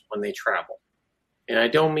others when they travel. And I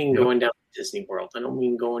don't mean going down to Disney World. I don't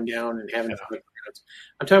mean going down and having fun.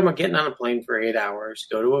 I'm talking about getting on a plane for 8 hours,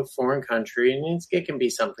 go to a foreign country, and it can be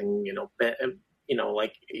something,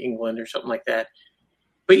 like England or something like that.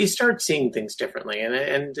 But you start seeing things differently.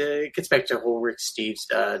 And it gets back to whole Rick Steves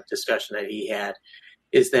discussion that he had,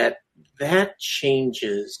 is that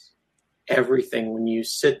changes everything when you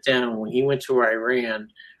sit down. When he went to Iran,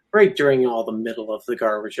 right during all the middle of the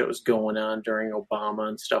garbage that was going on during Obama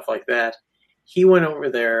and stuff like that, he went over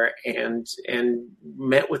there and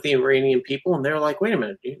met with the Iranian people, and they're like, wait a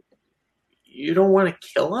minute, you don't want to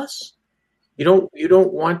kill us? You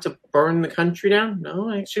don't want to burn the country down?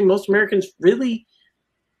 No, actually, most Americans really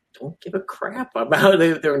don't give a crap about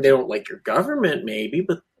it. They don't like your government, maybe,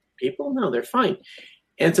 but people, no, they're fine.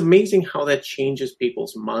 And it's amazing how that changes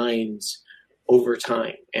people's minds over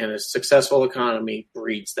time. And a successful economy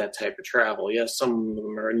breeds that type of travel. Yes, some of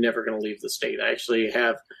them are never going to leave the state.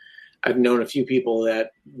 I've known a few people that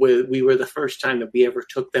we were the first time that we ever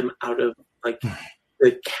took them out of like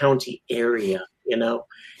the county area, and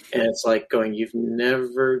it's like going, you've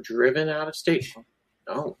never driven out of state?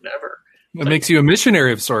 No, never. It makes you a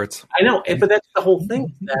missionary of sorts. I know, but that's the whole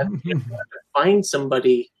thing, that you have to find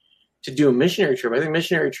somebody to do a missionary trip. I think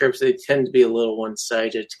missionary trips, they tend to be a little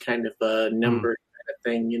one-sided, kind of a number kind of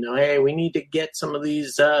thing. Hey, we need to get some of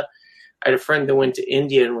these. I had a friend that went to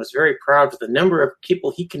India and was very proud of the number of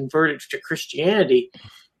people he converted to Christianity.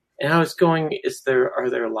 And I was going, are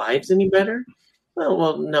their lives any better?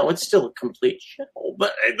 Well, no, it's still a complete shithole.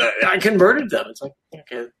 But I converted them. It's like,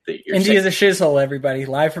 okay, India's a shithole. Everybody,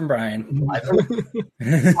 live from Brian. I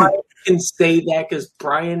can say that because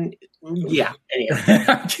Brian. Yeah, anyway.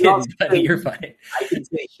 I'm kidding, buddy. You're fine. I can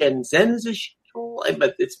say Shenzhen is a shithole,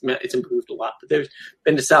 but it's improved a lot. But there's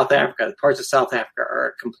been to South Africa. The parts of South Africa are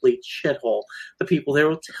a complete shithole. The people there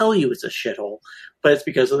will tell you it's a shithole, but it's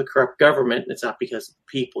because of the corrupt government, and it's not because of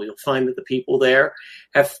the people. You'll find that the people there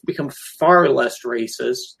have become far less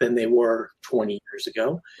racist than they were 20 years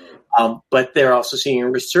ago. But they're also seeing a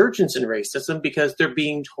resurgence in racism because they're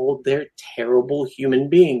being told they're terrible human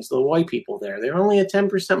beings, the white people there. They're only a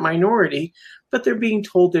 10% minority, but they're being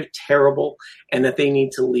told they're terrible and that they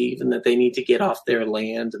need to leave and that they need to get off their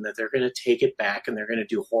land and that they're going to take it back and they're going to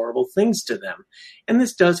do horrible things to them. And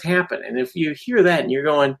this does happen. And if you hear that and you're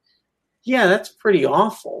going, yeah, that's pretty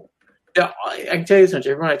awful. I can tell you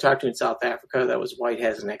something. Everyone I talked to in South Africa that was white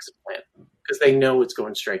has an exit plan because they know it's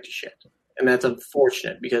going straight to shit. And that's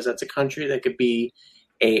unfortunate because that's a country that could be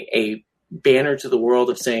a banner to the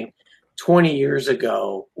world of saying, 20 years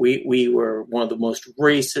ago, we were one of the most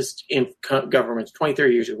racist governments. 20,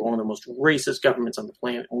 30 years ago, one of the most racist governments on the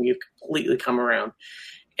planet. And we've completely come around.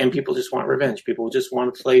 And people just want revenge. People just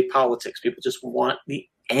want to play politics. People just want the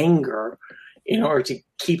anger in order to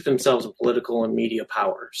keep themselves in political and media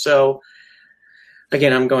power. So,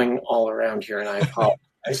 again, I'm going all around here, and I apologize.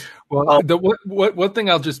 Well, one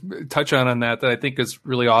thing I'll just touch on that I think is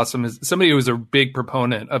really awesome is somebody who was a big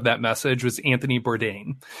proponent of that message was Anthony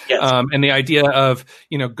Bourdain. Yes. And the idea of,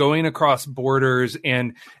 going across borders,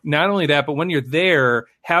 and not only that, but when you're there,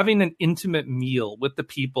 having an intimate meal with the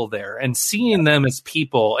people there and seeing them as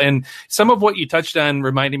people. And some of what you touched on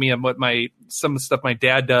reminded me of some of the stuff my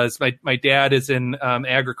dad does. My dad is in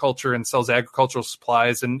agriculture and sells agricultural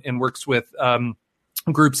supplies and works with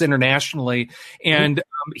groups internationally, and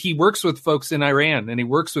he works with folks in Iran and he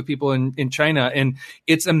works with people in China, and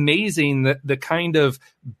it's amazing that the kind of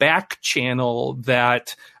back channel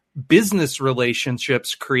that business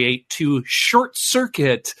relationships create to short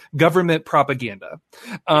circuit government propaganda,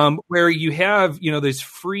 where you have, these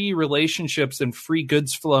free relationships and free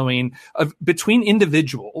goods flowing between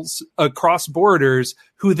individuals across borders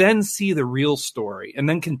who then see the real story and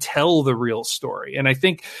then can tell the real story. And I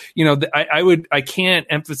think, I can't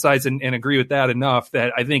emphasize and agree with that enough,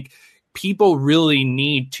 that I think people really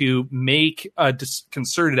need to make a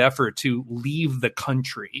concerted effort to leave the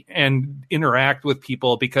country and interact with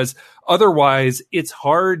people, because otherwise it's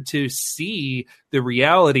hard to see the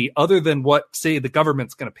reality other than what, say, the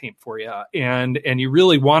government's going to paint for you. And you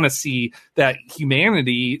really want to see that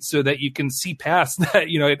humanity so that you can see past that.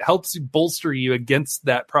 It helps bolster you against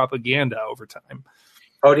that propaganda over time.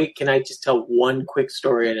 Cody, can I just tell one quick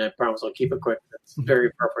story? And I promise I'll keep it quick. That's very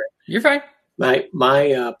appropriate. You're fine.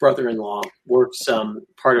 My brother-in-law works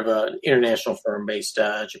part of an international firm based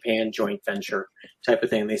Japan joint venture type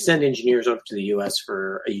of thing. They send engineers over to the U.S.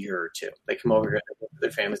 for a year or two. They come over here with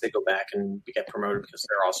their families. They go back and get promoted because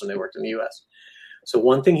they worked in the U.S. So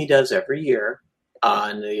one thing he does every year,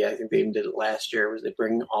 and I think they even did it last year, was they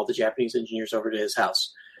bring all the Japanese engineers over to his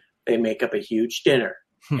house. They make up a huge dinner,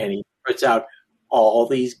 and he puts out all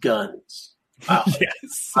these guns.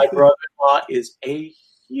 Yes. My brother-in-law is a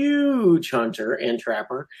huge hunter and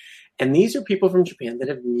trapper, and these are people from Japan that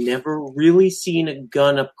have never really seen a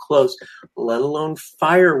gun up close, let alone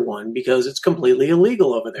fire one, because it's completely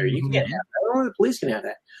illegal over there. You can't have that. Only the police can have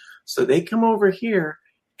that. So they come over here,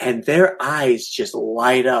 and their eyes just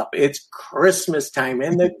light up. It's Christmas time,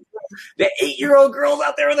 and the 8-year-old girls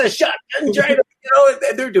out there with a shotgun trying to,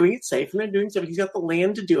 they're doing it safe, and they're doing stuff. He's got the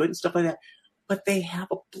land to do it and stuff like that. But they have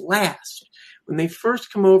a blast. When they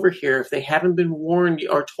first come over here, if they haven't been warned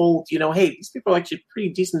or told, hey, these people are actually pretty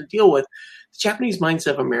decent to deal with, the Japanese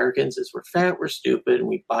mindset of Americans is we're fat, we're stupid, and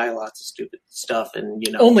we buy lots of stupid stuff. And,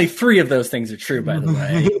 Only 3 of those things are true, by the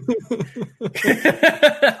way.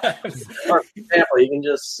 For example, you can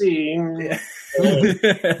just see.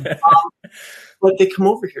 But they come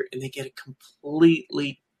over here and they get a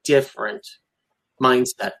completely different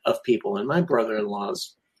mindset of people. And my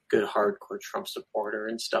brother-in-law's good hardcore Trump supporter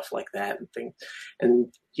and stuff like that and things.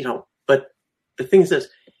 And, but the thing is this,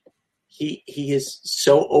 he is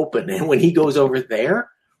so open. And when he goes over there,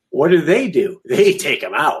 what do? They take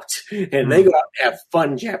him out and they go out and have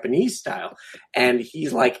fun Japanese style. And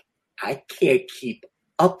he's like, I can't keep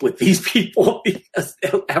up with these people because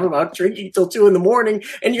they'll have them out drinking till 2 a.m.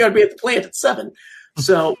 and you got to be at the plant at 7.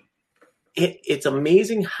 So it's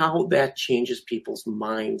amazing how that changes people's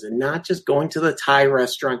minds, and not just going to the Thai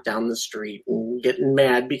restaurant down the street and getting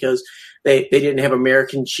mad because they didn't have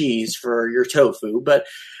American cheese for your tofu. But,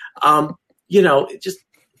 just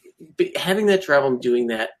having that travel and doing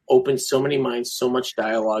that opens so many minds, so much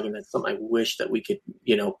dialogue. And that's something I wish that we could,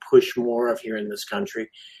 push more of here in this country,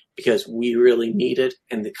 because we really need it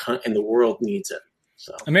and the world needs it.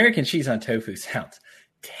 So American cheese on tofu sounds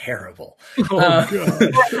terrible.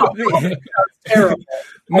 terrible.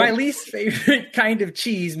 My least favorite kind of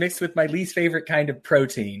cheese mixed with my least favorite kind of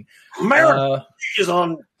protein. American cheese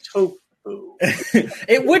on tofu.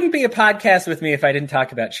 It wouldn't be a podcast with me if I didn't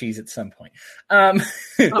talk about cheese at some point. I'm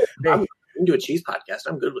going to do a cheese podcast.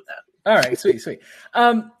 I'm good with that. All right, sweet.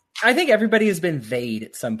 I think everybody has been veyed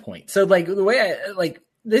at some point. So the way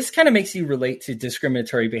this kind of makes you relate to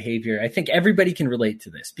discriminatory behavior. I think everybody can relate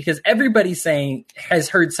to this because everybody has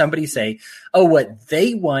heard somebody say, oh, what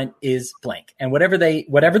they want is blank. And whatever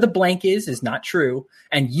the blank is not true.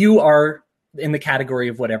 And you are in the category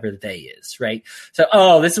of whatever they is, right? So,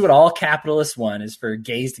 this is what all capitalists want, is for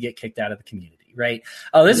gays to get kicked out of the community, right?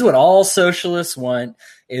 Oh, this is what all socialists want,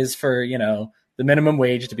 is for, the minimum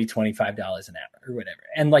wage to be $25 an hour or whatever.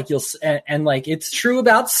 And it's true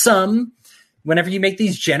about some. Whenever you make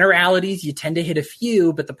these generalities, you tend to hit a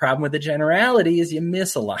few, but the problem with the generality is you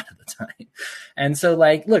miss a lot of the time. And so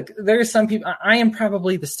look, there are some people, I am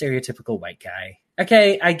probably the stereotypical white guy.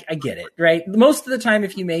 Okay. I get it, right? Most of the time,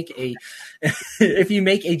 if you make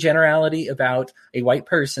a generality about a white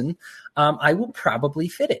person, I will probably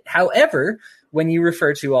fit it. However, when you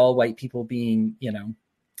refer to all white people being,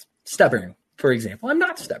 stubborn, for example, I'm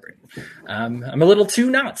not stubborn. I'm a little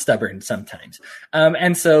too not stubborn sometimes.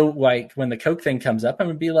 And so when the Coke thing comes up, I'm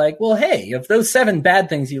going to be like, well, hey, of those 7 bad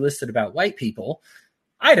things you listed about white people,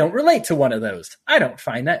 I don't relate to one of those. I don't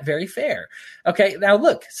find that very fair. Okay, now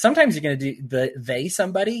look, sometimes you're going to do they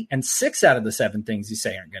somebody, and 6 out of the 7 things you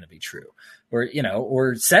say aren't going to be true.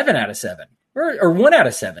 Or 7 out of 7. Or 1 out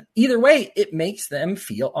of 7. Either way, it makes them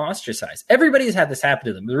feel ostracized. Everybody has had this happen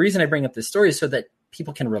to them. The reason I bring up this story is so that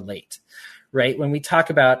people can relate. Right. When we talk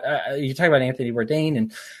about, you talk about Anthony Bourdain,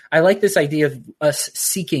 and I like this idea of us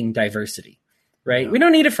seeking diversity, right? Yeah. We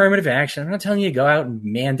don't need affirmative action. I'm not telling you to go out and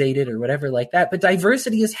mandate it or whatever like that, but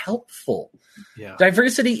diversity is helpful. Yeah.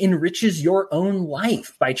 Diversity enriches your own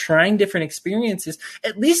life by trying different experiences,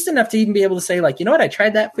 at least enough to even be able to say I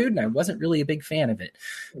tried that food and I wasn't really a big fan of it.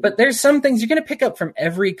 But there's some things you're going to pick up from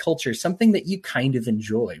every culture, something that you kind of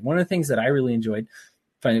enjoy. One of the things that I really enjoyed,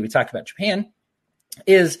 finally, we talked about Japan,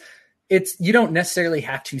 is you don't necessarily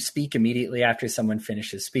have to speak immediately after someone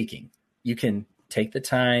finishes speaking. You can take the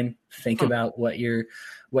time, think about what you're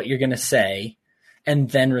going to say, and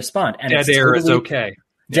then respond. And dead air is okay.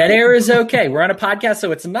 Dead air is okay. We're on a podcast,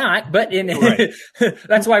 so it's not, but right.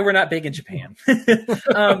 That's why we're not big in Japan.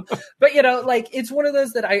 But it's one of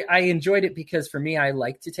those that I enjoyed it because for me, I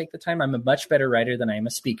like to take the time. I'm a much better writer than I am a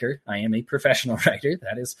speaker. I am a professional writer.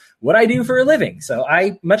 That is what I do for a living. So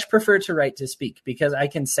I much prefer to write to speak because I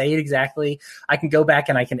can say it exactly. I can go back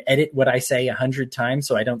and I can edit what I say 100 times.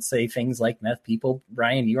 So I don't say things like meth people.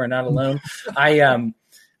 Brian, you are not alone. I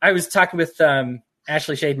was talking with,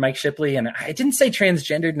 Ashley Shade, Mike Shipley, and I didn't say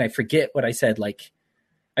transgendered, and I forget what I said. Like,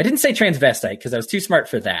 I didn't say transvestite because I was too smart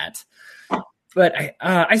for that. But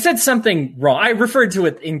I said something wrong. I referred to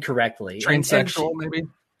it incorrectly. Transsexual, maybe?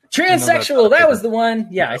 Transsexual, that was the one.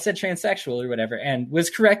 Yeah, I said transsexual or whatever, and was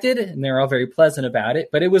corrected, and they were all very pleasant about it.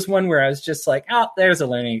 But it was one where I was just like, oh, there's a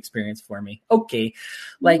learning experience for me. Okay.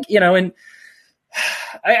 Like, and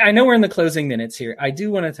I know we're in the closing minutes here. I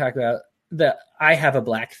do want to talk about the I have a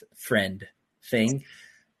black friend thing.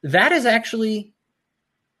 That is actually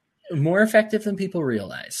more effective than people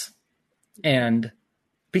realize. And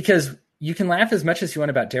because you can laugh as much as you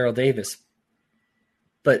want about Daryl Davis,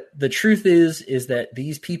 but the truth is that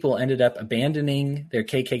these people ended up abandoning their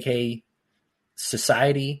KKK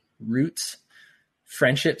society roots,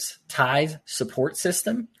 friendships, ties, support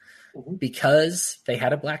system because they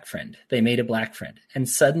had a black friend. They made a black friend. And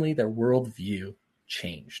suddenly their worldview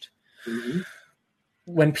changed. Mm-hmm.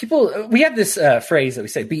 When people, we have this phrase that we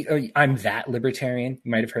say, I'm that libertarian.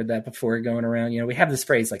 You might have heard that before going around. We have this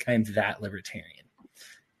phrase like, I'm that libertarian.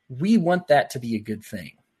 We want that to be a good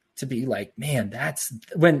thing. To be like, man, that's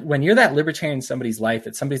when you're that libertarian in somebody's life,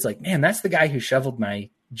 that somebody's like, man, that's the guy who shoveled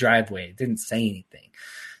my driveway, didn't say anything.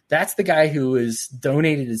 That's the guy who has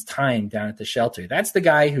donated his time down at the shelter. That's the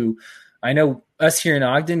guy who, I know us here in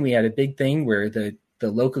Ogden, we had a big thing where the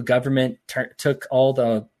local government took all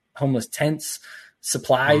the homeless tents,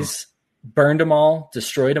 supplies, burned them all,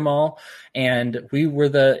 destroyed them all. And we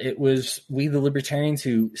the libertarians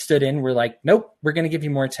who stood in, we're like, nope, we're going to give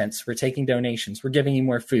you more tents. We're taking donations. We're giving you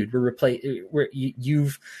more food.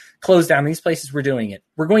 You've closed down these places. We're doing it.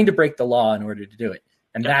 We're going to break the law in order to do it.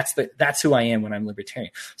 And that's who I am when I'm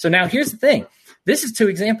libertarian. So now here's the thing. This is two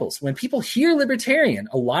examples. When people hear libertarian,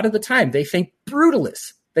 a lot of the time they think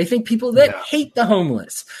brutalists. They think people that hate the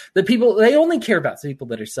homeless, they only care about the people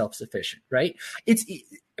that are self-sufficient, right?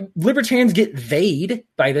 Libertarians get they'd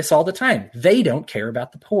by this all the time. They don't care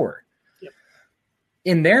about the poor. Yep.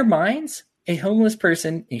 In their minds, a homeless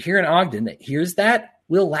person here in Ogden that hears that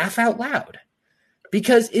will laugh out loud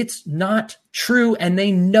because it's not true and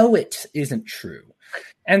they know it isn't true.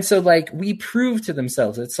 And so we prove to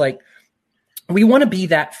themselves, it's like, we want to be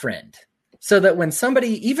that friend. So that when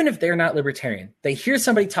somebody, even if they're not libertarian, they hear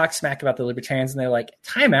somebody talk smack about the libertarians and they're like,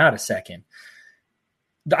 time out a second.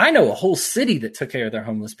 I know a whole city that took care of their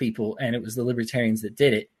homeless people and it was the libertarians that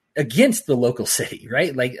did it against the local city,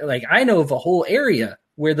 right? Like I know of a whole area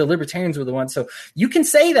where the libertarians were the ones. So you can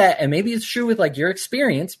say that, and maybe it's true with your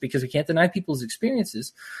experience because we can't deny people's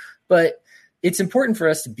experiences, but it's important for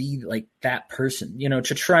us to be like that person,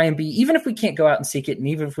 to try and be, even if we can't go out and seek it, and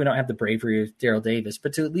even if we don't have the bravery of Daryl Davis,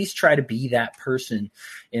 but to at least try to be that person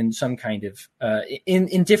in some kind of,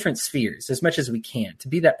 in different spheres as much as we can, to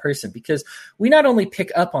be that person, because we not only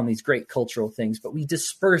pick up on these great cultural things, but we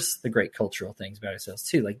disperse the great cultural things about ourselves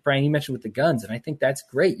too. Like Brian, you mentioned with the guns, and I think that's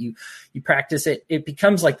great. You practice it. It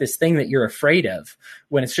becomes like this thing that you're afraid of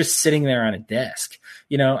when it's just sitting there on a desk.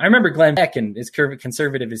 I remember Glenn Beck, and as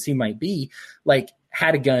conservative as he might be,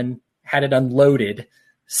 had a gun, had it unloaded,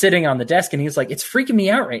 sitting on the desk, and he was like, "It's freaking me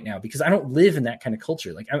out right now because I don't live in that kind of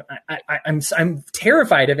culture. Like I'm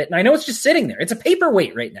terrified of it, and I know it's just sitting there. It's a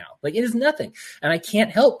paperweight right now. Like it is nothing, and I can't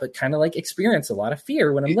help but kind of experience a lot of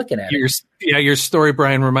fear when I'm looking at it." Your story,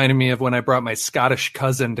 Brian, reminded me of when I brought my Scottish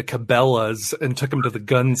cousin to Cabela's and took him to the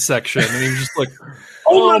gun section, and he was just like,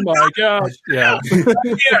 "Oh my gosh, yeah."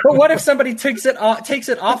 But what if somebody takes it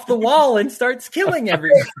off the wall and starts killing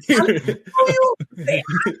everybody?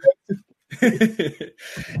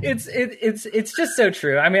 It's just so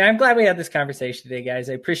true. I mean, I'm glad we had this conversation today, guys.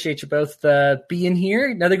 I appreciate you both being here.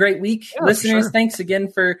 Another great week. Listeners, thanks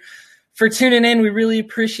again for tuning in. We really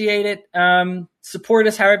appreciate it. Support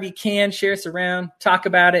us however you can. Share us around. Talk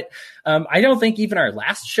about it. I don't think even our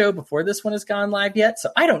last show before this one has gone live yet, so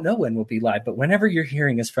I don't know when we'll be live, but whenever you're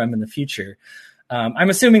hearing us from in the future, I'm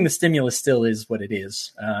assuming the stimulus still is what it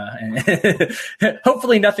is. And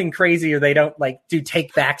hopefully nothing crazy, or they don't do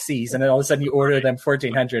take backsies and then all of a sudden you order them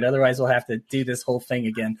 1,400. Otherwise we'll have to do this whole thing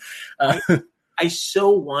again. I so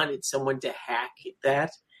wanted someone to hack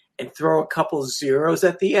that and throw a couple zeros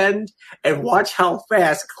at the end and watch how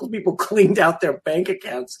fast people cleaned out their bank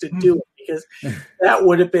accounts to do it, because that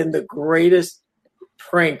would have been the greatest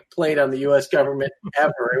prank played on the U.S. government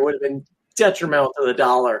ever. It would have been detrimental to the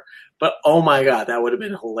dollar. But, oh, my God, that would have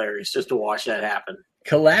been hilarious just to watch that happen.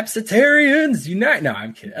 Collapsitarians unite. No,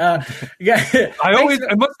 I'm kidding. I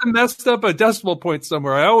must have messed up a decimal point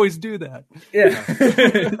somewhere. I always do that. Yeah.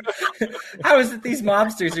 How is it these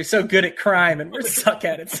mobsters are so good at crime and we suck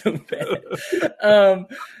at it so bad?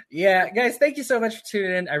 Yeah, guys, thank you so much for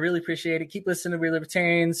tuning in. I really appreciate it. Keep listening to We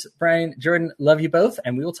Libertarians. Brian, Jordan, love you both,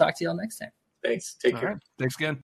 and we will talk to you all next time. Thanks. Take All care. right. Thanks again.